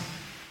grapes.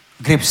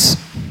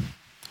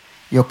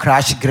 You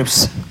crush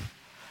grapes,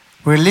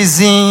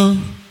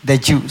 releasing the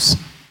juice.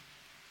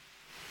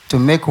 To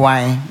make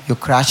wine, you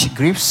crush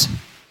grapes,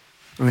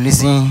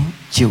 releasing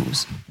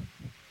juice.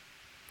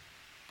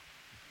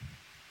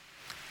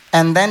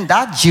 And then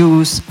that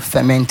juice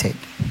fermented.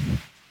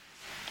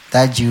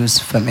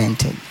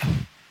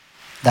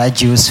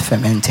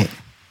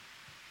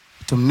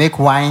 To make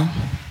wine,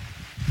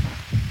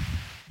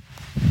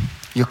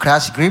 you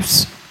crush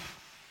grapes,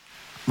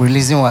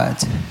 releasing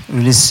what?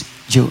 Release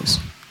juice.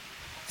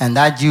 And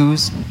that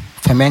juice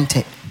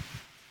fermented.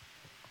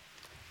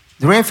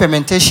 During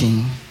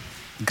fermentation,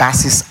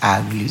 gases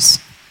are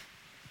released.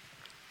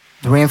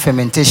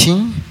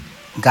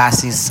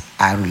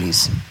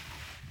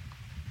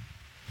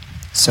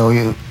 So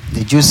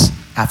the juice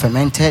are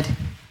fermented,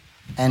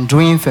 and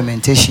during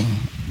fermentation,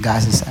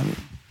 gases are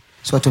released.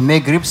 So to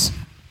make grapes,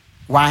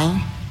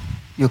 wine,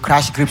 you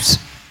crush grapes.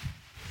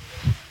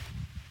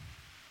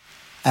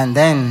 And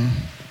then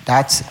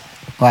that's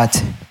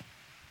what?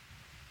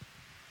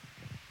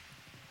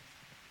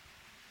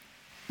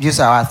 Juice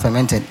are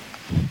fermented.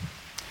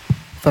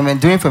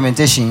 During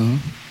fermentation,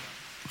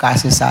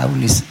 gases are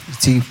released.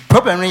 See,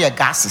 problem with your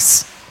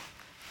gases.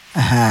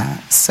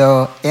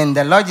 So in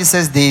the Lord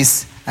Jesus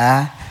days,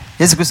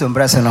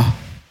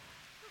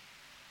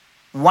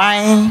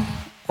 wine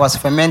was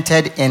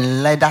fermented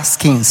in leather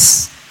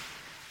skins.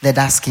 The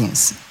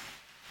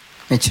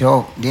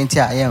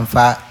entire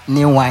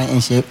new wine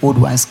and old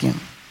wine skin.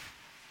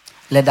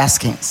 Leather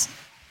skins.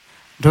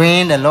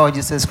 During the Lord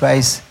Jesus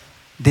Christ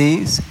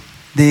days,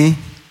 the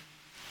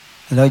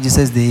Lord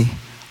Jesus day,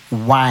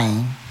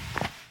 wine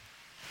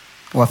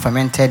was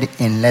fermented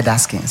in leather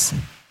skins.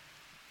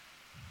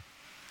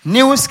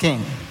 New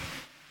skins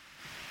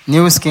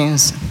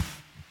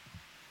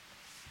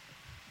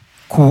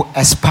could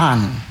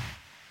expand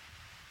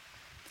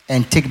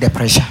and take the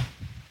pressure.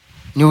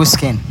 New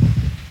skin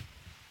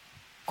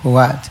could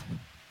what?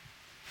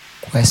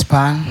 Could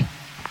expand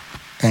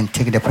and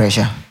take the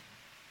pressure.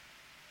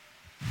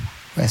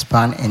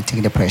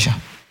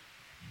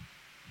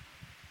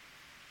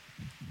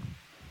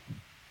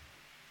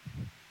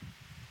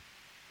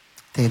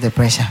 Take the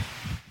pressure.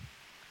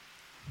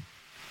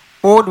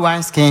 Old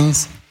wine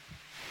skins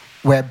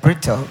were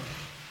brittle.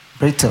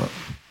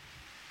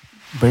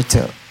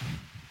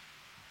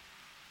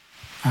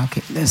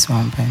 Okay, that's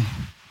one pen.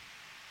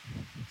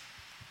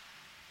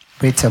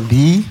 Brittle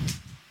B.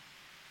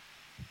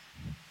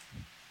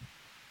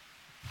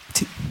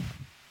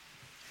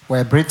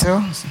 Were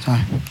brittle.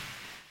 Sorry.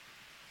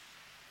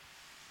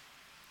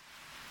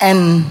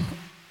 And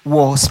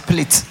was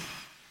split.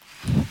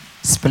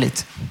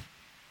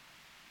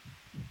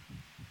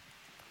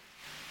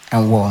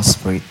 And was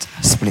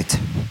split.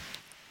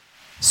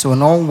 So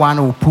no one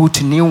will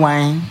put new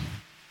wine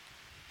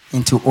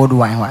into old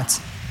wine what?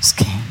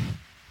 Skin.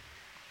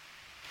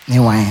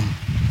 New wine,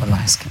 old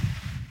wine skin.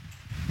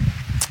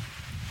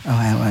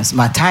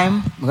 My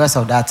time, because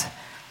of that,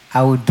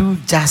 I will do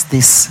just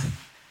this.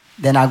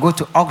 Then I go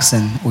to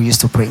oxen, we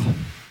used to pray.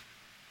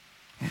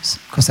 Yes,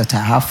 because I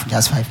have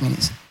just 5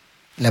 minutes.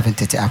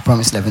 11:30, I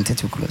promise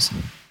 11:30 we'll close.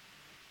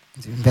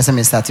 Person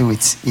may start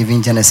with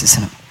even Genesis.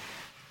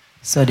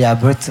 So they are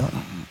brittle.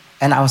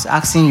 And I was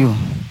asking you,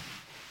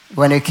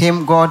 when you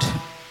came, God,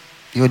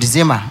 you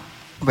December,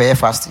 by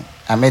fasting,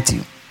 I met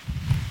you.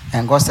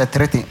 And God said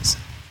 3 things.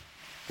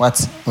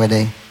 What were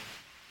they?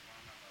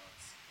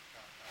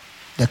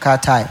 The car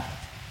type.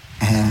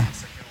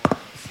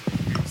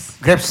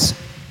 Grapes.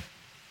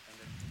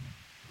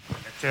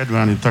 The third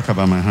one, you talk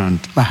about my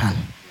hand. My hand.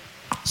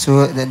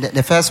 So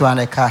the first one,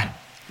 the car.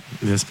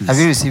 Yes, please. Have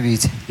you received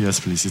it? Yes,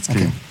 please. It okay.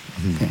 came.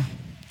 Okay.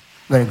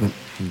 Very good.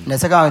 The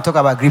second one, we talk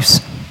about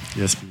grapes.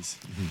 Yes, please.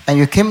 And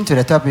you came to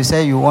the top, you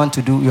said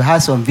you had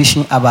some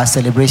vision about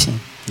celebration.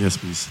 Yes,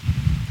 please.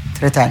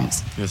 3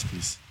 times. Yes,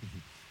 please.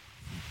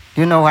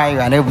 Do you know why you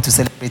are unable to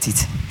celebrate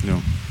it?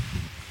 No.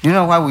 Do you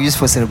know what we use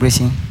for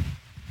celebration?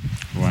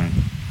 Wine.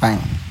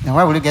 Wine. And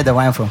where will you get the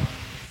wine from?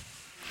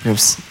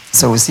 Grapes.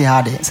 So we'll see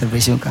how the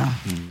celebration comes.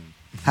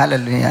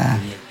 Hallelujah.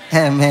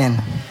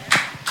 Amen.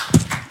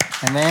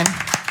 Amen.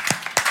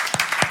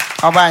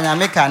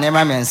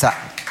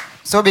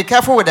 So be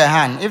careful with the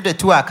hand. If the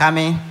two are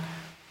coming,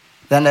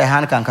 then the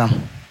hand can come.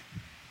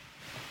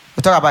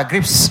 We talk about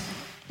grips.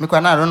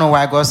 Because I don't know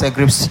why God said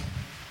grips.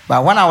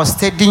 But when I was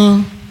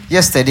studying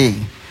yesterday,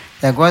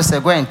 the God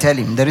said, go and tell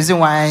him. The reason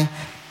why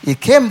he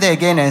came there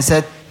again and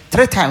said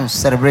 3 times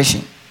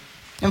celebration.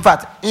 In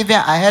fact, even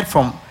I heard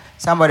from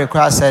somebody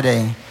across said,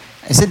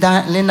 he said,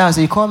 Linda,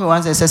 so he called me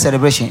once and said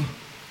celebration.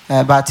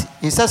 But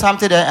he said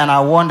something there and I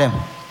warned them.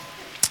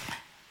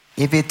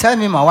 If he tell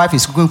me my wife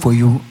is cooking for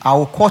you, I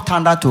will call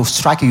thunder to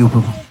strike you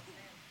people.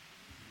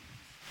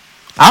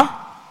 Huh?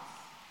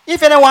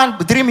 If anyone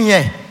dream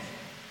here,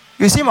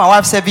 you see my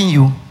wife serving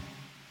you,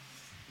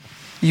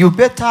 you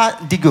better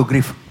dig your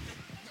grave.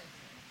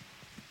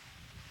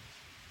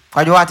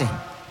 What do you want?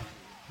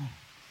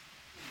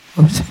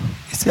 Oops.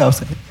 You see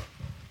outside.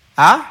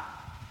 Huh?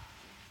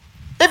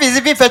 If he's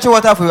even fetching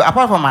water for you,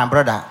 apart from my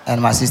brother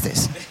and my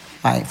sisters,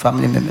 my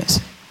family members,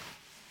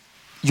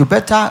 you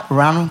better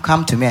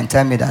come to me and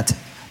tell me that,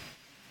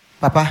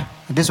 Papa,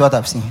 this is what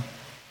I've seen.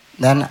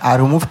 Then I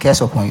remove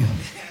curse upon you.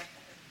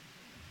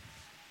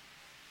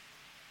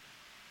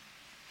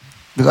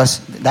 Because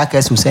that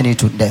curse will send you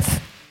to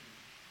death.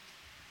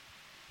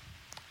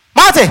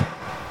 Marty!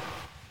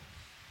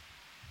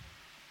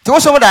 To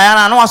also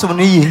Diana, I know what's on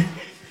you.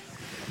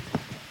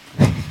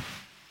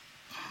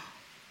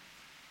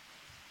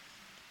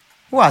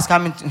 Who has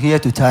come here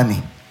to tell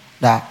me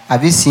that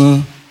have you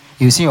seen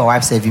your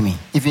wife serving me?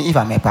 Even if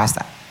I'm a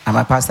pastor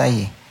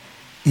here.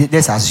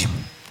 Let's assume.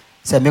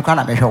 Say me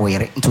can't make sure we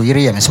to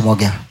hear me some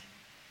girl.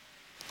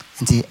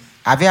 And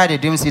have you had a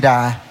dream see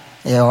that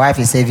your wife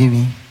is serving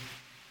me?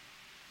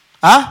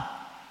 Huh?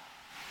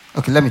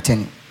 Okay, let me tell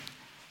you.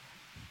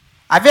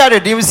 Have you had a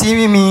dream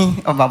seeing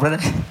me or my brother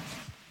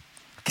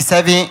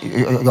serving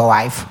your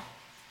wife?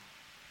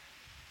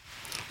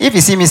 If you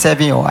see me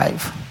serving your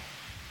wife,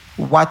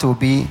 what will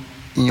be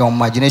in your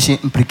imagination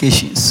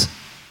implications?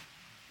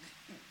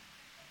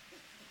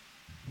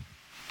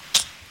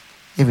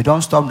 If you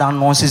don't stop down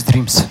nonsense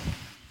dreams,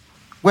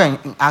 go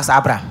and ask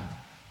Abraham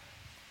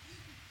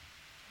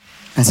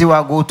and see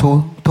what go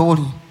to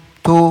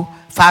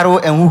Pharaoh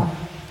and who?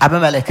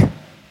 Abimelech.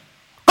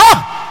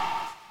 Go!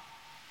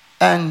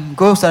 And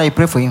go start and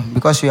pray for him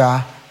because you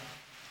are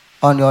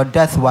on your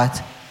death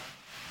what?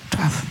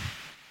 Trap.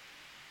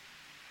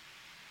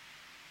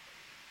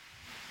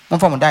 One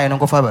from die and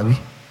go for baby.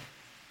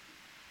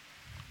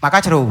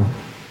 Makachero.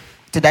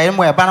 Today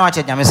mo ya bana wa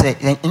che nyame se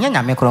enya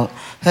nyame kro.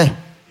 Hey.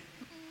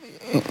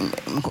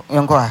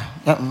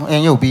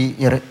 You'll be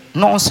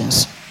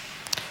nonsense.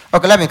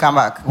 Okay, let me come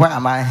back. Where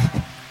am I?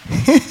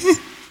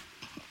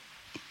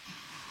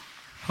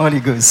 Holy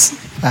Ghost.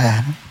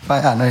 Fire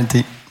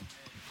anointing.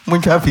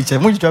 Much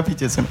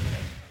pictures.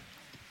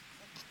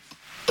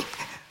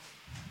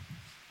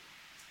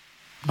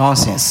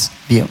 Nonsense.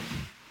 Bien.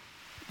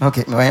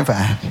 Okay,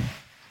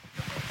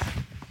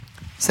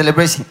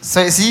 celebration.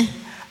 So you see,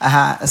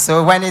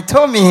 so when he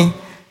told me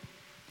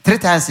 3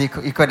 times he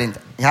couldn't.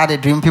 He had a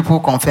dream, people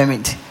confirm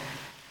it.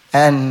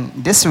 And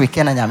this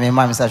weekend,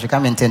 I should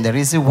come and tell the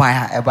reason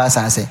why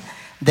Abasan said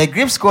the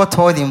grapes God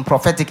told him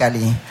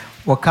prophetically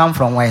will come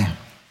from where?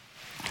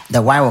 The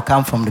wine will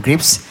come from the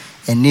grapes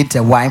and need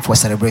the wine for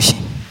celebration.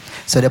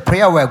 So the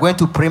prayer we're going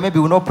to pray, maybe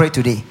we'll not pray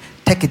today.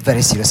 Take it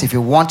very serious if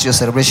you want your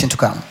celebration to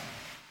come.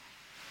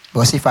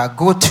 Because if I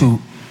go to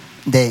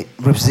the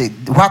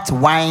what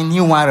wine,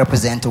 new wine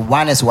represents,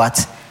 wine is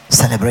what?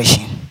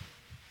 Celebration.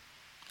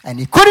 And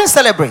he couldn't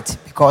celebrate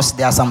because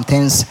there are some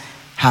things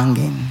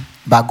hanging.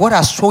 But God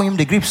has shown him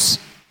the grapes.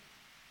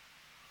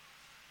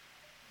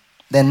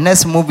 The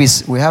next move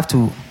is we have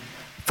to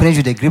finish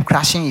with the grape,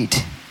 crushing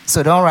it.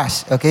 So don't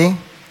rush, okay?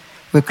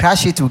 We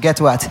crush it, we get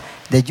what?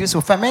 The juice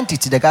will ferment it.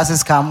 The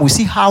gases come. We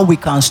see how we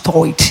can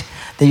store it.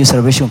 Then your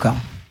celebration will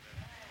come.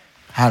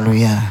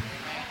 Hallelujah.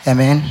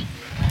 Amen.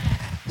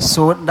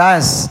 So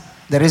that's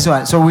the reason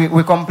why. So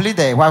we complete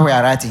what we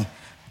are writing.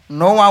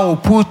 No one will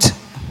put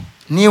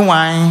new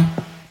wine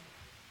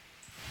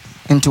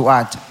into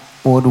what?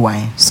 Old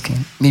wine skin.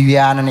 Maybe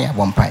I don't know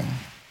one pine.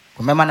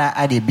 Remember,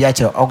 I did be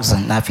at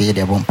oxen, not feed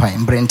the one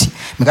pine, Brenty.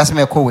 Because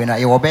my co winner,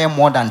 it will be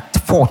more than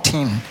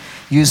 14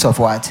 use of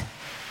what?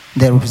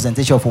 The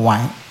representation of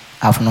wine.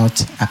 I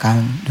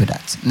can't do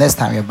that. Next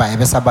time you buy a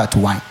best about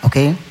wine,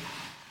 okay?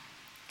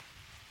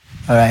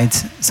 All right.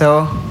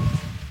 So,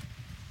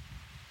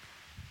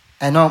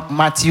 I know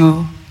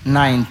Matthew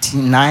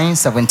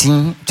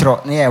 9:17.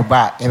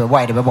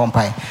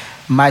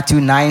 Matthew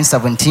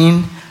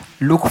 9:17.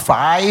 Luke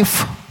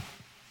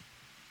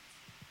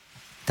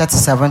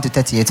 5:37 to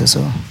 38 or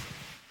so.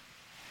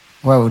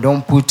 Well, we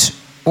don't put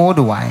old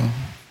wine,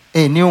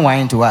 new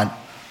wine to what?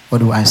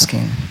 Old wine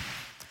skin.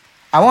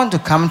 I want to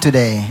come to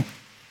the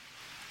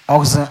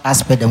oxen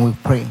aspect and we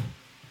pray.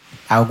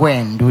 I'll go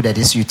and do that.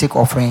 This you take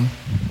offering,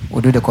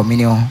 we'll do the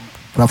communion.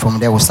 From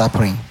there we'll start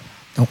praying.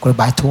 Don't go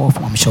by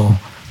 12, I'm sure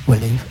we'll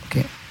leave.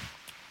 Okay.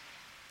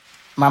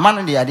 My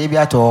man the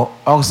idea to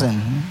oxen.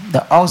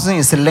 The oxen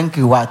is linked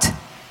with what?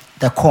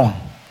 The corn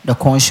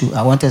shoe.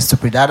 I want us to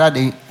pray. The other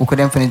day we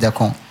couldn't finish the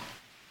corn.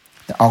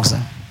 The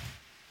oxen.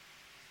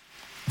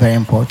 Very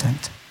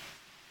important.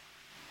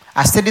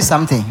 I studied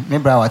something.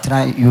 Maybe I was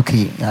trying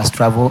UK. I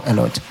travel a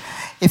lot.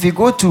 If you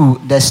go to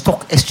the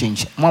stock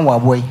exchange,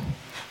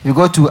 if you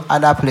go to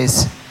other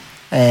place,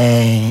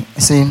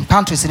 say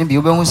countries in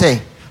the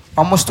say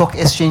almost stock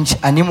exchange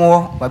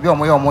anymore, but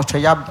almost try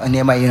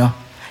you know.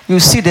 You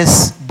see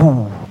this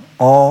bull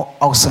or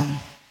oxen.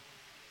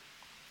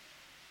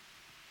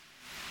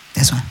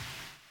 This one.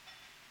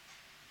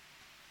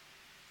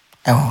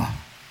 Oh,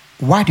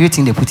 why do you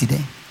think they put it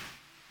there?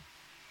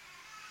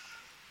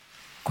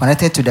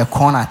 Connected to the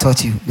corn I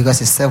taught you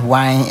because it serves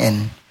wine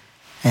and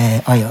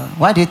oil.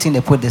 Why do you think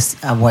they put this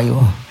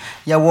oil?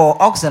 Yeah, well,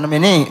 oxen. I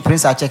mean,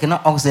 Prince are checking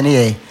out oxen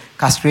a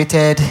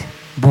castrated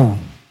bull.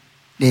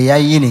 The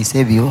yini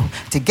save you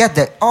to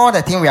get all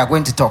the thing we are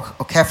going to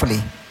talk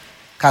carefully.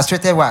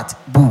 Castrated what?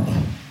 Bull.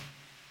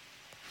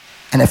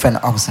 And a friend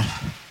oxen.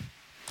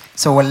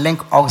 So we'll link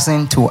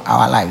oxen to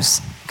our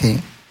lives. Okay.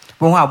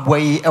 We won't have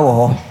boy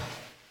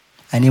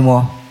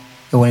anymore.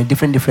 We want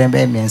different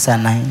baby and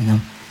son. You know.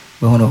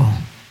 We won't know.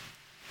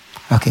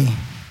 Okay.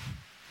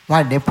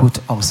 Why did they put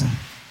oxen?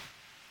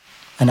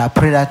 And I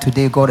pray that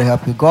today God will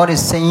help you. God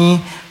is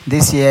saying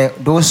this year,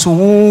 those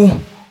who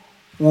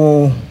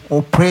will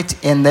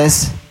operate in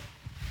this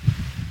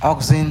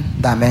oxen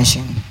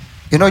dimension.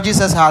 You know,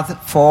 Jesus had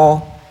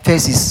 4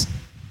 faces.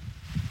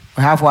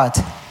 We have what?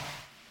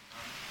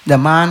 The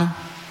man,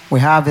 we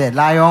have the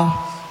lion,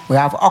 we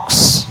have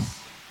ox,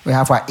 we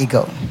have our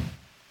eagle.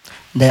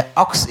 The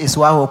ox is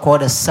what we call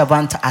the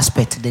servant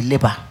aspect, the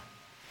labor,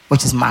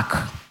 which is Mark.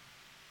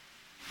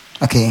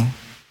 Okay.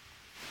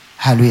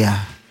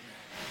 Hallelujah.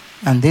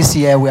 And this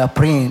year we are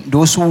praying,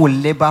 those who will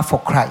labor for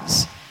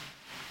Christ,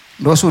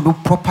 those who do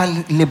proper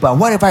labor,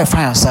 wherever you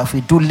find yourself,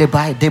 you do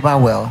labor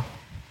well,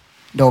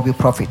 there will be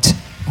profit.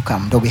 There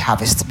will be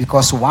harvest.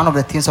 Because one of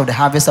the things of the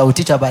harvest I will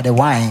teach about the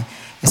wine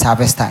is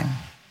harvest time.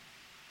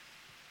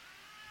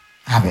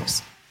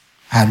 Harvest.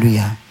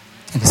 Hallelujah.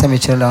 Thank you so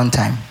much a long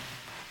time.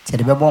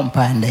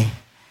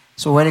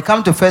 So when it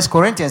comes to 1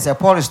 Corinthians,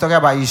 Paul is talking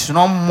about you should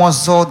not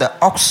muzzle the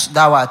ox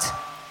that what?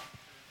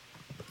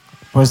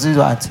 Produce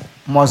what?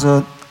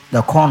 Muzzle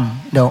the corn.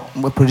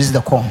 Produce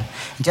the corn.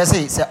 Just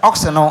say, it's an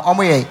ox no,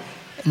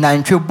 na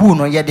ntwebu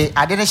no ye de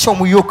ade ne hye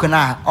omo yoke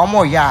na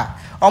omo ya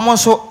omo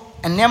so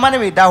enema ne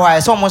we da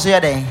hwa so omo so ye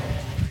den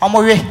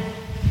omo we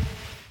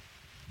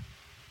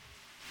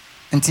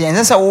nti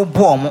ense se wo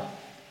bo omo.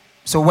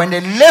 So when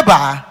they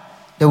labor,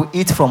 they will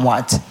eat from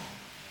what?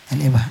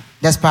 And labor.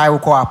 That's why we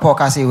call our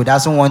podcast say who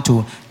doesn't want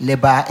to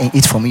labor and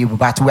eat from you,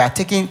 but we are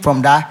taking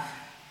from that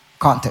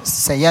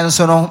context. Say yen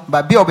so no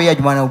but be obey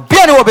adwuma no be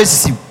any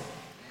obesisi.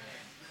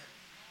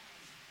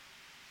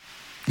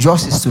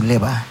 Yours is to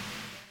labor.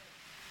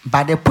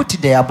 But they put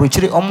it there, but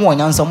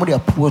somebody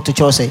put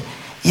to say,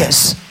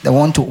 yes, they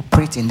want to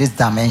operate in this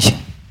dimension.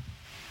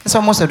 That's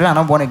almost they are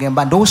not born again.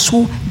 But those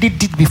who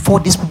did it before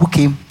these people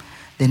came,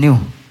 they knew.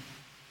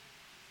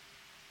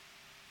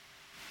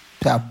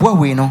 So boy,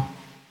 we know.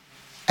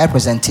 I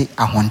present it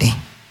a one day.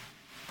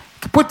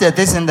 Put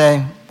this in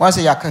there.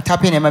 Once you are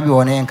tapping maybe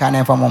one and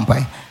can't from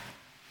Mumbai.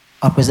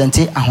 I present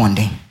it a one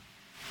day.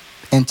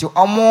 And to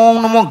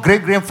no more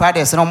great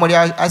grandfathers, nobody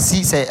I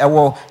see say,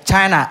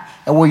 China,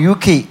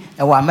 UK,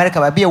 America,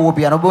 but will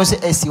be an obvious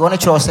say, you want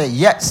to say,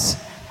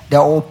 yes, they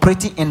are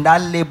operating in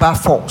that labor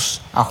force.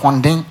 A one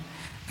day.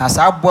 As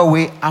our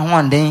boy, a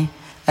one day,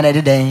 and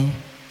every day,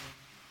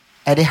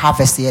 at the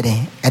harvest year,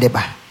 at the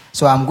bar.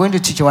 So I'm going to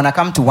teach you when I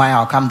come to wine,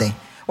 I'll come there.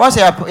 Once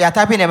you are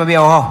typing, maybe,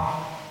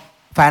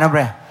 final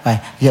breath.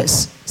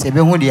 Yes, say, be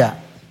who dear.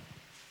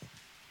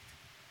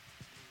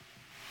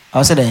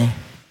 I'll say there.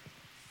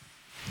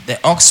 The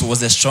ox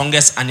was the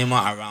strongest animal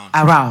around.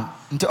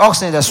 The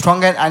ox is the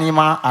strongest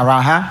animal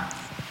around, huh?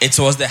 It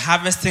was the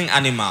harvesting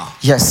animal.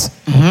 Yes.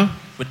 Mm-hmm.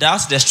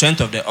 Without the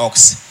strength of the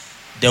ox,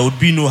 there would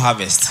be no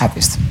harvest.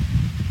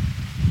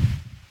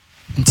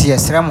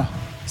 Yes, Remo.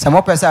 Some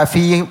more person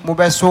feel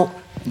mobeso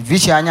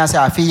vision say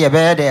I feel you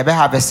better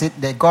harvest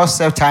it. The God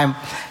save time.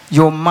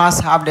 You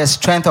must have the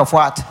strength of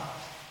what?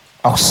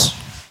 Ox.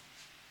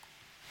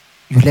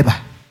 You labor.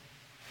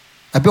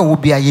 Abi will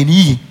be a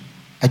yeni.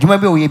 Aduma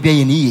be will be a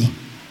yeni.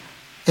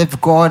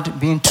 If God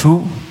being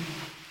true,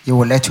 He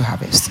will let you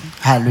harvest.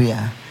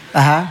 Hallelujah.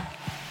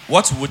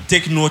 What would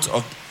take note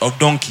of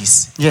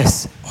donkeys,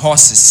 yes,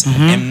 horses,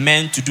 and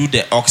men to do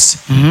the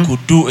ox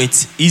could do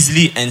it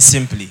easily and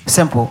simply.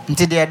 Simple.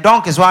 Until the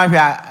donkeys one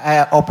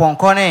here upon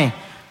corner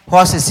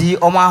horses see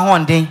oma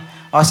honding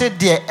or say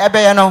dear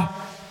ebe no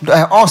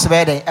ox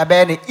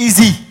ebe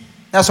easy.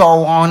 That's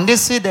all on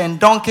this see then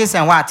donkeys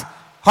and what?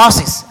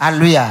 Horses.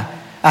 Hallelujah.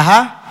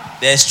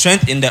 There's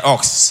strength in the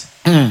ox.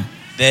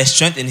 There's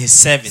strength in his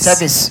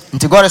service.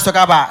 Until God is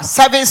talking about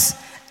service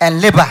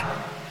and labor.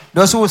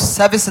 Those who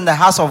service in the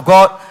house of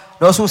God,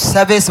 those who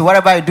service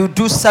whatever you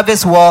do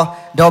service well,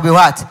 there will be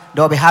what?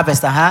 There will be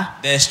harvest.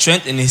 There's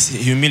strength in his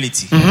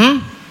humility.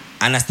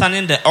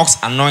 understanding the ox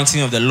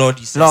anointing of the Lord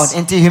Jesus. Lord,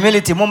 into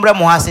humility, mumbra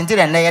muhas into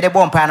the nayade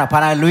bon pana.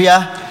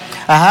 Hallelujah.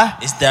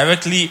 It's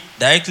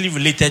directly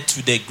related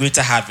to the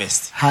greater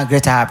harvest.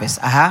 Greater harvest.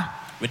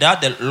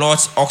 Without the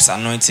Lord's ox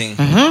anointing,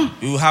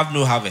 we will have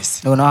no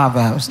harvest. No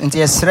harvest. Into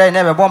Yesre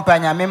never bon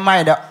pana. Me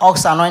mind the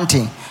ox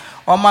anointing.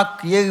 Oma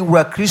ye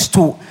were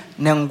Christo.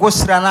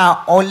 Nengosra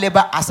na all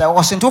labor as I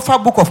was into a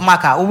book of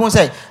Mark. We won't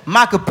say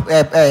Mark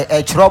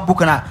a chro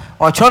book na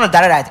or chrono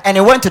direct, and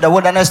he went to the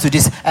wilderness to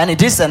this and he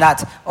this and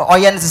that. Or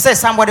you say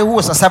somebody who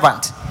was a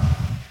servant.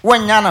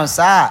 When Yano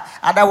sa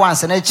other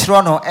ones and a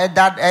chrono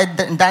that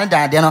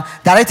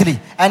directly,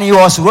 and he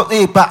was wrote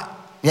a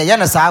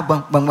Yana sa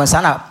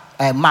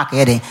Bangmasana Mark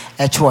Eddie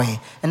a Troy.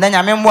 And then I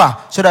remember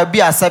so that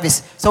be a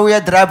service. So we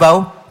are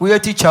driver, we are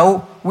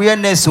teacher, we are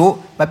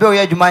neso, but we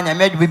are Jumania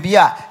made we be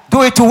a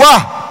do it to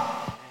what?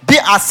 Be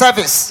our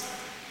service.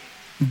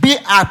 Be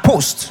our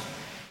post.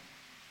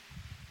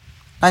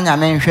 And I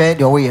mean, share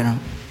the way,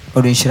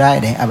 or in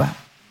Shirade, Abba.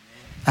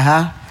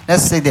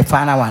 Let's say the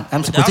final one.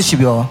 I'm supposed to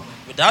be all.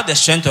 Without the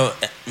strength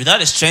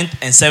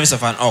and service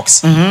of an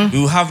ox, we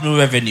will have no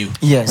revenue.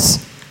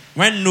 Yes.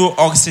 When no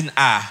oxen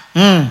are,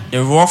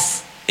 the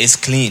rough is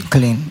clean.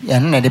 Clean. Yeah,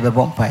 no, they be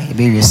born by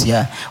various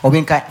year. Or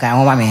being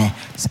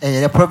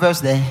the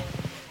Proverbs there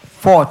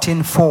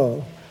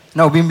 14:4.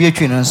 Now being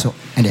between also,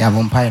 and they have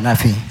umpire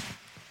nothing.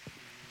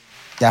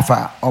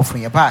 Therefore,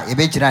 offering a pie, a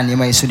bit and you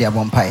may see their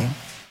bumpy.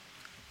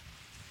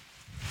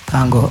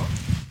 Tango.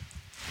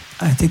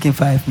 I think in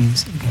 5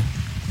 minutes. Okay.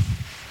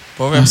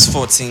 Proverbs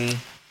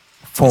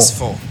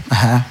 14:4.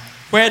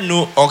 Where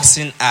no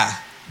oxen are,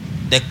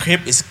 the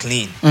crib is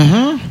clean,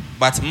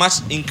 but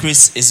much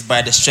increase is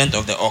by the strength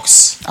of the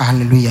ox.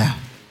 Hallelujah.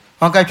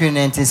 One country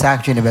is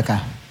actually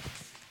Becca.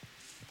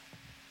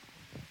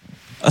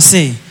 I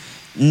say,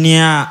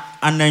 near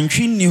an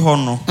entry ni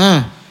hono,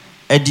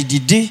 a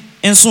didi,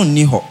 and soon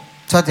ni ho.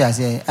 So I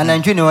say, and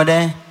I'm doing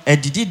there. A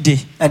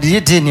didi, a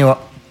didi, you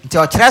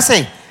tell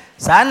Tracy.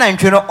 San and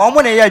you know,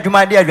 Omone, you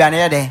my dear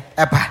Granada,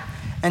 Epa,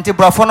 and to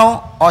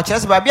Brofono or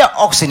Chess by beer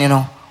oxen, you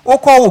know, or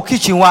call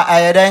kitchen what I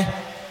had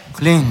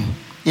clean.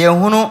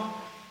 Yehuno,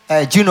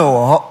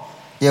 Juno,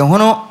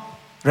 Yehuno,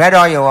 red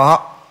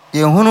oil,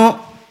 Yehuno,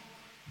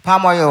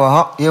 palm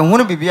oil,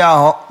 Yehuno be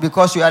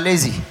because you are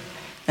lazy.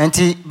 And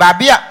to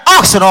Babia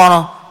oxen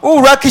on,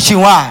 oh, rock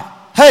kitchen what?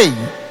 Hey!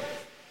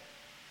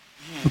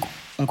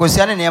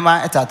 Nkosiane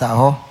nema etata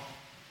ho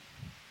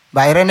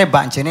ba irene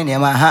banche ne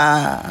nema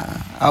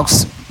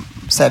ox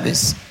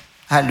service.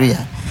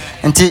 Hallelujah.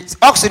 Nti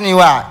ox ni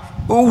wa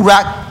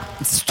ura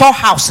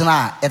storehouse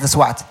na it is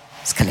what?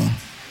 It's clean.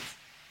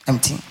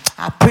 Empty.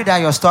 I pray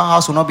that your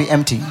storehouse will not be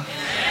empty.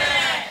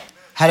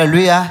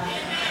 Hallelujah.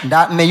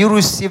 That may you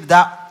receive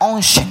that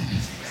unction,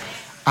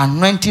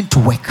 anointing to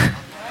work,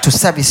 to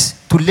service,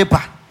 to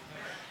labor,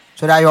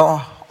 so that your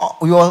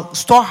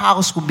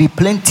storehouse will be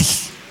plenty.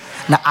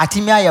 Now,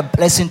 Atimia, a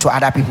blessing to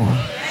other people.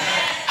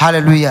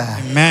 Hallelujah.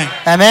 Amen.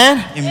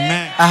 Amen.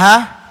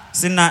 Amen.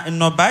 Sina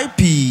no by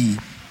P.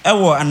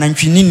 Ewo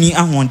ananchini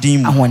I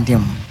want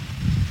him.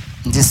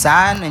 The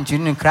son and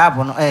junior crab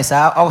on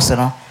also.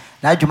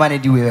 Now, you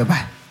might do it.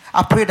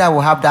 I pray that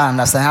we'll have that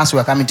understanding as we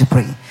are coming to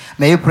pray.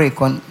 May you pray.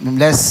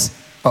 Let's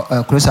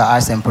close our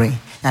eyes and pray.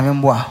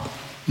 Amemboa,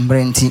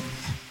 Brenti.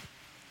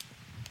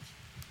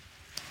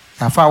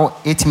 For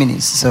 8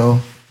 minutes, so.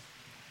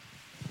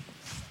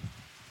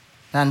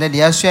 And then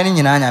the Australian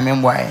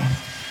Union, why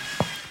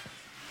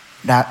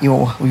that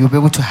you'll be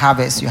able to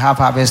harvest. You have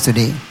harvest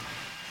today.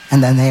 In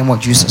the name of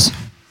Jesus.